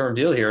a long-term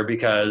deal here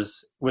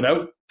because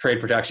without trade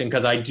protection?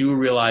 Because I do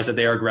realize that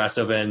they are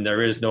aggressive and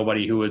there is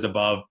nobody who is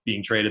above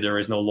being traded. There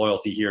is no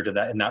loyalty here to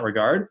that in that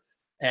regard.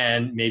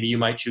 And maybe you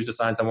might choose to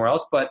sign somewhere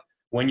else. But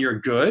when you're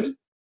good,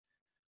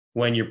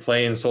 when you're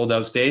playing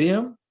sold-out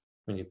stadium,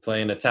 when you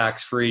play in a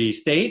tax-free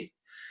state,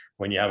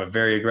 when you have a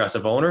very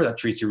aggressive owner that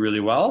treats you really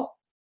well,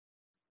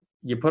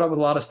 you put up with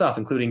a lot of stuff,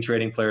 including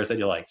trading players that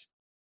you liked.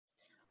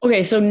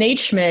 Okay, so Nate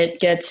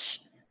Schmidt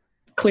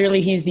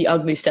clearly he's the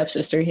ugly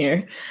stepsister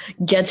here,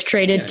 gets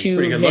traded to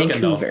pretty good Vancouver.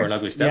 looking, though, for an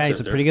ugly stepsister. Yeah, he's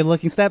a pretty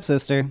good-looking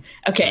stepsister.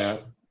 Okay,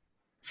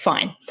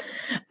 fine.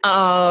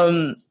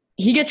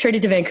 He gets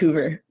traded to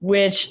Vancouver,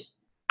 which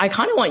I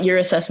kind of want your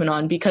assessment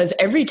on, because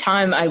every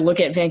time I look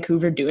at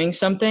Vancouver doing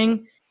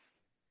something,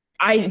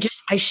 I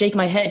shake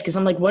my head because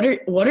I'm like, what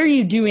are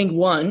you doing?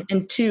 One,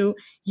 and two,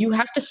 you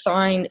have to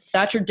sign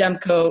Thatcher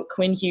Demko,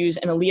 Quinn Hughes,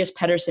 and Elias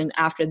Pettersson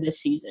after this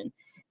season,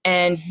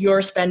 and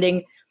you're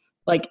spending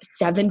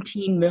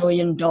 $17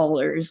 million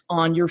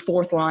on your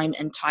fourth line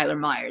and Tyler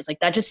Myers.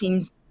 That just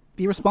seems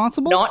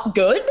irresponsible, not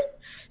good.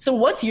 So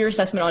what's your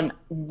assessment on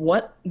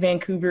what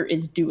Vancouver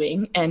is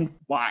doing and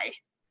why?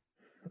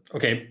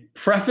 Okay,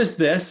 preface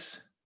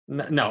this.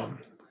 No,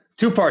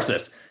 two parts of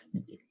this.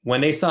 When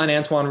they signed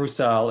Antoine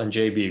Roussel and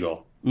Jay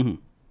Beagle,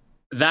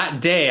 that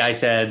day I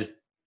said,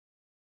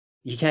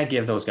 you can't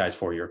give those guys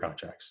 4-year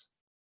contracts.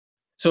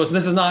 So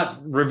this is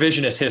not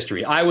revisionist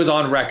history. I was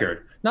on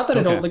record Not that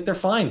I Okay. don't like, they're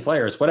fine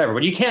players, whatever,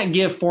 but you can't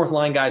give fourth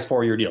line guys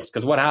 4-year deals,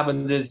 because what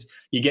happens is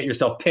you get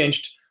yourself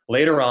pinched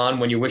later on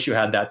when you wish you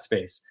had that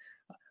space.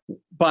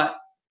 But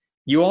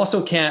you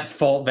also can't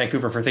fault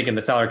Vancouver for thinking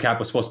the salary cap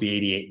was supposed to be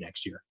 88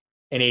 next year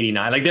and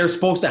 89. Like, they're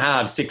supposed to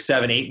have $6,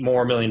 $7, $8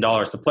 more million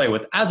to play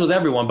with, as was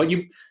everyone. But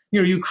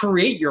you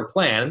create your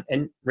plan,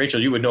 and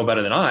Rachel, you would know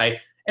better than I.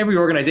 Every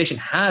organization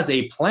has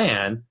a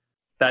plan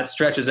that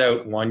stretches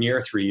out 1 year,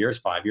 3 years,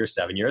 5 years,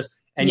 7 years,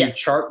 and you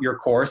chart your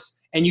course,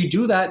 and you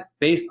do that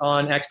based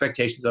on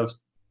expectations of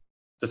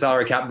the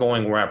salary cap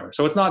going wherever.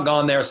 So it's not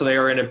gone there, so they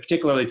are in a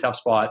particularly tough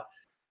spot,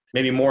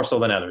 maybe more so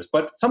than others.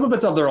 But some of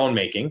it's of their own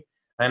making.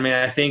 I mean,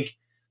 I think,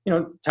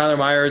 Tyler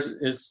Myers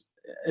is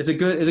a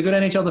good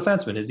NHL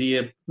defenseman. Is he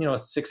a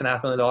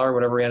 $6.5 million,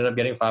 whatever he ended up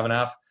getting,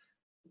 5.5?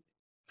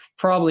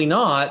 Probably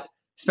not,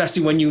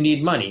 especially when you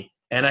need money.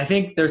 And I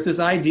think there's this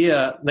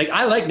idea, like,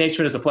 I like Nate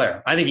Schmidt as a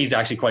player. I think he's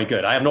actually quite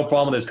good. I have no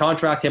problem with his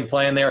contract, him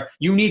playing there.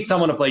 You need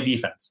someone to play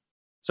defense.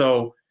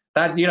 So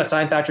that,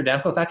 sign Thatcher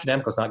Demko. Thatcher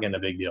Demko's not getting a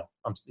big deal.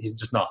 He's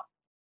just not.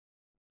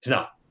 He's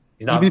not.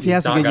 Even if he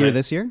has a good year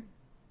this year,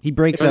 he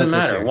breaks out. It doesn't this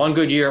matter. year. One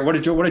good year. What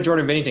did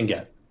Jordan Binnington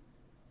get?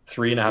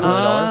 $3.5 million.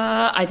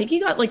 I think he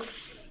got like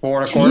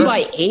 4.25. 2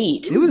 by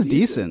 8. It was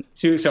decent.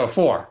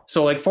 4.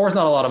 So like 4 is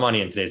not a lot of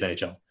money in today's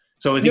NHL.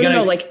 So is he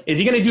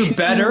gonna do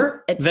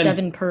better at than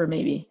 7 per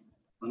maybe?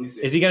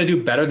 Is he going to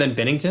do better than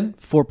Binnington?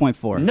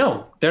 4.4.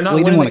 No, they're not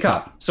winning the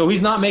cup. So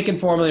he's not making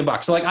 $4 million.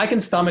 So like, I can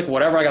stomach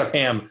whatever I got to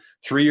pay him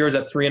 3 years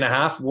at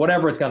 3.5,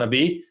 whatever it's going to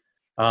be.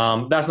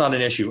 That's not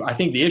an issue. I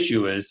think the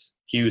issue is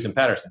Hughes and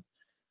Pettersson.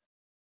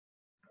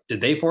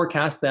 Did they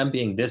forecast them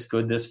being this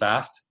good this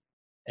fast?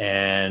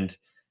 And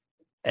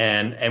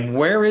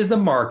where is the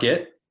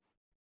market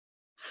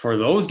for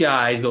those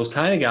guys, those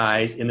kind of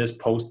guys in this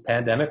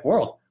post-pandemic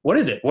world? What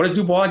is it? What is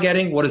Dubois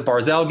getting? What is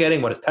Barzal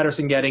getting? What is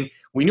Pettersson getting?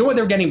 We knew what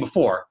they were getting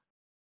before.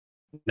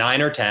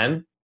 9 or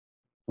 10.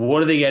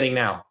 What are they getting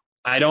now?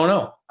 I don't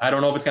know. I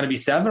don't know if it's going to be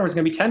 7 or it's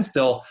going to be 10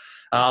 still.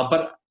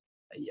 But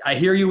I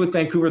hear you with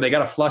Vancouver. They got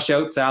to flush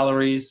out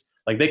salaries.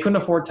 Like, they couldn't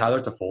afford Tyler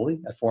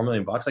Toffoli at $4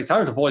 million. Like,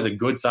 Tyler Toffoli is a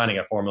good signing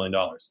at $4 million.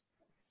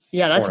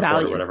 Yeah, that's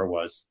value. Whatever it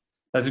was.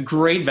 That's a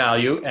great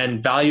value,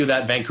 and value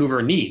that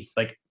Vancouver needs,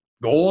 like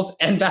goals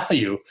and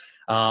value.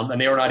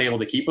 And they were not able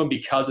to keep them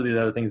because of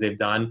the other things they've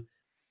done.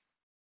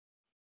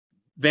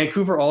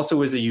 Vancouver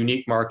also is a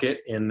unique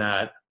market in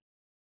that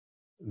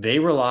they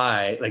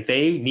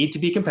need to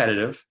be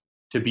competitive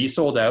to be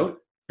sold out.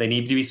 They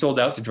need to be sold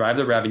out to drive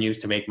the revenues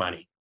to make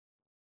money.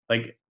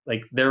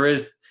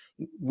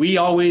 We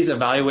always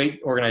evaluate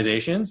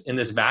organizations in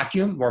this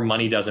vacuum where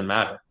money doesn't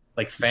matter.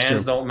 Like,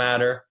 fans don't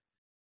matter.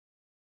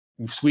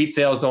 Suite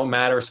sales don't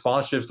matter.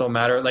 Sponsorships don't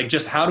matter. Like,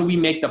 just how do we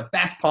make the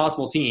best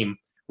possible team,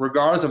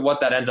 regardless of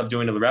what that ends up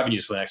doing to the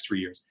revenues for the next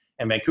 3 years?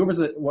 And Vancouver's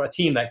a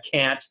team that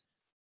can't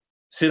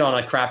sit on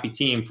a crappy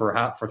team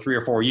for 3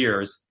 or 4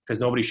 years because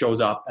nobody shows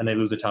up and they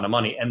lose a ton of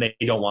money, and they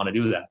don't want to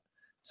do that.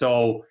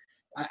 So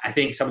I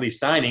think some of these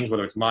signings,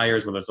 whether it's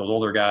Myers, whether it's those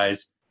older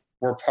guys,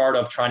 were part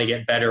of trying to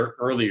get better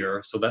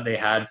earlier so that they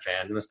had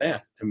fans in the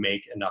stands to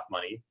make enough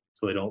money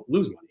so they don't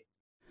lose money.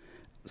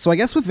 So I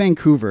guess with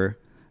Vancouver,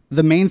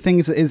 the main thing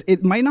is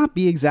it might not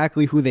be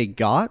exactly who they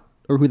got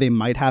or who they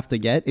might have to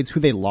get. It's who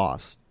they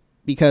lost.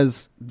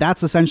 Because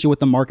that's essentially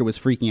what the market was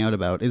freaking out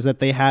about, is that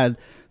they had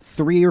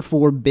 3 or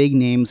 4 big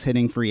names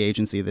hitting free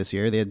agency this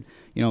year. They had,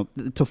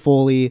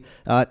 Toffoli,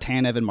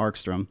 Tanev, and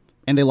Markstrom,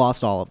 and they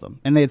lost all of them.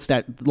 And they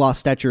had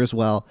lost Stetcher as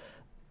well.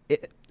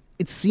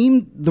 It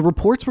seemed, the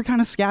reports were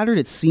kind of scattered.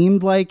 It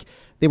seemed like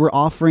they were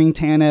offering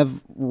Tanev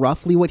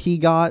roughly what he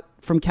got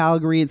from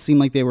Calgary. It seemed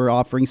like they were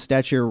offering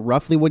Stetcher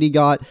roughly what he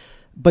got.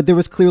 But there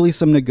was clearly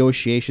some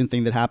negotiation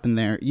thing that happened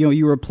there.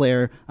 You were a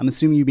player. I'm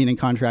assuming you've been in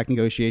contract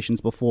negotiations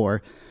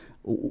before.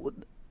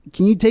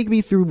 Can you take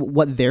me through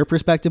what their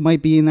perspective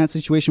might be in that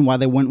situation? Why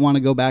they wouldn't want to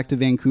go back to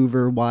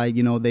Vancouver? Why,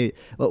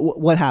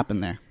 what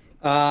happened there?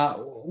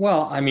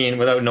 Well, I mean,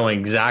 without knowing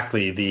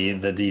exactly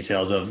the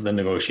details of the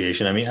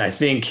negotiation, I mean, I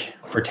think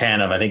for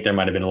Tanev, I think there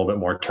might have been a little bit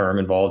more term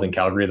involved in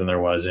Calgary than there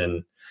was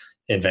in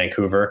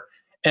Vancouver.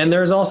 And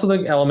there's also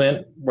the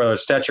element, whether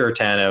it's Stetcher or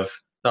Tanev,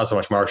 not so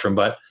much Markstrom,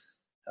 but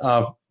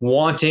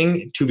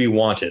wanting to be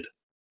wanted.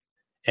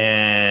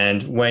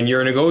 And when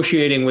you're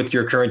negotiating with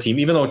your current team,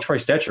 even though Troy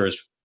Stetcher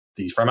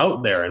he's from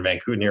out there in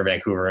Vancouver, near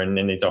Vancouver, and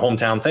it's a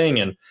hometown thing,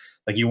 and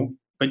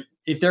but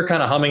if they're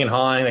kind of humming and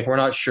hawing, like, we're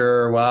not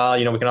sure, well,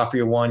 we can offer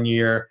you 1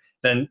 year,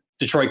 then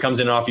Detroit comes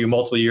in and offer you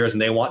multiple years,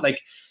 and you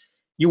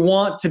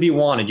want to be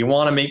wanted. You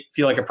want to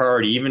feel like a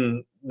priority,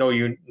 even though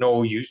you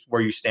know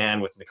where you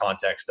stand within the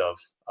context of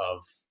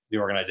the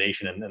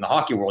organization and the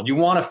hockey world. You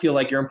want to feel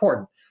like you're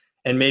important.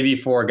 And maybe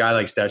for a guy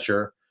like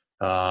Stetcher,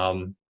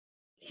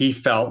 he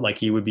felt like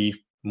he would be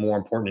more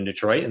important in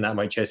Detroit, and that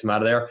might chase him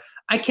out of there.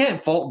 I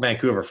can't fault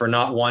Vancouver for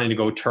not wanting to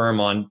go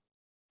term on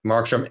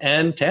Markstrom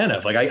and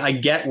Tanev. Like, I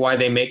get why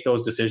they make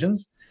those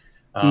decisions.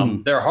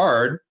 They're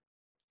hard.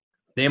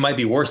 They might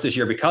be worse this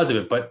year because of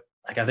it, but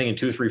I think in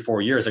 2, 3,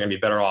 4 years, they're going to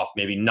be better off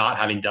maybe not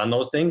having done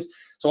those things.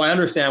 So I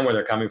understand where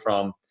they're coming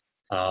from,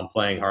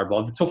 playing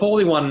hardball. So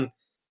Foley one,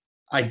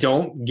 I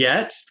don't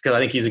get, because I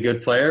think he's a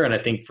good player, and I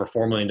think for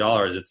 $4 million,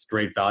 it's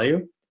great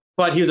value.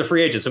 But he was a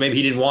free agent, so maybe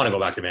he didn't want to go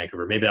back to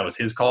Vancouver. Maybe that was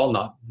his call,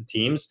 not the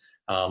team's.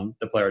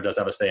 The player does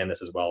have a say in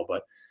this as well.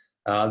 But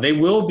they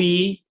will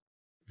be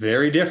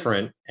very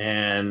different.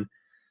 And,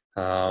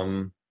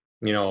 I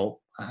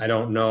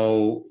don't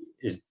know,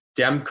 is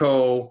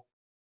Demko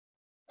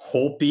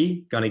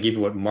Holtby going to give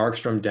you what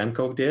Markstrom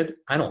Demko did?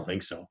 I don't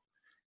think so.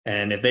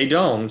 And if they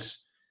don't,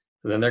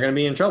 then they're going to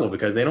be in trouble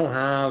because they don't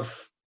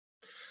have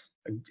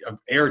an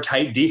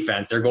airtight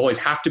defense. Their goalies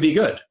have to be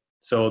good.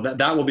 So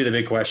that will be the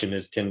big question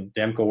is, can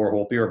Demko or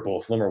Holtby or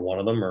both of them or one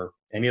of them or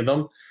any of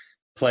them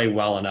play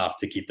well enough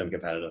to keep them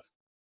competitive?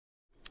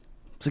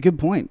 It's a good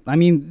point. I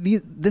mean,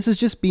 this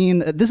has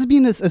been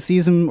a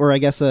season, or I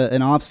guess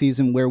an off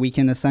season, where we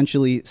can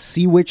essentially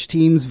see which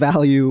teams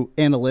value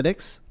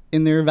analytics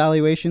in their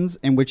evaluations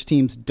and which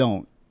teams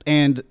don't.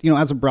 And,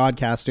 as a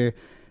broadcaster,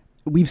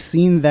 we've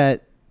seen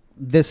that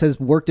this has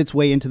worked its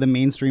way into the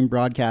mainstream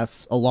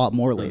broadcasts a lot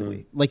more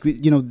lately. Like,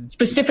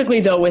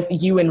 specifically though with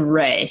you and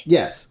Ray.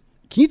 Yes.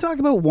 Can you talk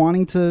about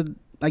wanting to,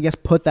 I guess,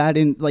 put that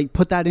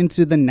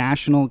into the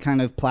national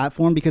kind of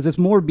platform? Because it's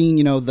more being,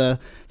 the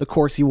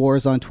Corsi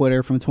Wars on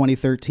Twitter from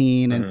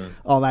 2013 and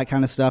all that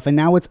kind of stuff. And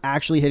now it's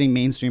actually hitting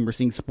mainstream. We're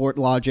seeing Sport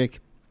Logic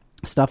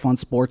stuff on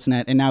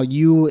Sportsnet. And now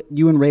you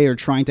and Ray are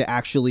trying to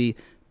actually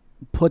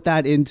put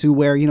that into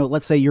where,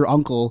 let's say your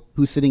uncle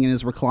who's sitting in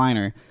his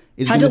recliner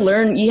is you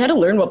had to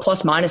learn what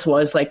plus minus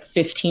was like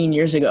 15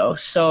 years ago.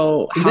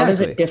 So how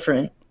is it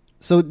different?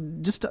 So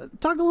just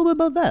talk a little bit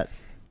about that.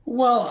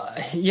 Well,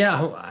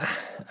 yeah.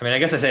 I mean, I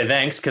guess I say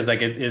thanks because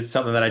it is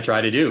something that I try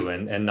to do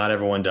and not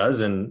everyone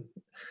does. And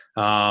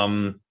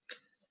so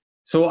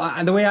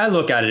the way I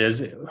look at it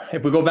is,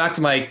 if we go back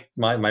to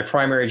my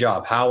primary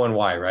job, how and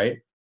why, right?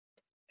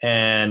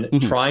 And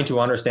trying to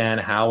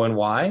understand how and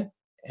why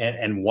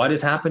and what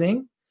is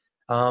happening.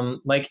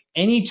 Like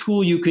any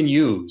tool you can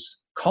use,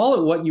 call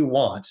it what you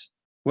want.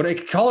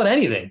 Call it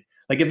anything.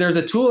 Like if there's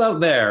a tool out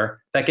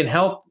there that can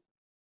help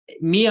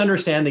me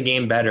understand the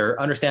game better,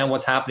 understand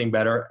what's happening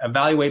better,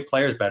 evaluate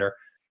players better,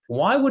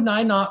 why would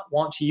I not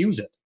want to use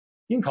it?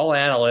 You can call it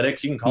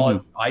analytics, you can call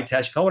it eye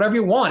test, call it whatever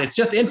you want. It's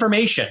just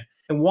information.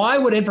 And why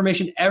would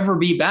information ever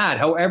be bad,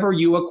 however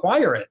you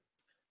acquire it?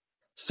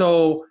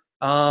 So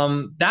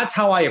that's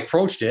how I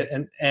approached it.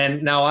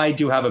 And now I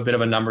do have a bit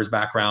of a numbers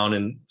background.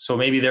 And so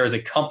maybe there is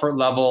a comfort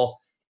level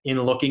in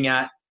looking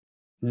at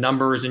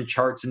numbers and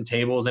charts and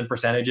tables and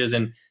percentages.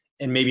 And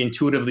maybe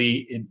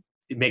intuitively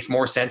it makes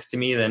more sense to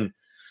me than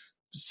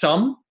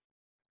some,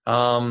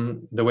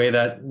 the way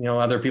that,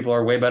 other people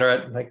are way better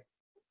at like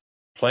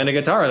playing a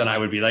guitar than I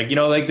would be. Like,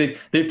 the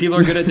people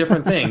are good at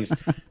different things.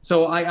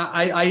 So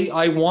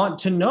I want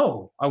to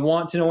know. I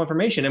want to know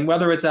information. And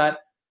whether it's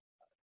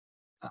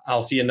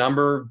I'll see a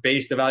number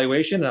based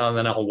evaluation and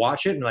then I'll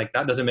watch it and like,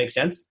 that doesn't make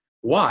sense.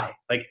 Why?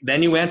 Like,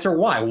 then you answer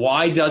why.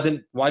 Why do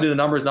the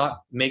numbers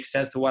not make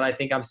sense to what I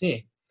think I'm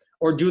seeing?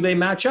 Or do they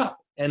match up?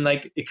 And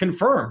like, it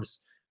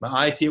confirms. My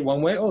eyes see it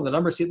one way. Oh, the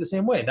numbers see it the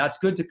same way. That's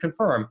good to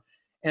confirm.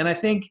 And I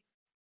think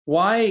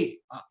why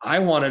I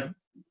want to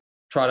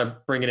try to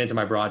bring it into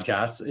my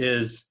broadcasts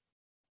is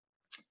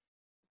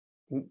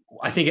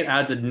I think it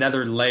adds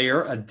another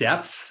layer, a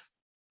depth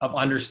of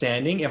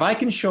understanding. If I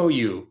can show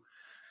you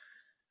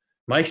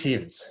Mike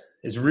Stevens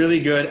is really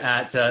good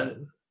at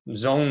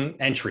zone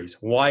entries.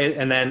 Why?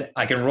 And then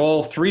I can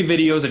roll 3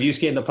 videos of you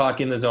skating the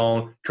puck in the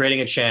zone,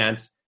 creating a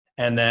chance,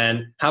 and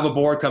then have a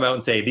board come out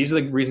and say, these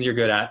are the reasons you're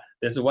good at.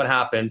 This is what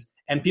happens.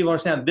 And people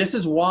understand this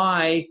is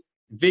why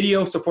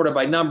video supported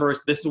by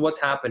numbers, this is what's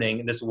happening,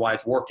 and this is why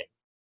it's working.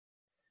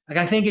 Like,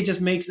 I think it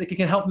just it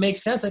can help make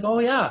sense. Like, oh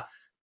yeah,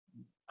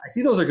 I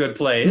see those are good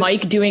plays.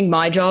 Mike doing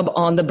my job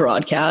on the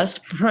broadcast.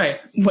 Right.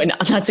 When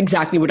that's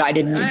exactly what I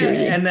did in New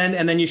Jersey. And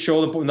then you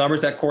show the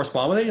numbers that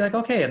correspond with it. You're like,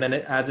 okay. And then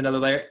it adds another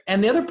layer.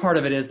 And the other part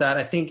of it is that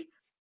I think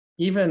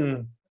I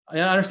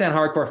understand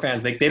hardcore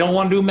fans. They don't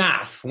want to do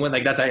math. I don't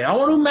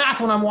want to do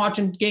math when I'm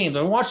watching games.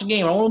 I watch the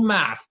game. I don't want to do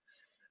math.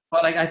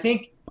 But like, I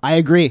think. I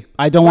agree.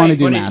 I don't want to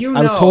do math.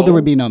 I was told there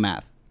would be no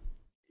math.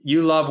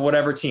 You love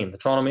whatever team, the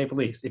Toronto Maple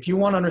Leafs. If you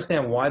want to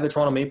understand why the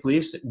Toronto Maple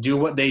Leafs do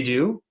what they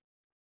do,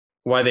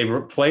 why they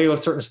play a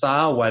certain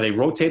style, why they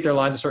rotate their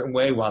lines a certain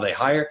way, why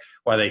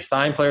they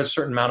sign players a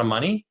certain amount of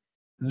money,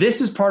 this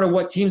is part of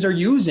what teams are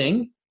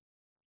using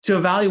to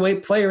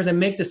evaluate players and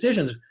make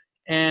decisions.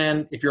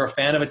 And if you're a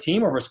fan of a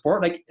team or of a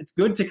sport, like, it's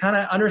good to kind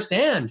of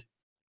understand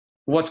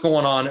what's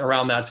going on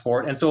around that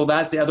sport. And so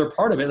that's the other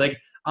part of it. Like,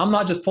 I'm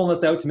not just pulling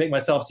this out to make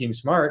myself seem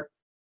smart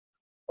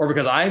or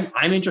because I'm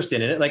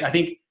interested in it. Like, I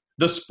think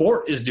the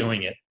sport is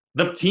doing it.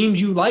 The teams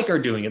you like are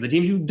doing it. The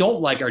teams you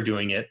don't like are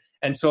doing it.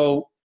 And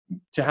so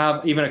to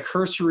have even a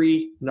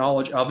cursory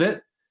knowledge of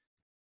it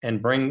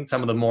and bring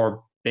some of the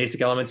more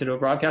basic elements into a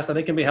broadcast, I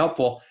think can be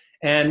helpful.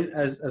 And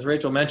as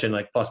Rachel mentioned,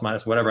 like plus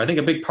minus whatever, I think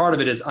a big part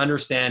of it is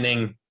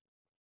understanding,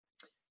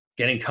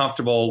 getting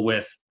comfortable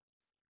with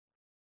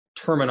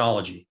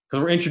terminology,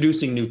 because we're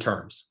introducing new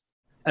terms.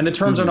 And the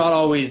terms are not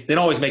always, they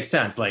don't always make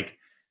sense. Like,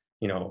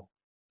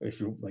 if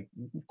you like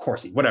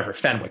Corsi, whatever,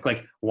 Fenwick,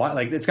 like why,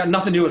 like it's got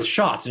nothing to do with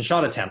shots and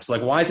shot attempts.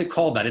 Like, why is it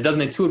called that? It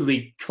doesn't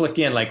intuitively click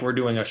in like we're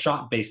doing a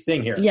shot based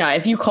thing here. Yeah.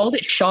 If you called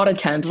it shot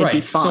attempts, it'd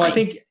be fine. So I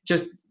think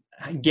just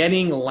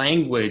getting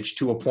language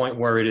to a point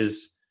where it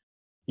is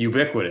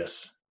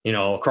ubiquitous,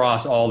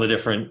 across all the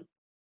different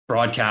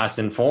broadcasts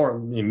and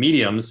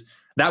mediums,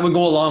 that would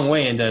go a long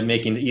way into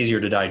making it easier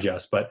to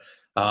digest. But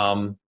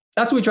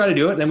that's what we try to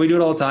do it. And we do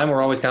it all the time.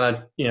 We're always kind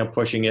of,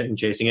 pushing it and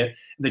chasing it.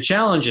 The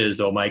challenge is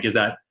though, Mike, is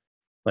that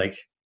like,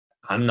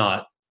 I'm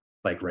not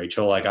like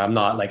Rachel, like I'm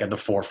not like at the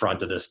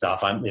forefront of this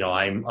stuff.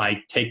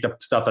 I take the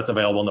stuff that's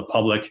available in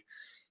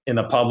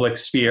the public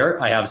sphere.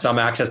 I have some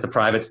access to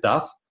private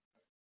stuff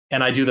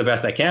and I do the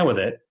best I can with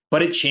it,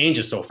 but it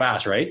changes so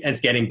fast, right? And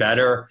it's getting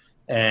better.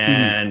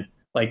 And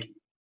like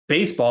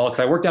baseball, because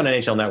I work down at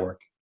NHL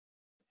Network,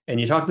 and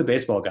you talk to the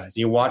baseball guys,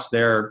 you watch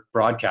their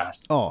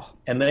broadcast.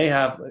 And they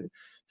have,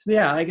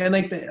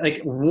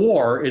 like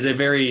war is a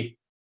very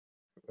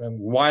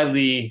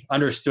widely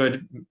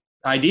understood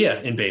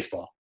idea in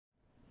baseball.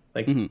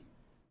 Like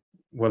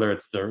whether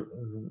it's the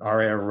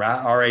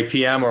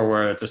RAPM or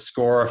whether it's a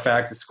score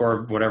effect,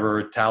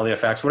 whatever, tally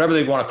effects, whatever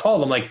they want to call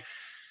them, like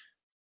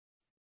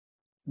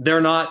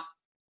they're not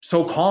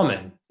so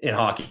common in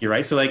hockey,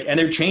 right? So like, and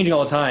they're changing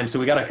all the time. So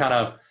we got to kind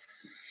of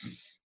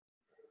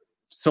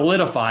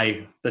solidify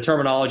the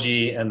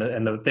terminology and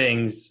the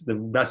things the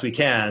best we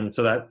can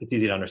so that it's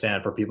easy to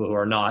understand for people who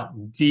are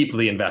not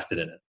deeply invested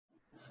in it.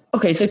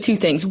 Okay, so 2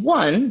 things.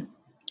 One,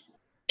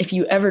 if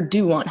you ever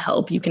do want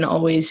help, you can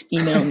always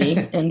email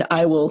me and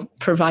I will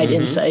provide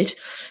insight.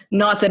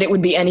 Not that it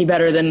would be any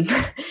better than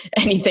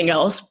anything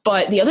else.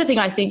 But the other thing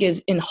I think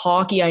is in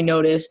hockey, I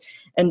notice,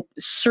 and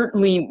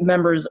certainly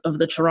members of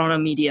the Toronto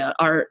media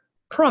are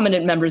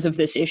prominent members of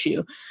this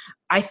issue.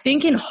 I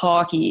think in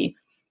hockey,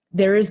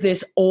 there is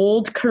this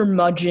old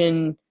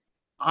curmudgeon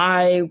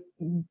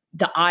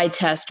the eye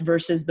test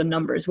versus the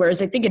numbers.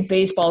 Whereas I think in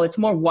baseball, it's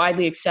more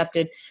widely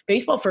accepted.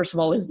 Baseball, first of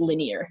all, is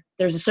linear.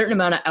 There's a certain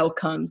amount of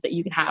outcomes that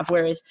you can have,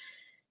 whereas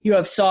you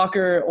have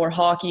soccer or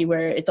hockey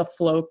where it's a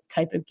flow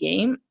type of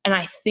game. And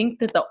I think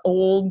that the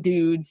old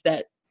dudes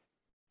that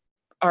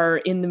are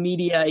in the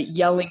media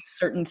yelling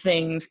certain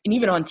things, and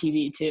even on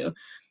TV too,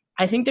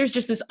 I think there's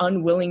just this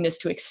unwillingness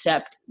to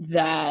accept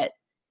that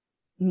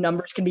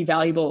numbers can be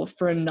valuable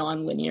for a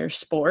non-linear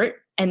sport,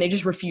 and they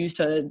just refuse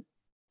to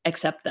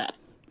accept that.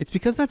 It's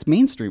because that's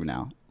mainstream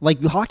now.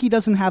 Like hockey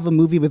doesn't have a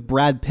movie with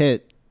Brad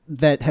Pitt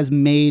that has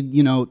made,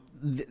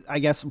 I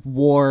guess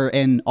war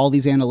and all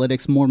these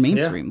analytics more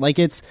mainstream. Yeah. Like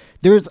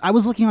I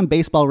was looking on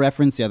Baseball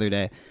Reference the other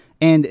day,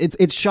 and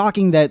it's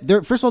shocking that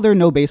first of all, there are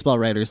no baseball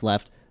writers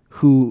left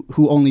who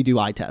only do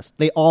eye tests.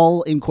 They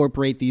all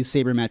incorporate these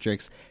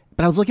sabermetrics.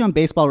 But I was looking on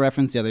Baseball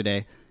Reference the other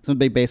day, because I'm a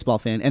big baseball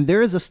fan, and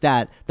there is a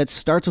stat that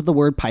starts with the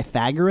word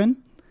Pythagorean.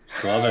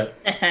 Love it.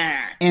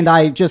 And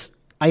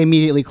I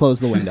immediately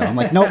closed the window. I'm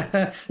like, nope.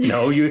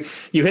 No, you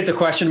hit the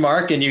question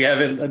mark and you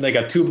have it like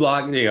a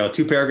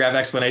 2-paragraph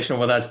explanation of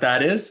what that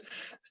stat is.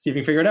 See if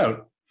you can figure it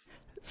out.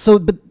 So,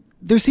 but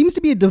there seems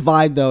to be a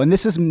divide though, and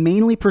this is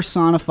mainly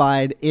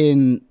personified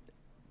in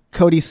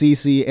Cody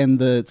Ceci and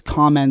the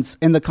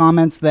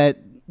comments that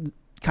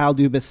Kyle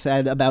Dubas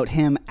said about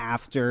him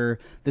after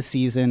the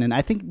season. And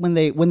I think when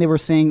they were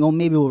saying, oh,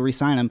 maybe we'll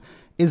re-sign him,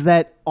 is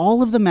that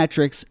all of the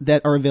metrics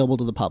that are available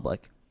to the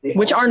public,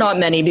 which are not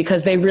many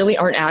because they really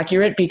aren't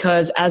accurate,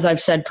 because as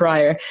I've said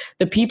prior,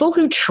 the people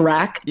who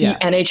track the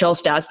NHL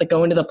stats that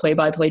go into the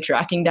play-by-play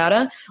tracking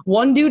data,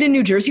 one dude in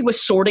New Jersey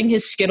was sorting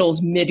his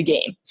Skittles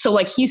mid-game. So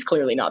like he's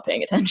clearly not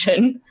paying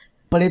attention.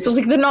 But it's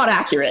like they're not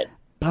accurate.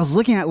 But I was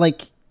looking at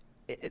like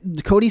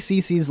Cody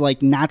Ceci's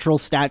like natural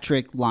stat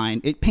trick line.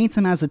 It paints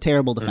him as a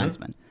terrible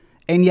defenseman.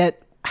 And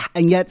yet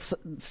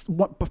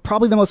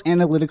probably the most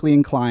analytically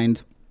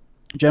inclined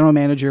general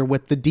manager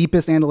with the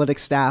deepest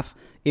analytics staff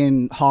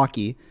in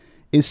hockey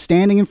is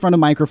standing in front of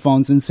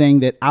microphones and saying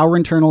that our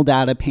internal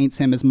data paints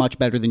him as much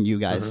better than you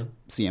guys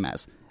see him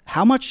as.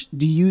 How much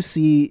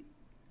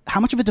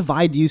of a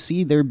divide do you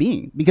see there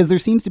being? Because there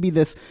seems to be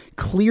this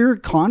clear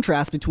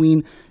contrast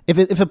between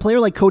if a player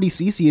like Cody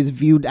Ceci is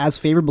viewed as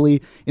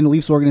favorably in the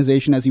Leafs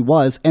organization as he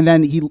was, and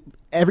then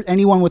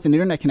anyone with an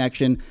internet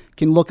connection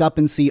can look up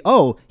and see,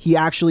 oh, he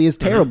actually is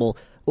terrible.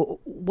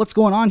 What's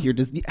going on here?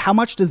 How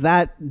much does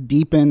that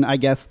deepen, I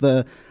guess,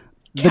 the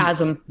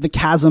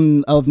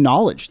chasm of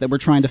knowledge that we're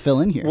trying to fill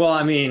in here? Well,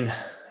 I mean,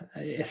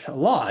 a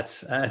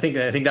lot. I think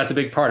that's a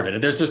big part of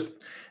it. There's just,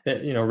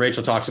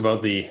 Rachel talks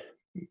about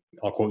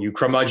I'll quote you,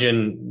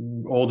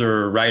 curmudgeon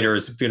older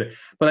writers,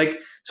 but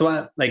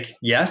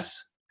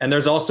yes. And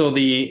there's also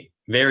the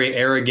very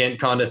arrogant,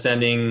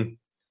 condescending,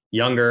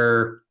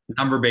 younger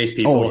number-based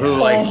people who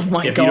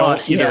you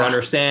don't either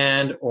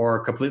understand or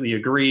completely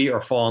agree or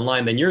fall in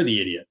line, then you're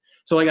the idiot.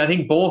 So I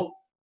think both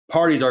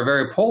parties are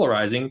very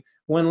polarizing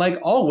when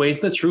always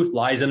the truth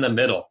lies in the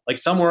middle,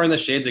 somewhere in the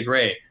shades of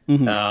gray.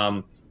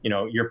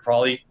 You're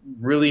probably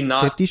really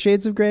not 50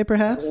 Shades of Gray,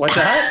 perhaps. What's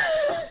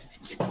that?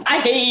 I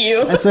hate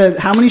you. I said,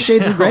 how many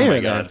shades of gray Oh my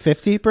are there? God.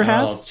 50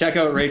 perhaps? Well, check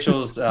out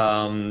Rachel's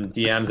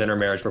DMs and her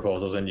marriage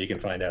proposals, and you can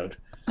find out.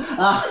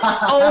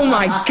 Oh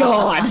my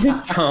God.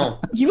 So,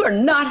 You are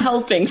not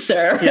helping,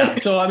 sir. yeah.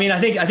 So I mean, I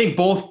think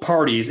both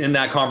parties in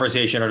that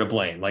conversation are to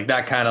blame. Like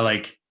that kind of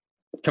like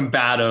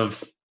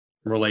combative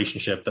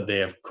relationship that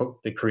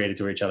they created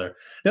to each other.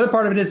 The other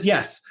part of it is,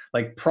 yes,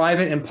 like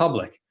private and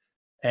public,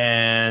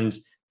 and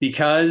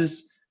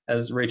because,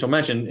 as Rachel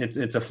mentioned, it's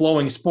a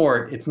flowing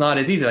sport. It's not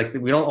as easy. Like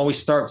we don't always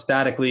start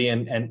statically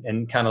and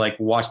kind of like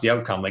watch the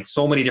outcome. Like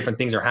so many different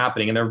things are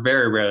happening, and they're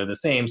very rarely the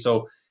same.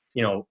 So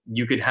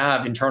you could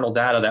have internal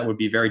data that would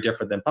be very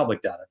different than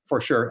public data for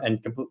sure,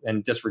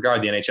 and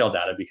disregard the NHL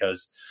data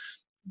because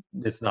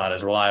it's not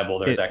as reliable.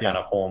 There's that kind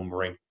of home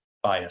rink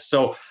bias.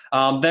 So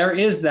there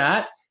is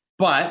that.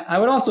 But I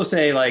would also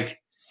say, like,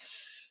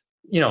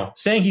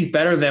 saying he's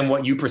better than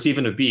what you perceive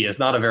him to be is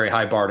not a very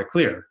high bar to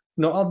clear.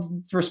 No,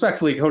 I'll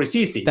respectfully, Cody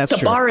Ceci. That's the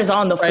true. bar is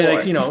on the floor.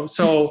 Right? Like,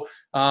 so,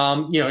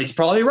 he's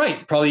probably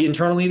right. Probably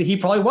internally, he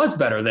probably was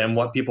better than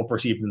what people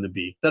perceived him to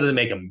be. That doesn't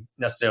make him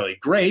necessarily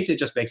great. It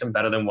just makes him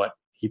better than what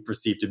he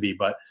perceived to be.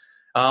 But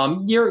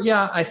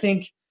I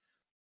think,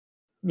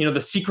 the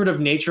secretive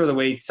nature of the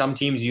way some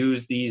teams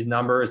use these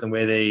numbers, the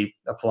way they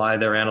apply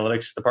their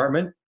analytics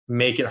department,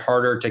 make it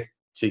harder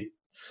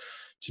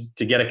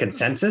to get a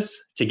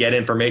consensus, to get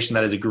information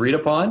that is agreed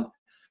upon.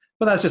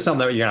 But that's just something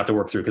that you're going to have to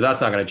work through because that's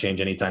not going to change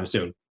anytime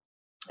soon.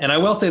 And I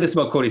will say this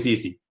about Cody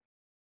Ceci.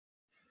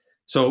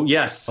 So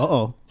yes,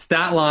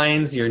 stat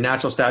lines, your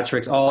natural stat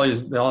tricks, all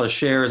his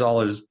shares,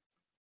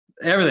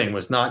 everything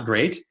was not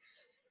great.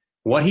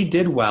 What he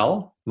did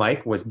well,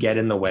 Mike, was get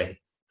in the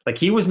way. Like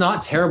he was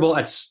not terrible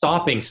at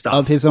stopping stuff.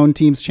 Of his own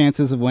team's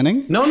chances of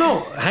winning?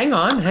 No. Hang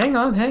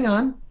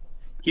on.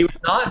 He was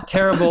not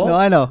terrible. No,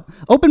 I know.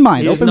 Open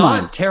mind. He was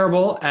not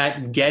terrible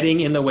at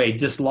getting in the way,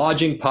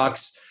 dislodging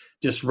pucks,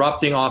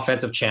 disrupting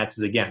offensive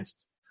chances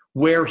against.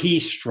 Where he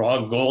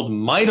struggled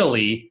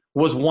mightily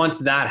was once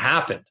that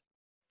happened.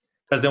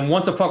 Because then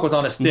once the puck was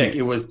on a stick,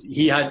 it was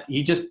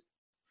he just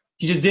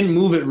didn't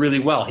move it really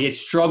well. He had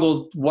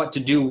struggled what to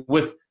do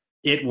with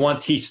it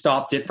once he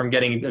stopped it from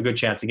getting a good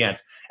chance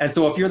against. And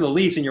so if you're the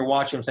Leafs and you're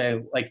watching him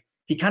saying, like,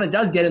 he kind of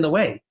does get in the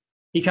way.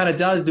 He kind of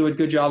does do a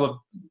good job of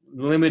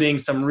limiting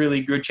some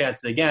really good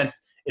chances against.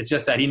 It's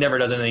just that he never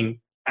does anything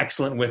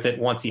excellent with it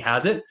once he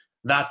has it.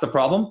 That's the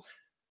problem.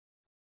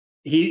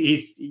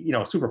 He's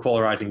super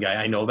polarizing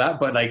guy. I know that.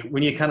 But like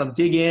when you kind of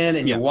dig in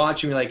and you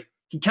watch him, you're like,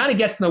 he kind of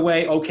gets in the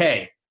way.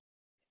 Okay.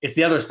 It's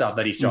the other stuff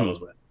that he struggles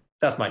with.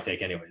 That's my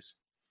take anyways.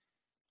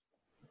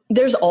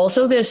 There's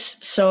also this,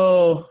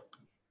 so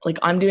like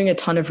I'm doing a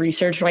ton of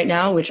research right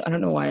now, which I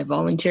don't know why I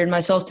volunteered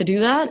myself to do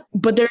that,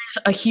 but there's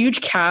a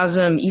huge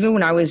chasm. Even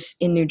when I was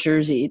in New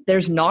Jersey,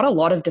 there's not a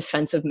lot of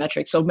defensive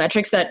metrics. So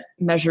metrics that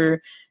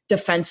measure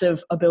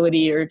defensive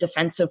ability or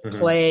defensive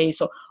play.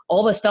 So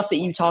all the stuff that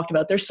you talked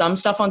about, there's some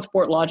stuff on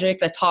Sport Logic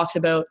that talks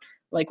about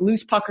like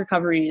loose puck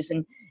recoveries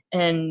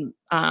and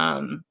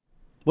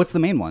what's the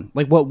main one?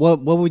 Like what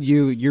would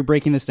you're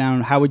breaking this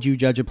down. How would you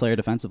judge a player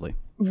defensively?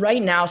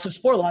 Right now, so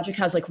Sport Logic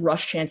has like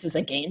rush chances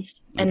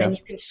against, and then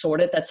you can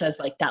sort it that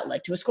says like that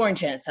led to a scoring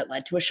chance, that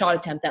led to a shot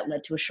attempt, that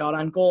led to a shot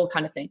on goal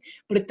kind of thing.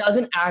 But it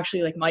doesn't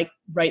actually, like Mike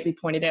rightly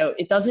pointed out,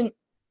 it doesn't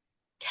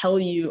tell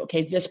you,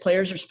 okay, this player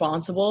is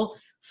responsible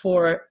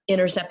for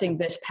intercepting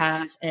this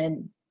pass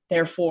and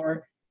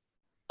therefore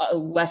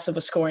less of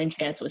a scoring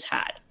chance was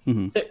had.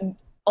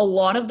 A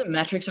lot of the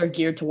metrics are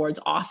geared towards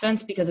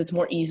offense because it's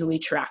more easily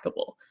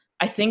trackable.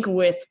 I think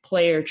with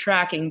player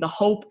tracking, the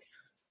hope,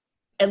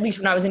 at least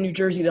when I was in New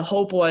Jersey, the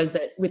hope was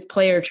that with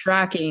player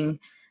tracking,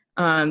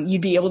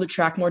 you'd be able to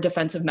track more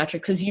defensive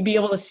metrics because you'd be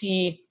able to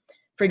see,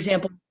 for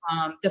example,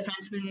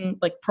 defenseman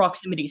like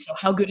proximity. So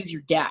how good is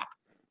your gap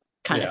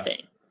kind of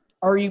thing?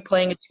 Are you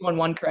playing a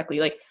 2-on-1 correctly?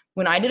 Like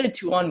when I did a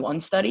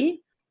 2-on-1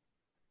 study,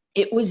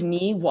 it was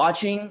me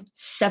watching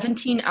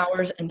 17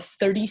 hours and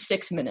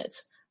 36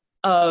 minutes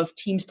of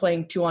teams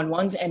playing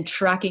 2-on-1s and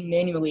tracking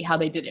manually how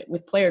they did it.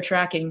 With player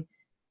tracking,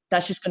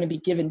 that's just going to be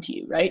given to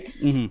you, right?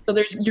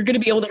 So you're going to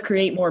be able to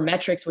create more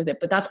metrics with it,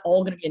 but that's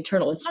all going to be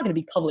internal. It's not going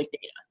to be public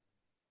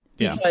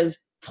data because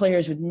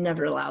players would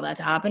never allow that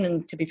to happen.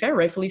 And to be fair,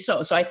 rightfully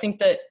so. So I think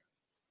that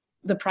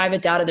the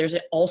private data, there's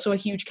also a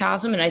huge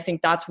chasm. And I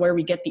think that's where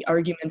we get the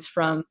arguments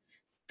from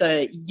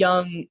the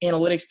young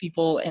analytics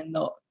people and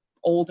the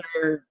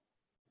older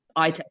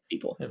eye-tech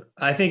people.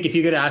 I think if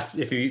you could ask,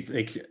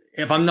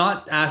 if I'm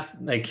not asked,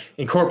 like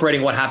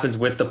incorporating what happens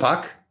with the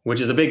puck, which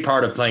is a big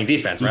part of playing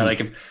defense,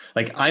 right?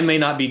 Like I may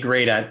not be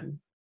great at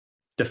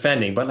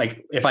defending, but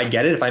like if I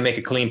get it, if I make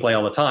a clean play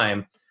all the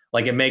time,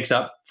 like it makes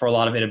up for a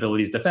lot of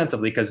inabilities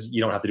defensively because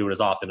you don't have to do it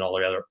as often and all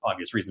the other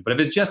obvious reasons. But if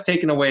it's just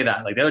taking away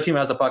that, like the other team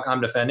has the puck,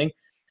 I'm defending.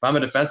 If I'm a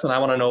defenseman, I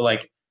want to know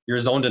like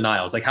your zone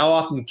denials. Like how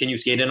often can you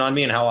skate in on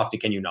me and how often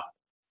can you not?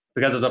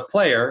 Because as a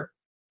player,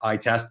 eye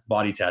test,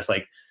 body test.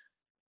 Like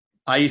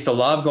I used to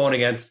love going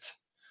against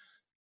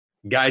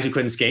guys who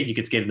couldn't skate. You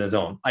could skate in the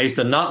zone. I used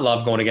to not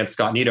love going against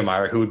Scott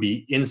Niedermayer, who would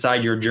be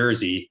inside your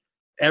jersey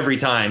every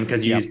time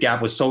because his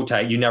gap was so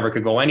tight, you never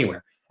could go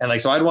anywhere. And like,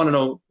 so I'd want to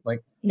know,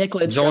 like, Nick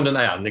Lidstrom. zone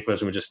denial. Nick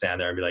Lidstrom would just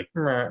stand there and be like,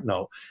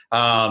 no.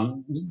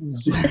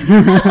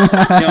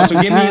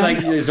 So give me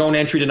like zone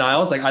entry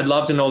denials. Like, I'd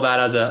love to know that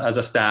as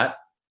a stat,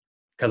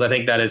 because I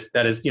think that is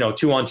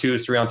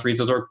 2-on-2s, 3-on-3s.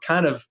 Those are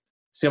kind of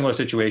similar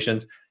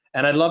situations.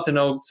 And I'd love to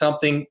know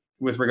something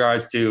with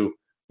regards to,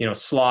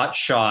 slot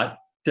shot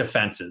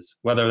defenses,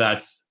 whether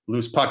that's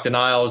loose puck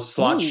denials,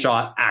 slot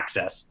shot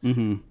access.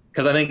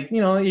 Because I think,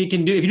 if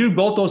you do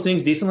both those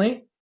things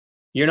decently,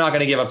 you're not going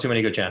to give up too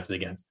many good chances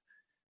against.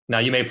 Now,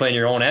 you may play in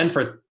your own end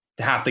for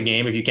half the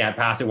game if you can't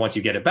pass it once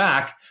you get it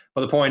back.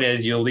 But the point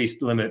is, you at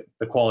least limit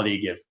the quality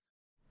you give.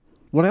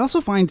 What I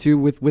also find too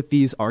with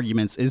these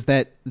arguments is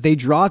that they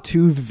draw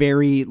two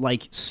very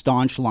like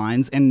staunch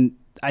lines, and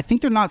I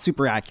think they're not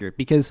super accurate,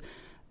 because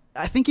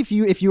I think if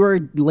you are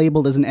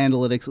labeled as an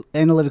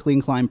analytically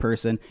inclined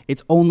person,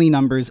 it's only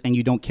numbers and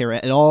you don't care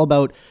at all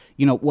about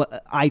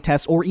what eye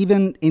tests or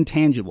even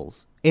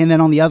intangibles. And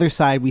then on the other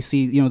side, we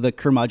see the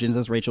curmudgeons,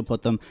 as Rachel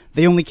put them.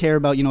 They only care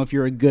about if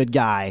you're a good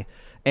guy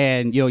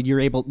and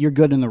you're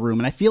good in the room.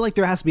 And I feel like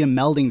there has to be a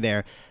melding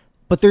there.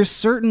 But there's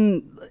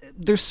certain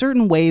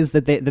ways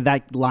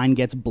that line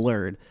gets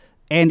blurred.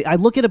 And I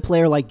look at a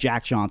player like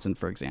Jack Johnson,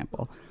 for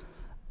example.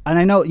 And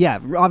I know,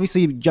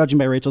 obviously, judging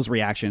by Rachel's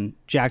reaction,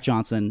 Jack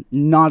Johnson,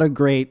 not a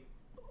great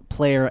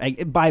player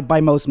by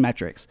most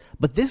metrics.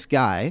 But this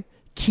guy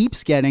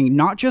keeps getting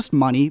not just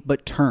money,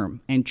 but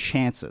term and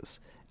chances.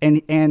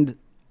 And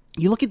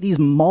you look at these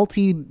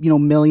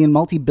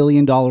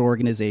multi-billion dollar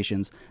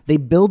organizations, they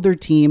build their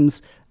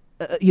teams,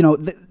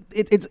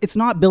 it's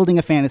not building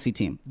a fantasy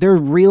team. There are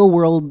real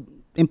world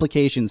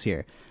implications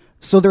here.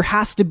 So there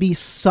has to be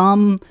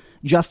some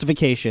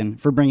justification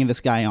for bringing this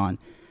guy on.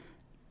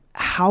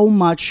 How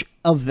much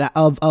of that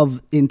of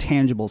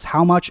intangibles,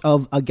 how much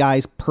of a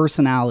guy's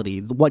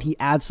personality, what he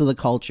adds to the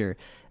culture,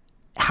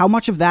 how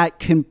much of that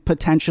can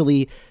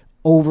potentially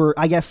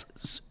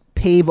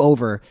pave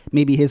over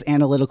maybe his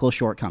analytical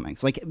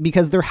shortcomings? Like,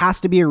 because there has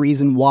to be a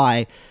reason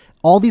why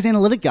all these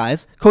analytic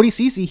guys, Cody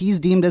Ceci, he's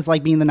deemed as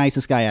like being the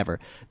nicest guy ever.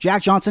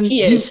 Jack Johnson,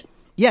 he is.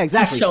 Yeah,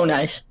 exactly. He's so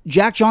nice.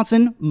 Jack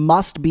Johnson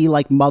must be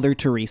like Mother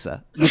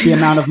Teresa with the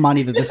amount of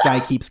money that this guy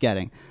keeps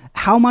getting.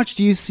 How much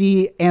do you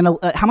see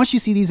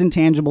these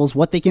intangibles,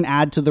 what they can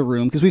add to the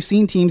room? Because we've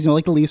seen teams,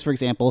 like the Leafs, for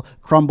example,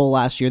 crumble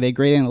last year. They had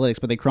great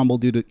analytics, but they crumble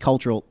due to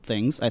cultural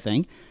things, I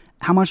think.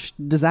 How much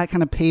does that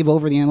kind of pave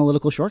over the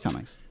analytical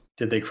shortcomings?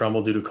 Did they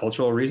crumble due to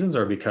cultural reasons,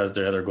 or because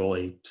their other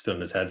goalie stood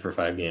on his head for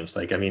 5 games?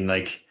 Like, I mean,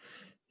 like,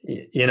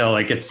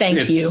 it's...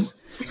 Thank you.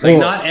 Like,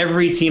 not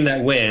every team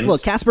that wins... Well,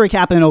 Kasperi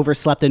Kapanen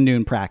overslept in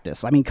noon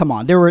practice. I mean, come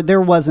on. It's going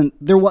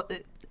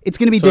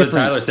to be different.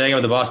 Tyler saying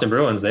with the Boston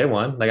Bruins, they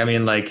won. Like, I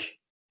mean, like...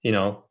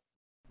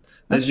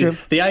 That's true.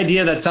 The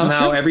idea that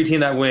somehow every team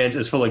that wins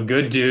is full of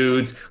good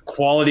dudes,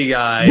 quality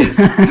guys,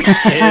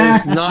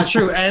 is not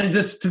true. And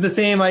just to the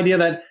same idea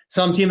that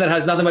some team that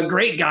has nothing but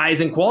great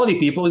guys and quality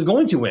people is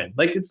going to win.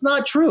 Like, it's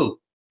not true.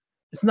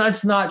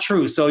 It's not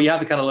true. So you have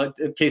to kind of look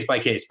case by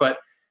case. But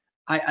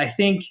I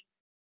think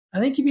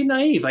you'd be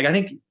naive. Like, I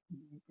think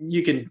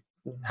you can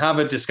have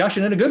a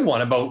discussion, and a good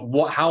one,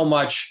 about how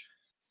much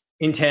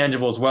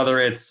intangibles, whether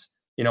it's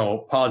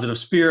positive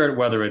spirit,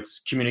 whether it's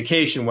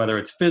communication, whether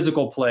it's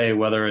physical play,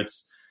 whether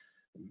it's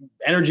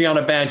energy on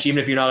a bench, even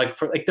if you're not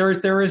like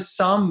there is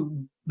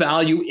some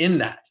value in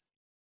that.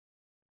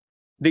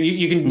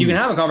 You can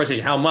have a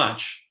conversation how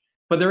much,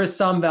 but there is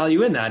some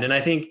value in that. And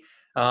I think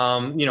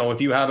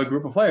if you have a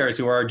group of players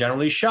who are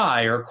generally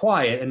shy or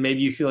quiet, and maybe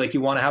you feel like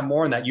you want to have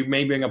more in that, you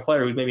may bring a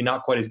player who's maybe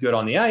not quite as good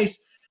on the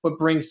ice, but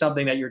brings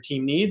something that your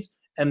team needs,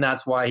 and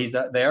that's why he's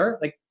there.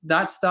 Like,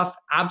 that stuff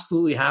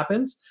absolutely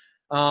happens.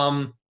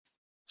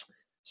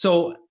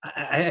 So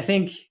I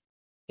think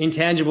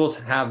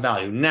intangibles have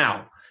value.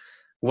 Now,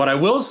 what I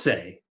will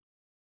say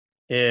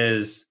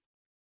is,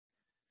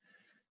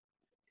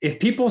 if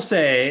people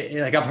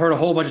say, like, I've heard a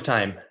whole bunch of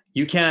time,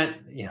 you can't,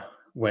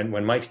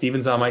 when Mike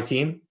Stevens on my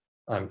team,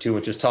 I'm 2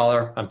 inches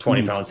taller, I'm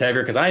 20 pounds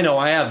heavier, because I know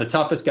I have the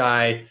toughest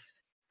guy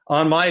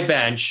on my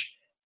bench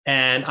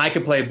and I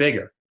could play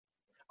bigger.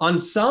 On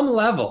some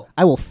level,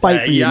 I will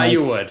fight for you. Yeah, Mike.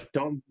 You would.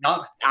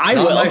 Not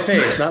my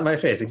face. Not my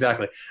face.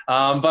 Exactly.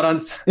 But on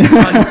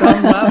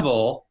some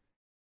level,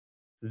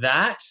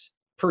 that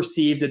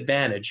perceived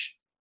advantage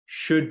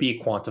should be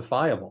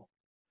quantifiable.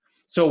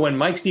 So when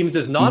Mike Stevens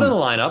is not in the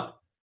lineup,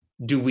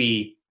 do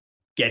we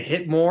get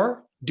hit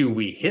more? Do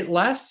we hit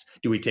less?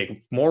 Do we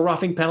take more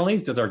roughing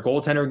penalties? Does our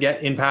goaltender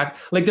get impact?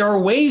 Like, there are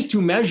ways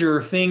to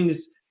measure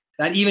things,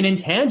 that even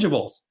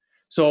intangibles.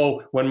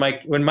 So when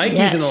Mikey's in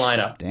the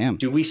lineup,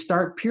 do we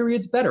start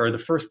periods better, the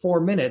first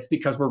 4 minutes,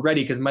 because we're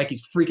ready, because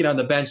Mikey's freaking out on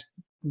the bench,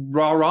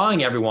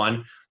 rah-rahing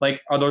everyone? Like,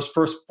 are those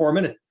first 4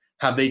 minutes,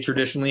 have they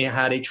traditionally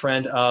had a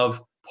trend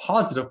of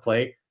positive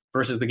play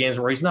versus the games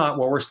where he's not,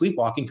 where we're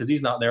sleepwalking because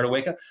he's not there to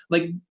wake up?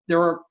 Like, there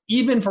are,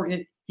 even for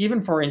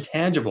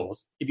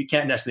intangibles, if you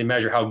can't necessarily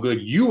measure how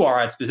good you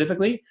are at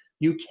specifically,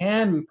 you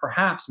can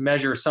perhaps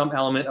measure some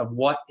element of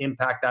what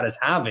impact that is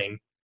having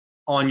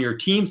on your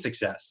team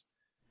success.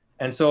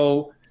 And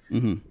so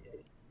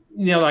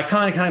like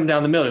kind of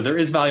down the middle. There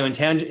is value in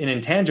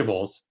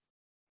intangibles,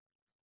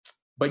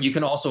 but you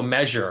can also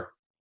measure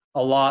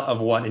a lot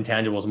of what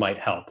intangibles might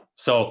help.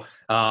 So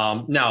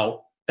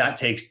now that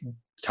takes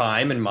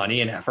time and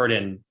money and effort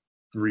and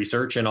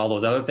research and all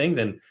those other things,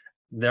 and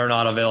they're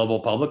not available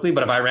publicly.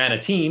 But if I ran a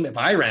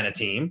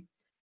team,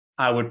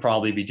 I would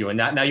probably be doing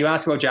that. Now you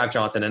ask about Jack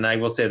Johnson, and I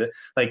will say that,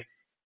 like,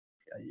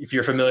 if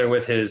you're familiar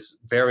with his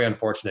very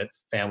unfortunate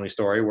family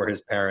story where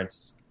his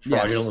parents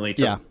fraudulently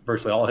took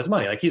virtually all his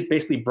money, like he's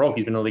basically broke.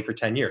 He's been in the league for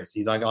 10 years.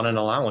 He's like on an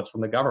allowance from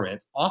the government.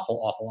 It's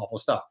awful, awful, awful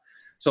stuff.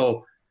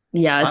 So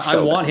I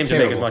want him to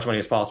make as much money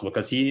as possible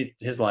because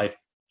his life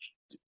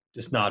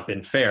just not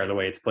been fair the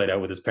way it's played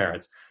out with his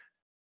parents.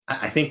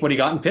 I think what he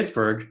got in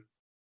Pittsburgh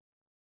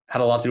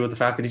had a lot to do with the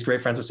fact that he's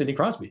great friends with Sidney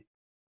Crosby.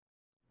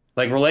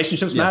 Like,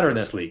 relationships matter in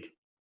this league.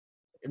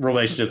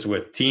 Relationships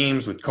with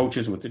teams, with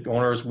coaches, with the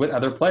owners, with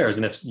other players.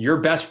 And if your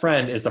best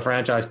friend is the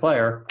franchise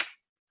player,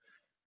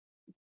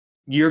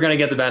 you're going to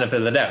get the benefit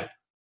of the doubt.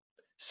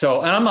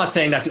 So, and I'm not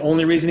saying that's the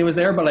only reason he was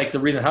there, but like the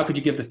reason, how could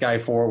you give this guy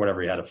for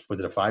whatever he had? Was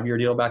it a 5-year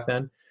deal back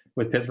then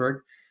with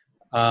Pittsburgh?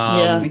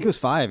 I think it was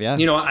 5. Yeah.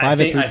 You know, I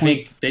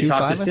think they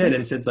talked to Sid,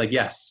 and Sid's like,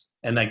 yes.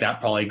 And like, that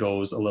probably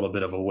goes a little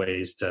bit of a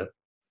ways to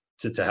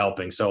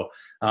helping. So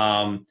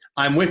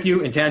I'm with you.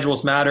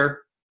 Intangibles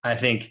matter. I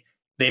think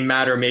they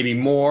matter maybe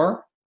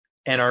more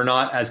and are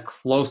not as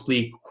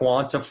closely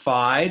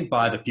quantified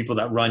by the people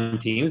that run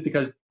teams,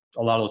 because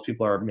a lot of those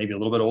people are maybe a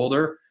little bit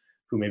older,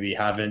 who maybe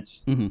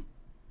haven't, who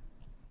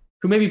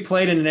maybe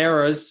played in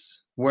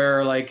eras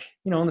where, like,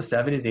 you know, in the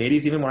 70s,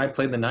 80s, even when I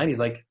played in the 90s,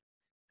 like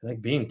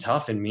being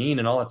tough and mean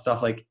and all that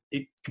stuff, like,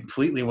 it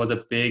completely was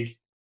a big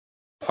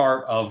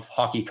part of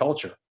hockey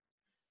culture.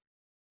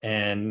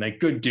 And like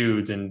good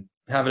dudes and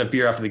having a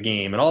beer after the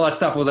game and all that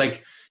stuff was,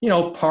 like, you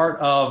know, part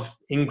of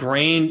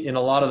ingrained in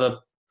a lot of the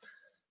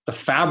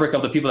fabric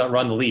of the people that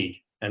run the league.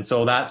 And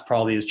so that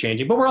probably is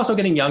changing, but we're also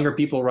getting younger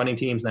people running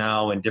teams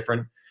now and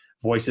different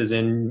voices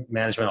in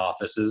management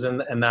offices.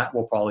 And that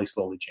will probably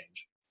slowly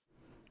change.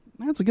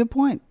 That's a good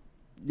point.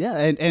 Yeah.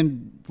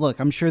 And look,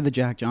 I'm sure the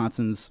Jack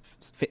Johnson's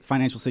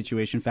financial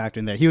situation factor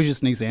in there. He was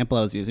just an example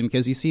I was using,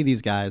 because you see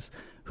these guys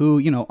who,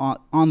 you know,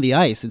 on the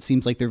ice, it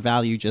seems like their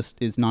value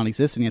just is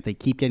non-existent, yet they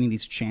keep getting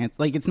these chances.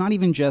 Like, it's not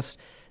even just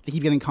they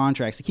keep getting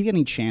contracts, they keep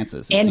getting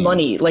chances. And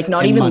money, like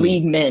not even money.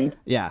 League men.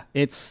 Yeah.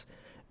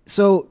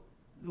 So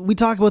we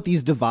talk about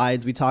these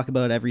divides. We talk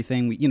about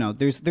everything.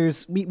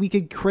 We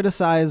could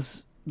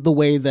criticize the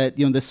way that,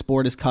 you know, this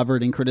sport is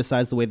covered and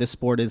criticize the way this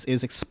sport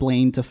is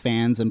explained to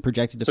fans and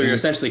projected to fans. So you're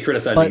essentially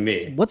criticizing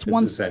me. What's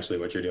one? Essentially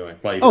what you're doing.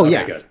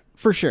 Good.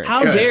 For sure.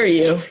 How dare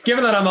you?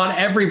 Given that I'm on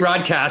every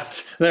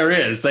broadcast there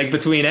is, like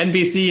between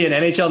NBC and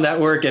NHL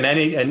Network and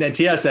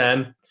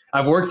TSN,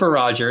 I've worked for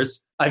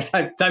Rogers.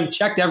 I've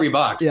checked every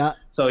box. Yeah.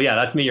 So yeah,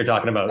 that's me you're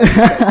talking about.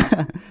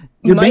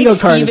 Your Mike bingo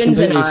card Stevens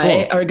is and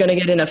I full. are going to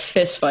get in a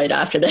fist fight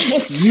after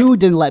this. You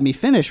didn't let me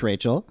finish,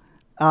 Rachel.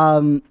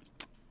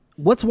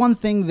 What's one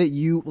thing that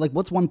you like?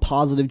 What's one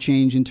positive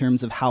change in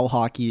terms of how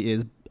hockey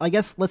is? I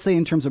guess let's say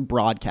in terms of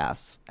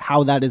broadcasts,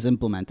 how that is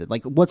implemented.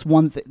 Like, what's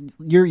one thing?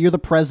 You're the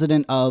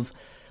president of.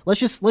 Let's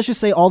just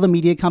say all the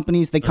media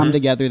companies, they come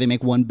together, they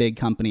make one big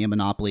company, a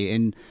monopoly,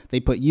 and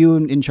they put you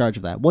in charge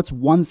of that. What's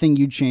one thing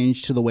you'd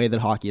change to the way that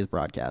hockey is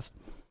broadcast?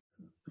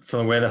 From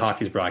the way that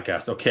hockey is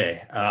broadcast,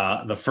 okay.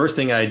 The first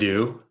thing I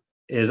do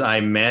is I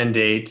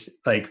mandate,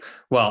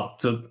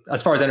 so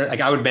as far as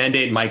I would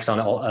mandate mics on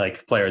all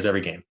players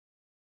every game.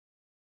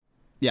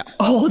 Yeah.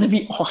 Oh, that'd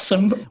be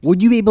awesome.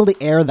 Would you be able to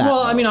air that?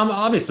 Well, though? I mean, I'm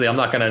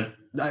not going to.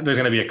 There's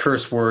going to be a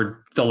curse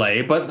word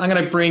delay, but I'm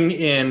going to bring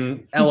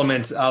in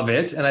elements of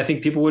it, and I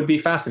think people would be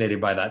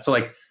fascinated by that. So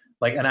like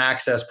an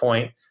access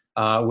point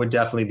would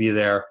definitely be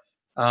there.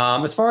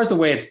 As far as the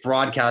way it's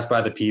broadcast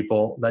by the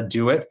people that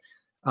do it,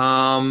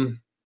 that's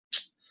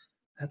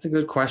a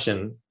good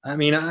question. I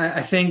mean,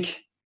 I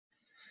think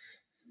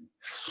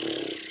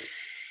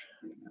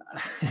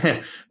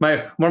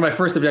one of my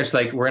first objections,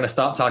 like, we're going to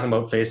stop talking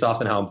about face-offs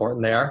and how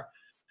important they are,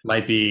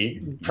 might be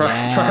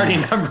priority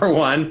number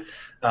one.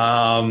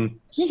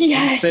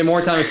 Yes. Spend more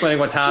time explaining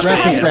what's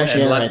happening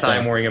and less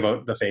time worrying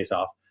about the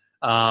face-off.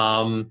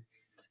 And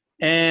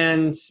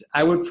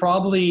I would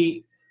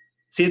probably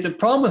see, the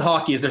problem with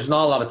hockey is there's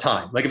not a lot of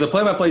time. Like, if the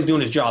play-by-play is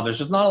doing his job, there's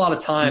just not a lot of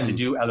time to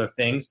do other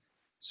things.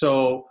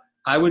 So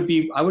I would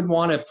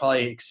want to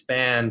probably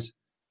expand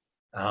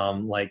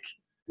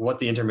what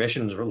the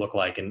intermissions look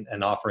like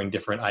and offering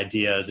different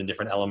ideas and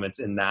different elements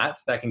in that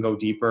can go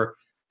deeper.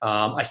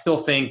 I still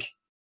think,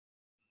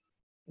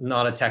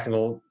 not a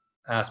technical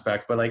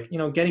aspect, but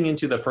getting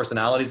into the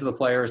personalities of the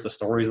players, the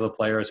stories of the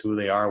players, who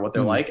they are, what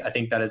they're like. I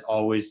think that is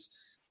always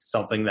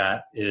something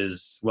that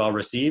is well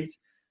received.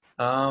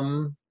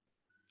 So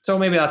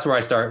maybe that's where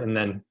I start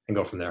and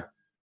go from there.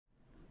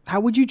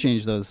 How would you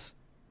change those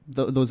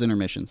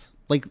intermissions?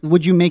 Like,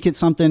 would you make it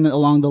something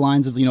along the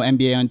lines of,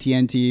 NBA on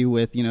TNT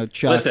with,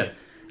 Chuck? Listen,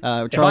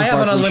 Charles if I have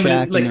Barkley, an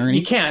unlimited, Shaq, and Ernie?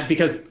 you can't,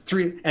 because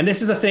and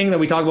this is a thing that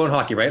we talk about in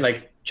hockey, right?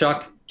 Like,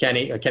 Chuck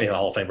Kenny's a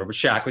Hall of Famer, but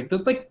Shaq,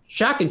 like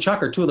Shaq and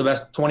Chuck are two of the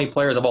best 20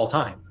 players of all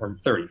time, or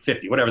 30,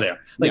 50, whatever they are.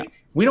 Like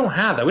we don't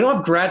have that. We don't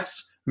have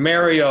Gretz,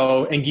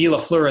 Mario, and Guy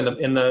Lafleur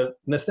in the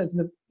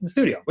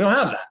studio. We don't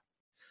have that.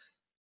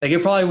 Like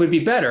it probably would be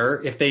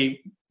better if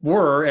they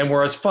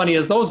were as funny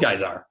as those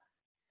guys are.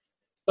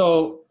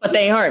 So, but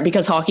they aren't,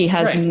 because hockey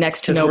has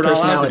next to no we're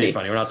personality. Not allowed to be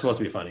funny. We're not supposed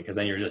to be funny because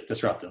then you're just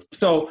disruptive.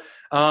 So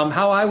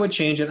how I would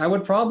change it, I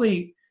would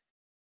probably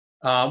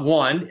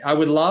one, I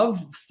would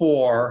love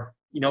for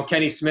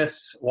Kenny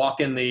Smith's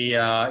walking he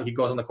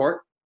goes on the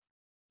court.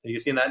 Have you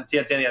seen that in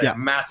TNT? A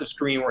massive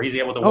screen where he's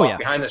able to walk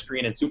behind the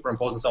screen and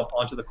superimpose himself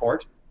onto the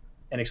court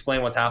and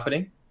explain what's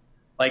happening.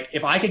 Like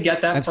if I could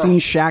get that, I've seen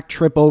Shaq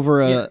trip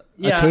over a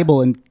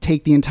cable and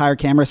take the entire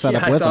camera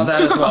setup with him. I saw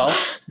that as well.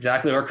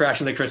 Exactly, or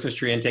crashing the Christmas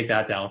tree and take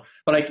that down.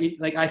 But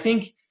I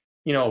think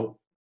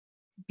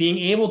being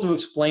able to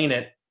explain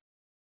it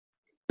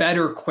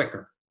better,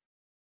 quicker.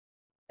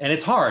 And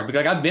it's hard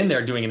because I've been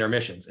there doing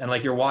intermissions, and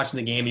you're watching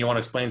the game, and you want to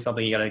explain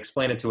something, you got to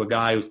explain it to a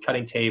guy who's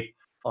cutting tape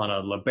on a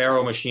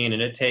Libero machine,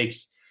 and it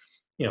takes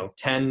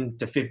 10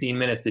 to 15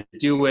 minutes to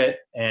do it,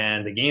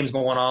 and the game's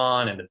going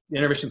on, and the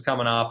intermission's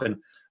coming up, and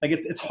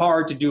it's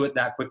hard to do it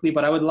that quickly.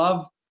 But I would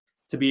love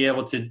to be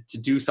able to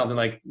do something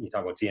like you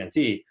talk about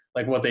TNT,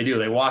 like what they do.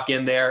 They walk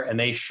in there and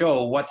they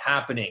show what's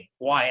happening,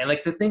 why, and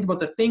to think about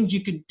the things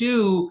you could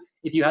do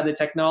if you had the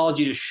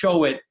technology to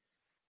show it.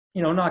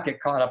 Not get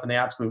caught up in the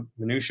absolute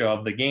minutia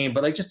of the game,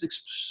 but just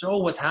show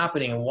what's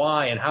happening and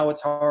why and how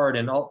it's hard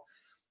and all.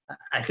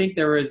 I think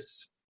there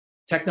is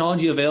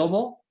technology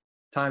available.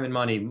 Time and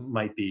money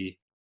might be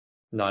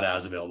not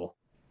as available.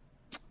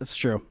 That's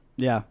true.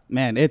 Yeah,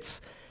 man,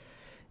 it's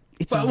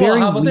very very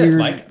how about weird this,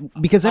 Mike?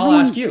 because I'll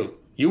ask you.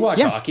 You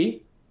watch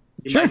hockey.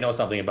 You Sure. might know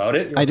something about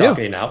it. You're I do.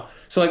 talking now.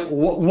 So,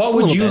 what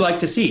would you like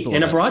to see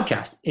in a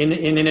broadcast, in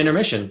an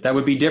intermission that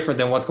would be different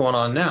than what's going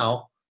on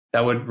now?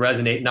 That would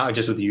resonate not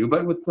just with you,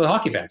 but with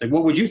hockey fans.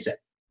 What would you say?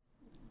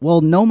 Well,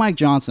 no Mike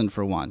Johnson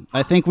for one.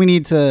 I think we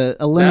need to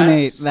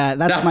eliminate that.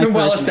 That's my been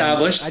well first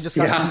established. I just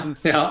got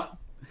something.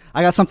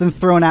 I got something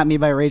thrown at me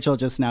by Rachel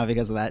just now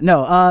because of that.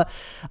 No,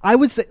 I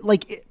would say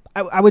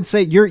I would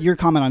say your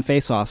comment on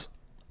face-offs,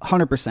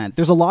 100%.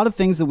 There's a lot of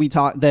things that we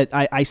talk that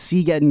I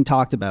see getting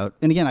talked about,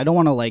 and again, I don't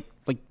want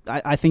to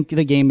I think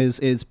the game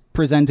is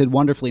presented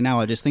wonderfully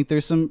now. I just think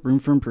there's some room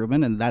for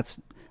improvement, and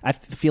I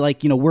feel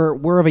like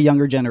we're of a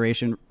younger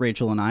generation,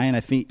 Rachel and I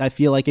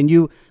feel like, and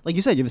you, like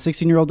you said, you have a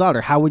 16-year-old daughter.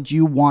 How would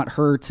you want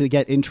her to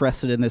get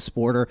interested in this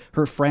sport, or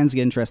her friends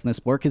get interested in this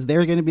sport? Because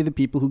they're going to be the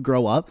people who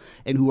grow up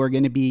and who are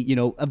going to be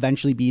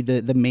eventually be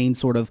the main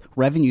sort of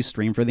revenue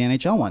stream for the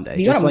NHL one day.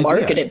 You got to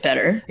market it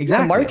better.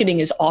 Exactly. The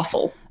marketing is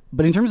awful.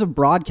 But in terms of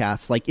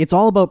broadcasts, it's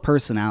all about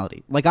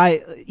personality.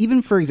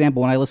 Even for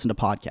example, when I listen to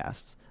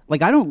podcasts,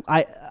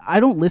 I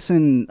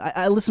listen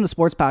to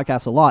sports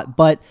podcasts a lot,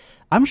 but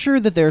I'm sure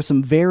that there are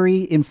some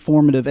very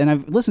informative, and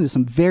I've listened to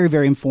some very,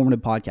 very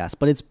informative podcasts,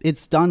 but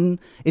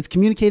it's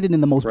communicated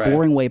in the most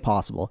boring way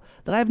possible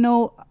that I have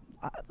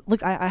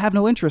I have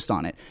no interest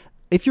on it.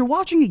 If you're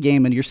watching a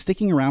game and you're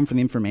sticking around for the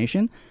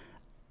information,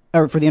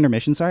 or for the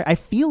intermission, sorry, I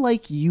feel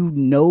like you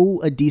know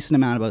a decent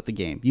amount about the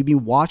game. You've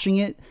been watching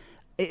it.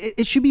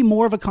 It should be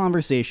more of a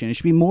conversation. It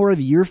should be more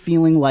of you're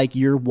feeling like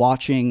you're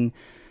watching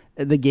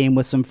the game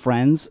with some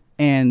friends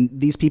and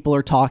these people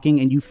are talking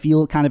and you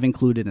feel kind of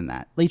included in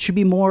that. It should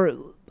be more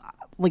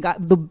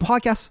the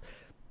podcast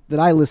that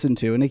I listen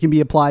to, and it can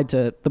be applied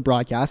to the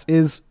broadcast,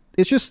 it's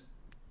just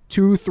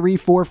 2, 3,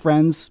 4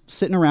 friends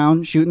sitting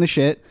around shooting the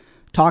shit,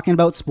 talking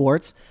about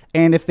sports.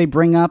 And if they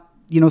bring up,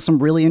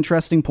 some really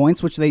interesting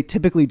points, which they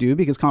typically do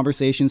because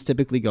conversations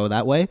typically go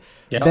that way,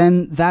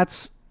 then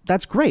that's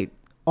great.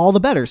 All the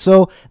better.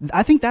 So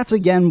I think that's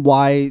again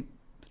why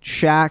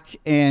Shaq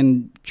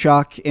and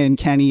Chuck and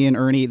Kenny and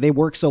Ernie, they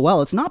work so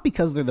well. It's not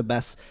because they're the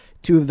best,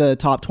 2 of the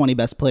top 20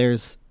 best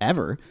players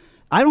ever.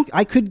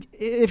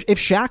 If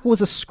Shaq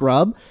was a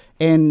scrub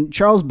and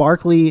Charles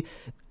Barkley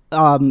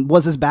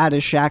was as bad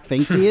as Shaq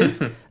thinks he is,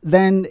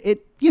 then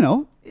it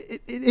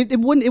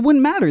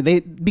wouldn't matter.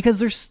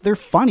 Because they're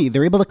funny.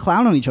 They're able to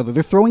clown on each other.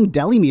 They're throwing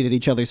deli meat at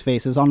each other's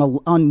faces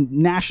on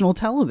national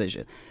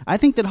television. I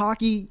think that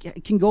hockey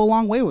can go a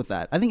long way with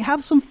that. I think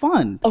have some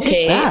fun.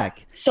 Okay.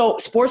 Back. So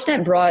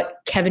Sportsnet brought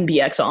Kevin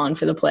BX on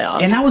for the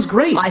playoffs. And that was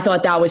great. I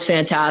thought that was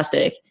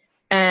fantastic.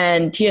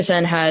 And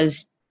TSN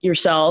has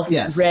yourself,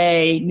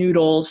 Ray,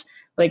 Noodles,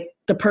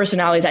 the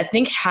personalities. I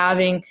think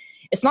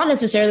it's not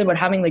necessarily about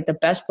having the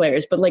best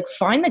players, but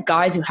find the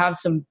guys who have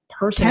some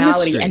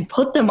personality and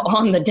put them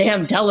on the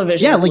damn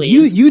television. Yeah,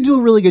 please. you do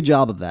a really good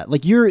job of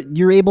that.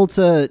 You're able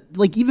to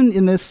even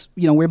in this,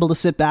 we're able to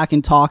sit back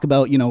and talk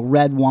about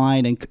red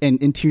wine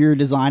and interior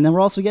design, and we're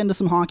also getting to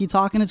some hockey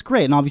talk, and it's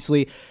great. And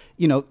obviously,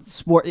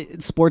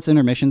 sports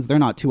intermissions, they're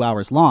not 2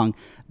 hours long,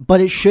 but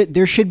it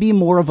should be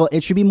more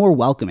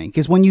welcoming,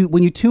 because when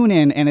you tune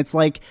in and it's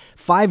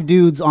 5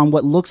 dudes on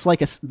what looks like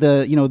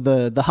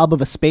the hub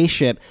of a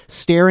spaceship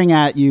staring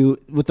at you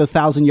with a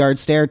 1,000-yard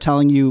stare,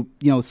 telling you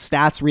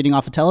stats reading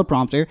off a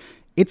teleprompter,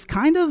 it's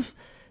kind of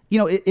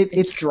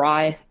it's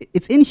dry.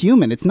 It's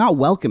inhuman. It's not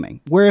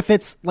welcoming. Where if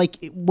it's like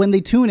when they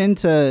tune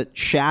into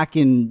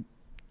Shaq and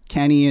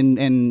Kenny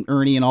and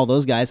Ernie and all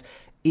those guys,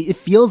 it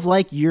feels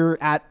like you're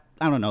at,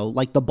 I don't know,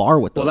 like the bar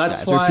with those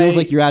guys. Or it feels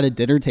like you're at a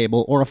dinner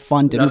table or a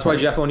fun dinner That's party.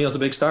 why Jeff O'Neill's a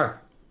big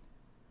star.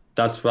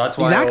 That's why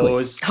exactly. I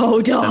always,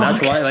 dog. And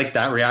that's why like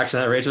that reaction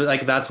that Rachel,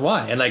 like that's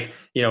why. And like,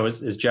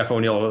 is Jeff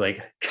O'Neill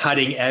like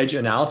cutting edge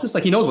analysis?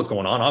 Like he knows what's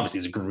going on.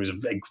 Obviously he's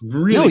a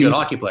really good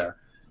hockey player.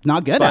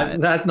 Not good at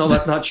it. That's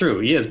not true.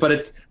 He is, but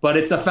it's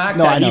the fact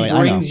that he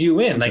brings you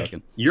in. Like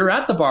joking. You're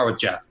at the bar with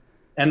Jeff,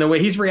 and the way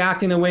he's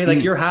reacting, the way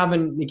like you're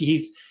having,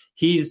 he's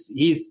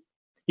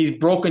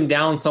broken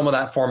down some of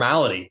that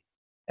formality,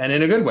 and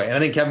in a good way. And I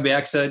think Kevin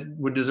Bieksa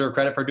would deserve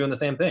credit for doing the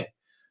same thing.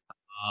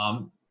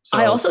 So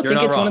I also think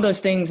it's one of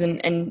those things,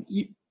 and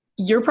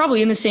you're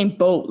probably in the same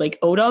boat. Like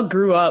Odog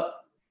grew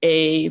up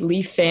a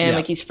Leaf fan,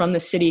 like he's from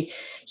the city.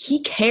 He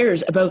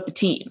cares about the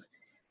team.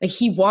 Like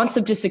he wants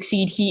them to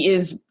succeed. He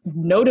is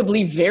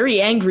notably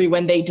very angry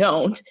when they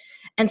don't.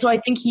 And so I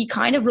think he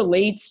kind of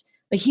relates,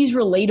 like he's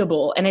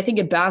relatable. And I think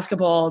in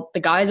basketball, the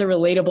guys are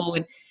relatable.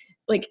 And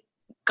like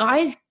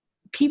guys,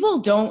 people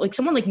don't, like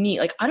someone like me,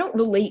 like I don't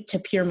relate to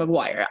Pierre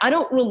Maguire. I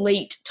don't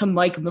relate to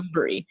Mike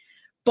Moonbury.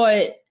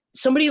 But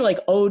somebody like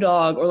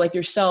O-Dog or like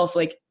yourself,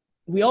 like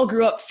we all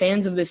grew up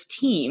fans of this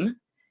team.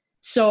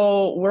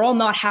 So we're all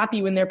not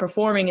happy when they're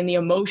performing, and the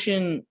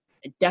emotion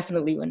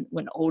definitely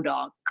when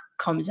O-Dog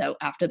comes out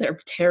after they're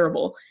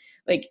terrible,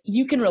 like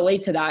you can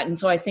relate to that. And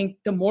so I think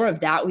the more of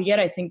that we get,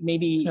 I think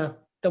maybe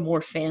the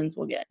more fans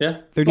will get.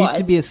 Yeah. There needs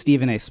to be a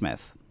Stephen A.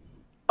 Smith.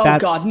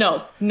 God,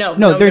 no.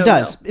 There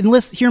does. And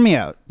listen, hear me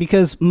out,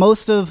 because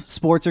most of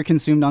sports are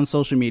consumed on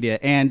social media,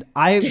 and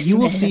you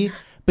will see,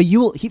 but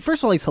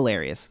first of all, he's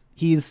hilarious.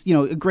 He's,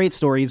 a great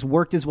story. He's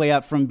worked his way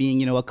up from being,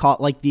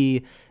 like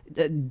the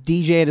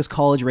DJ at his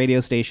college radio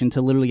station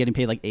to literally getting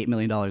paid like $8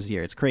 million a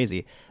year. It's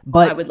crazy.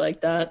 But I would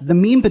like that. The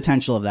meme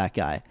potential of that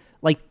guy.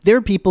 Like there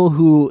are people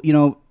who,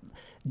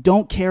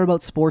 don't care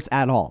about sports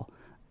at all.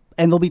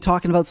 And they'll be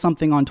talking about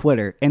something on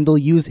Twitter and they'll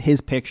use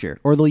his picture,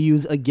 or they'll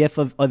use a GIF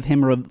of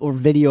him or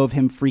video of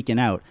him freaking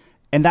out.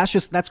 And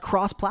that's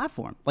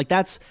cross-platform. Like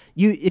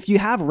if you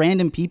have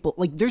random people,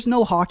 like there's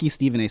no hockey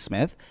Stephen A.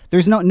 Smith.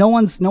 There's no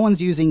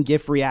one's using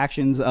GIF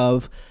reactions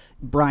of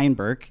Brian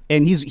Burke,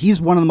 and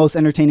he's one of the most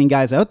entertaining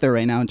guys out there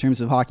right now in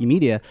terms of hockey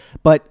media.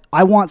 But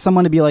I want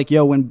someone to be like,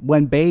 yo,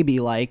 when baby,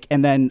 like,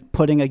 and then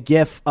putting a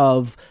GIF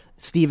of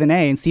Stephen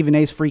A. and Stephen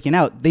A's freaking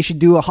out. They should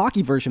do a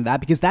hockey version of that,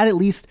 because that at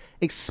least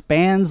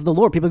expands the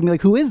lore. People can be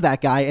like, who is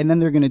that guy? And then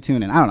they're going to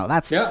tune in. I don't know.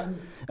 That's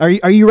Are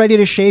you ready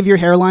to shave your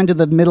hairline to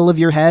the middle of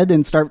your head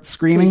and start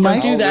screaming? Please don't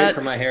Mike? do that. I'll wait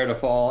for my hair to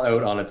fall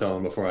out on its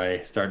own before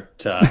I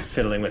start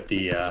fiddling with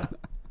the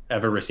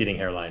ever receding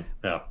hairline.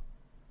 No.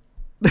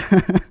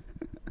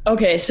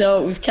 Okay,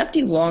 so we've kept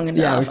you long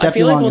enough. Yeah, I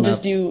feel like we'll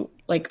just do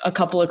like a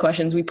couple of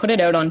questions. We put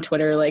it out on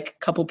Twitter, like a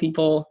couple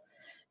people,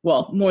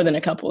 well, more than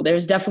a couple.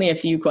 There's definitely a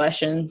few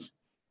questions.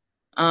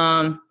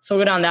 So we'll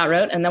go down that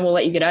route, and then we'll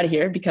let you get out of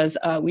here, because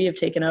we have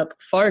taken up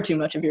far too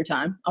much of your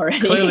time already.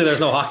 Clearly there's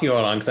no hockey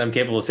going on, because I'm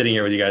capable of sitting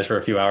here with you guys for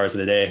a few hours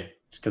a day,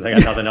 because I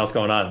got nothing else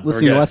going on.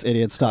 Listen to us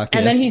idiots talk to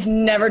and you. then he's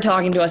never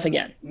talking to us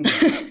again.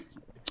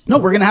 No,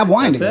 we're going to have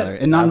wine That's together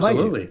it. and not invite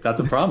Absolutely. you. That's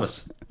a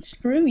promise.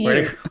 Screw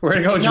you. We're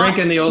going to go drink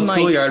in the old Mike,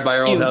 schoolyard by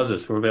our old you.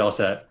 houses. We'll be all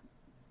set.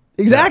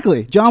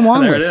 Exactly. John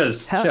Wanless. There it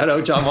is. Shout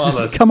out John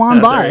Wanless. Come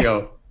on by. There you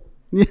go.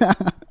 Yeah.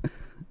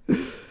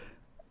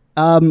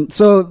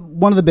 So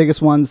one of the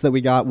biggest ones that we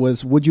got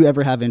was, would you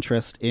ever have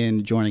interest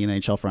in joining an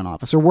NHL front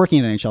office or working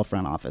in an NHL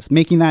front office,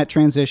 making that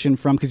transition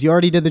from, because you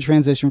already did the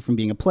transition from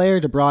being a player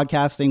to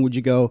broadcasting. Would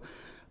you go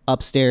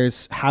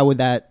upstairs?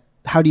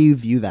 How do you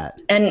view that?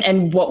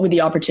 And what would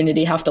the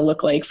opportunity have to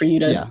look like for you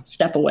to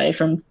step away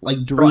from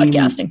like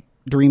broadcasting?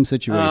 Dream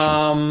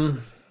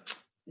situation.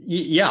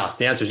 Yeah,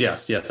 the answer is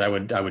yes. Yes, I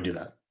would do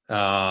that.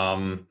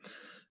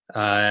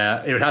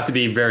 It would have to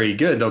be very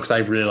good though, because I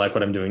really like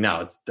what I'm doing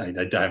now.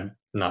 I'm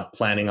not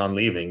planning on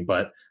leaving,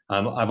 but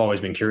I've always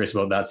been curious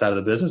about that side of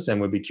the business and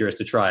would be curious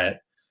to try it.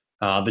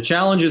 The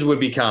challenges would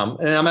become,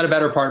 and I'm at a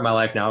better part in my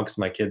life now because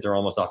my kids are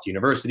almost off to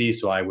university,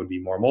 so I would be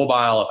more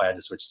mobile if I had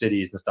to switch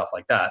cities and stuff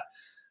like that.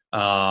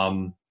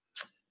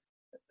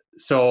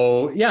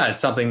 So yeah,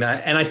 it's something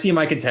that, and I see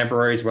my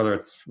contemporaries, whether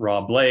it's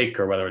Rob Blake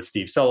or whether it's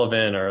Steve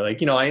Sullivan or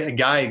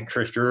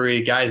Chris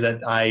Drury,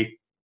 Jason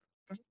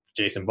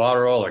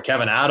Botterill or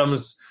Kevin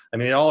Adams. I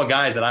mean, they're all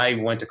guys that I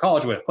went to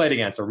college with, played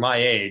against, or my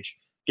age,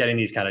 getting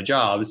these kind of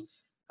jobs.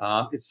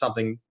 It's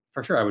something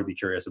for sure I would be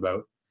curious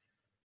about.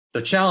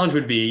 The challenge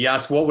would be,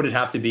 yes, what would it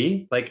have to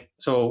be?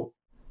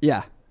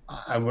 Yeah,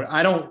 I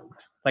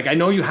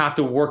know you have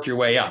to work your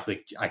way up.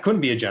 Like, I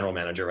couldn't be a general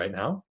manager right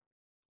now.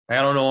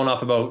 I don't know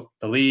enough about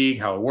the league,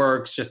 how it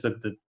works, just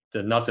the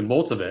nuts and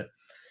bolts of it.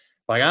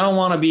 Like, I don't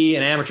want to be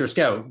an amateur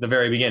scout at the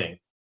very beginning.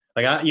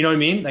 You know what I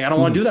mean? Like, I don't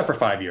want to do that for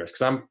 5 years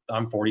because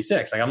I'm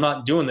 46. Like, I'm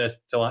not doing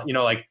this till,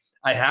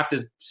 I have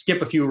to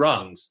skip a few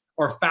rungs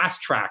or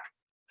fast track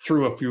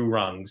through a few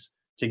rungs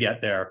to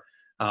get there.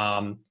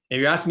 If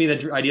you ask me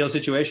the ideal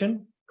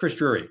situation, Chris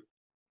Drury.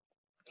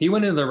 He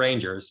went into the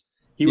Rangers.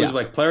 He was Yeah.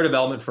 like player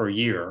development for a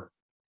year.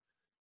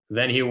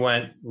 Then he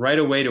went right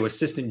away to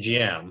assistant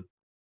GM,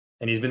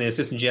 and he's been the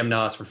assistant GM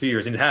now for a few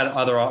years and had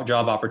other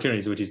job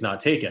opportunities, which he's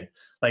not taken.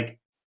 Like,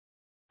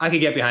 I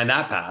could get behind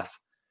that path.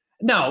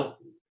 Now,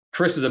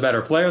 Chris is a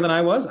better player than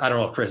I was. I don't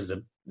know if Chris is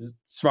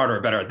smarter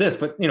or better at this,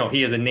 but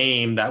he is a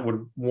name that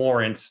would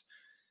warrant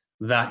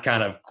that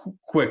kind of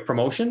quick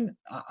promotion.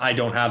 I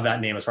don't have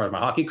that name as far as my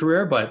hockey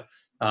career, but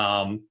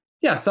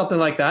something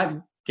like that.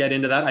 Get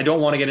into that. I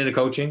don't want to get into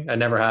coaching. I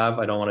never have.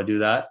 I don't want to do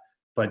that.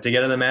 But to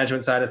get in the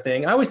management side of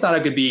thing, I always thought I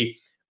could be,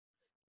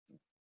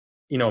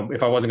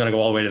 if I wasn't going to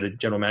go all the way to the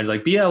general manager,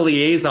 like be a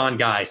liaison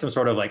guy, some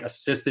sort of like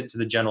assistant to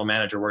the general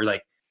manager, where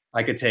like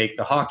I could take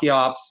the hockey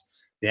ops,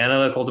 the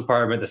analytical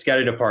department, the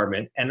scouting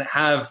department, and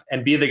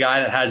be the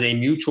guy that has a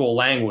mutual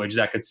language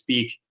that could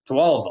speak to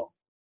all of them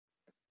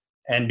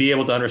and be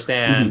able to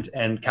understand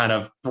and kind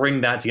of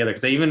bring that together.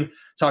 Because even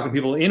talking to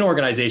people in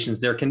organizations,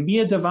 there can be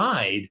a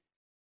divide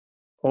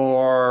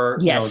or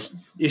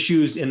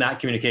issues in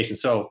that communication.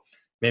 So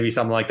maybe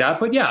something like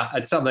that. But yeah,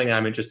 it's something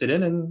I'm interested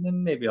in,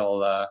 and maybe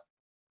I'll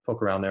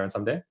poke around there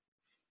someday.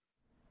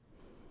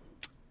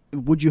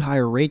 Would you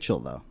hire Rachel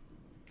though?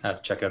 I have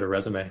to check out her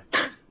resume.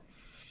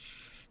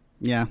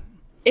 Yeah,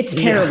 it's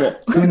terrible.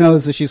 Yeah. Who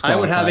knows if she's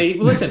qualified? I would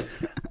have listen.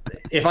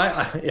 If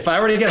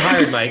I were to get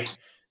hired, Mike,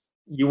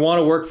 you want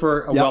to work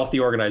for a wealthy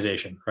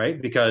organization,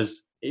 right?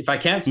 Because if I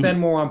can't spend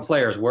more on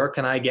players, where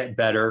can I get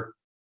better,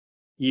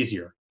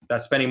 easier?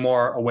 That's spending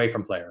more away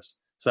from players.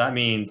 So that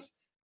means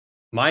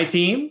my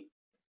team,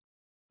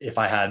 if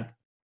I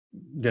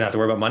didn't have to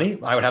worry about money,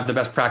 I would have the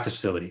best practice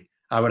facility.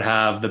 I would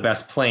have the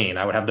best plane.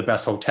 I would have the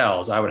best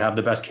hotels. I would have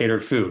the best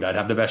catered food. I'd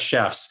have the best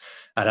chefs.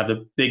 I'd have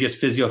the biggest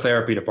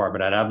physiotherapy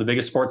department. I'd have the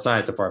biggest sports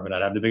science department.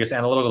 I'd have the biggest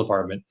analytical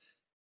department.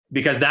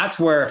 Because that's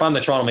where, if I'm the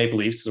Toronto Maple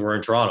Leafs, because we're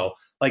in Toronto,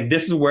 like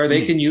this is where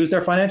they can use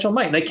their financial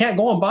might. They can't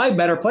go and buy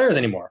better players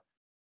anymore.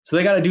 So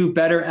they got to do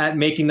better at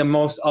making the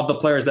most of the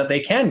players that they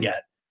can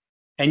get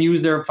and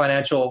use their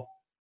financial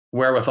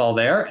wherewithal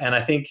there. And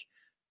I think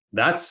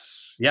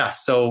that's,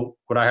 so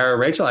would I hire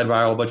Rachel? I'd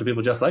hire a whole bunch of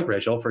people just like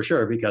Rachel for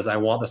sure, because I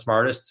want the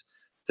smartest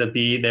to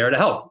be there to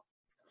help.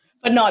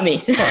 But not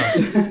me.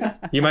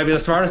 You might be the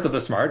smartest of the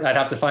smart. I'd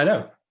have to find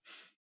out.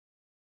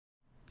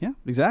 Yeah,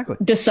 exactly.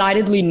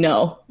 Decidedly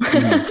no.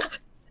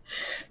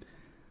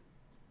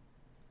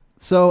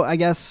 So I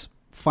guess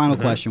final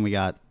question we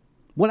got.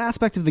 What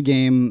aspect of the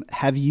game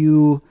have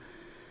you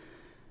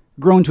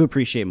grown to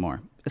appreciate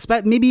more?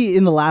 Maybe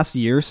in the last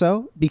year or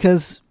so,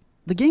 because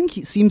the game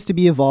seems to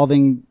be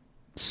evolving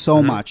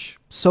so much,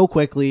 so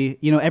quickly.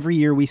 Every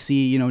year we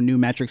see, new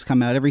metrics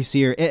come out every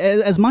year.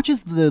 As much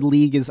as the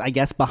league is, I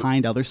guess,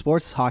 behind other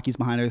sports, hockey's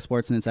behind other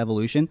sports in its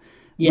evolution.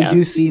 We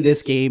do see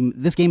this game.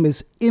 This game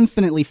is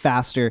infinitely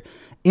faster,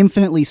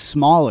 infinitely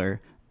smaller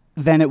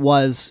than it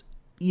was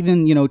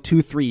even,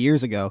 2-3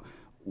 years ago.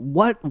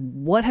 What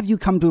have you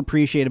come to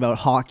appreciate about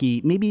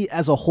hockey, maybe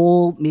as a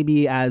whole,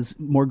 maybe as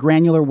more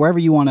granular, however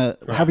you want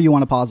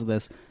to posit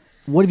this?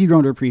 What have you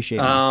grown to appreciate?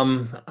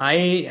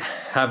 I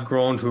have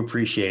grown to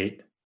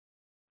appreciate,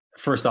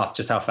 first off,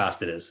 just how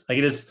fast it is. Like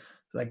it is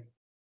like,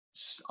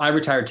 I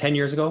retired 10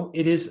 years ago.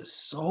 It is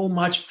so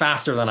much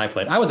faster than I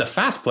played. I was a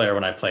fast player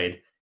when I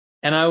played,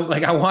 and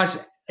I watched,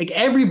 like,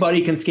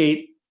 everybody can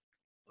skate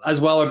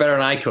as well or better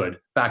than I could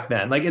back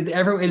then. Like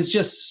it's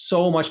just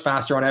so much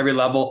faster on every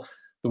level.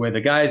 The way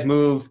the guys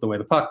move, the way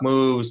the puck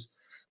moves,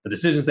 the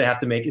decisions they have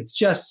to make, it's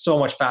just so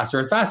much faster,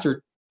 and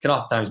faster can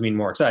oftentimes mean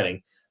more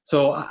exciting.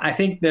 So I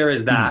think there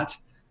is that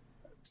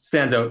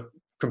stands out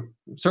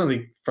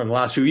certainly from the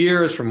last few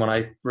years, from when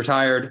I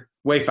retired,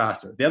 way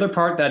faster. The other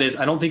part that is,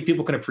 I don't think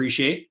people can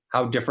appreciate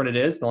how different it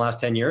is in the last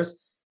 10 years,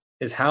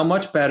 is how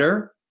much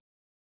better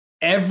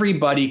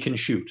everybody can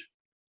shoot.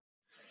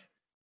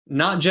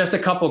 Not just a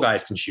couple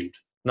guys can shoot,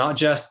 not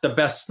just the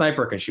best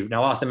sniper can shoot.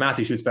 Now, Austin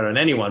Matthews shoots better than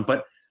anyone,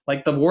 but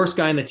like the worst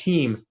guy in the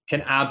team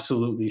can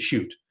absolutely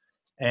shoot.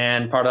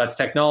 And part of that's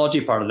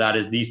technology. Part of that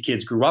is these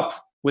kids grew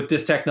up with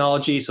this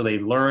technology, so they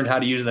learned how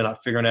to use it. They're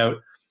not figuring out.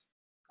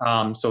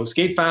 So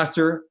skate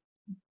faster.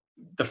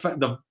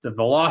 The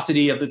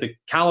velocity of the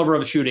caliber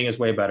of the shooting is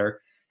way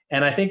better.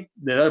 And I think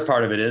the other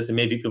part of it is, and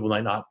maybe people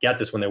might not get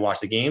this when they watch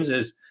the games,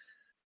 is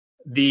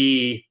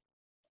I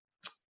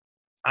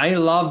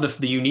love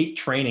the unique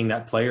training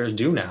that players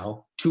do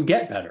now to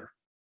get better.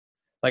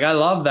 Like I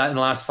love that in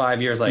the last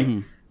 5 years, like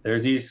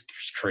there's these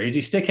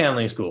crazy stick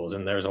handling schools,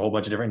 and there's a whole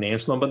bunch of different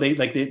names for them, but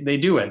they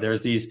do it.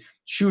 There's these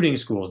shooting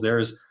schools.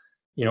 There's,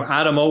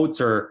 Adam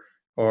Oates or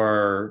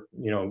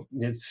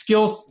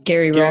skills.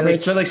 Gary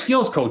Roberts. Like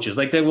skills coaches,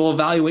 like they will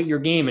evaluate your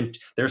game, and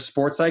there's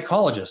sports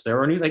psychologists. There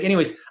are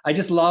anyways, I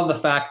just love the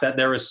fact that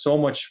there is so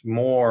much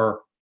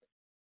more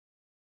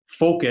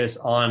focus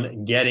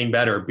on getting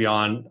better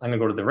beyond, I'm going to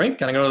go to the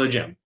rink and I'm going to go to the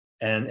gym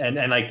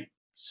and like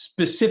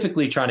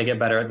specifically trying to get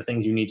better at the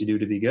things you need to do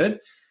to be good.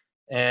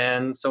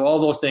 And so all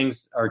those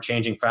things are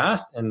changing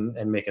fast and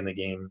making the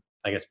game,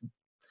 I guess,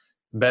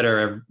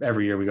 better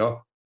every year we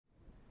go.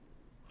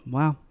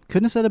 Wow.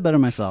 Couldn't have said it better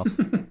myself.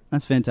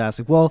 That's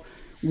fantastic. Well,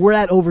 we're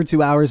at over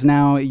 2 hours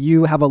now.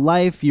 You have a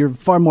life. You're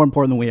far more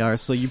important than we are,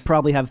 so you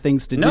probably have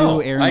things to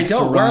do. I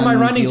don't. Where am I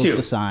running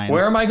to? Sign.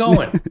 Where am I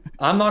going?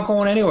 I'm not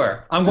going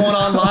anywhere. I'm going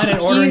online and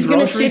ordering He's gonna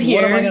groceries. sit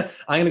here. What am I going to?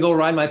 I'm going to go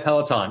ride my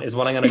Peloton. Is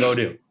what I'm going to go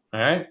do. All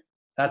right.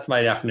 That's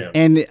my afternoon.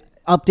 And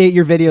update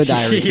your video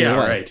diary. Yeah.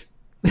 Right.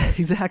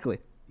 Exactly.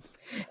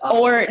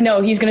 Or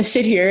no, he's going to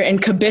sit here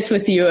and kibitz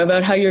with you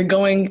about how you're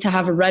going to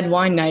have a red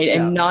wine night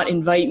and not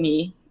invite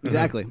me.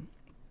 Exactly.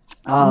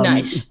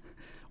 Nice.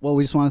 Well,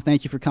 we just want to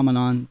thank you for coming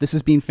on. This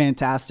has been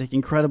fantastic,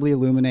 incredibly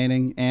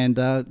illuminating, and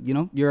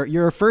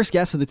you're our first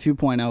guest of the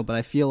 2.0. But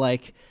I feel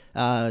like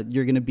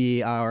you're going to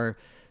be our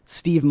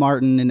Steve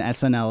Martin in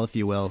SNL, if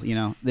you will. You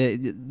know,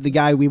 the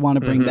guy we want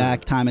to bring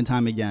back time and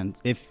time again,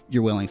 if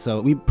you're willing. So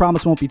we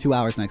promise won't be 2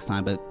 hours next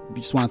time, but we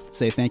just want to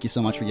say thank you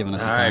so much for giving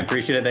us your time. All right,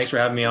 appreciate it. Thanks for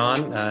having me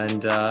on,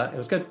 and it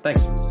was good.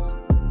 Thanks.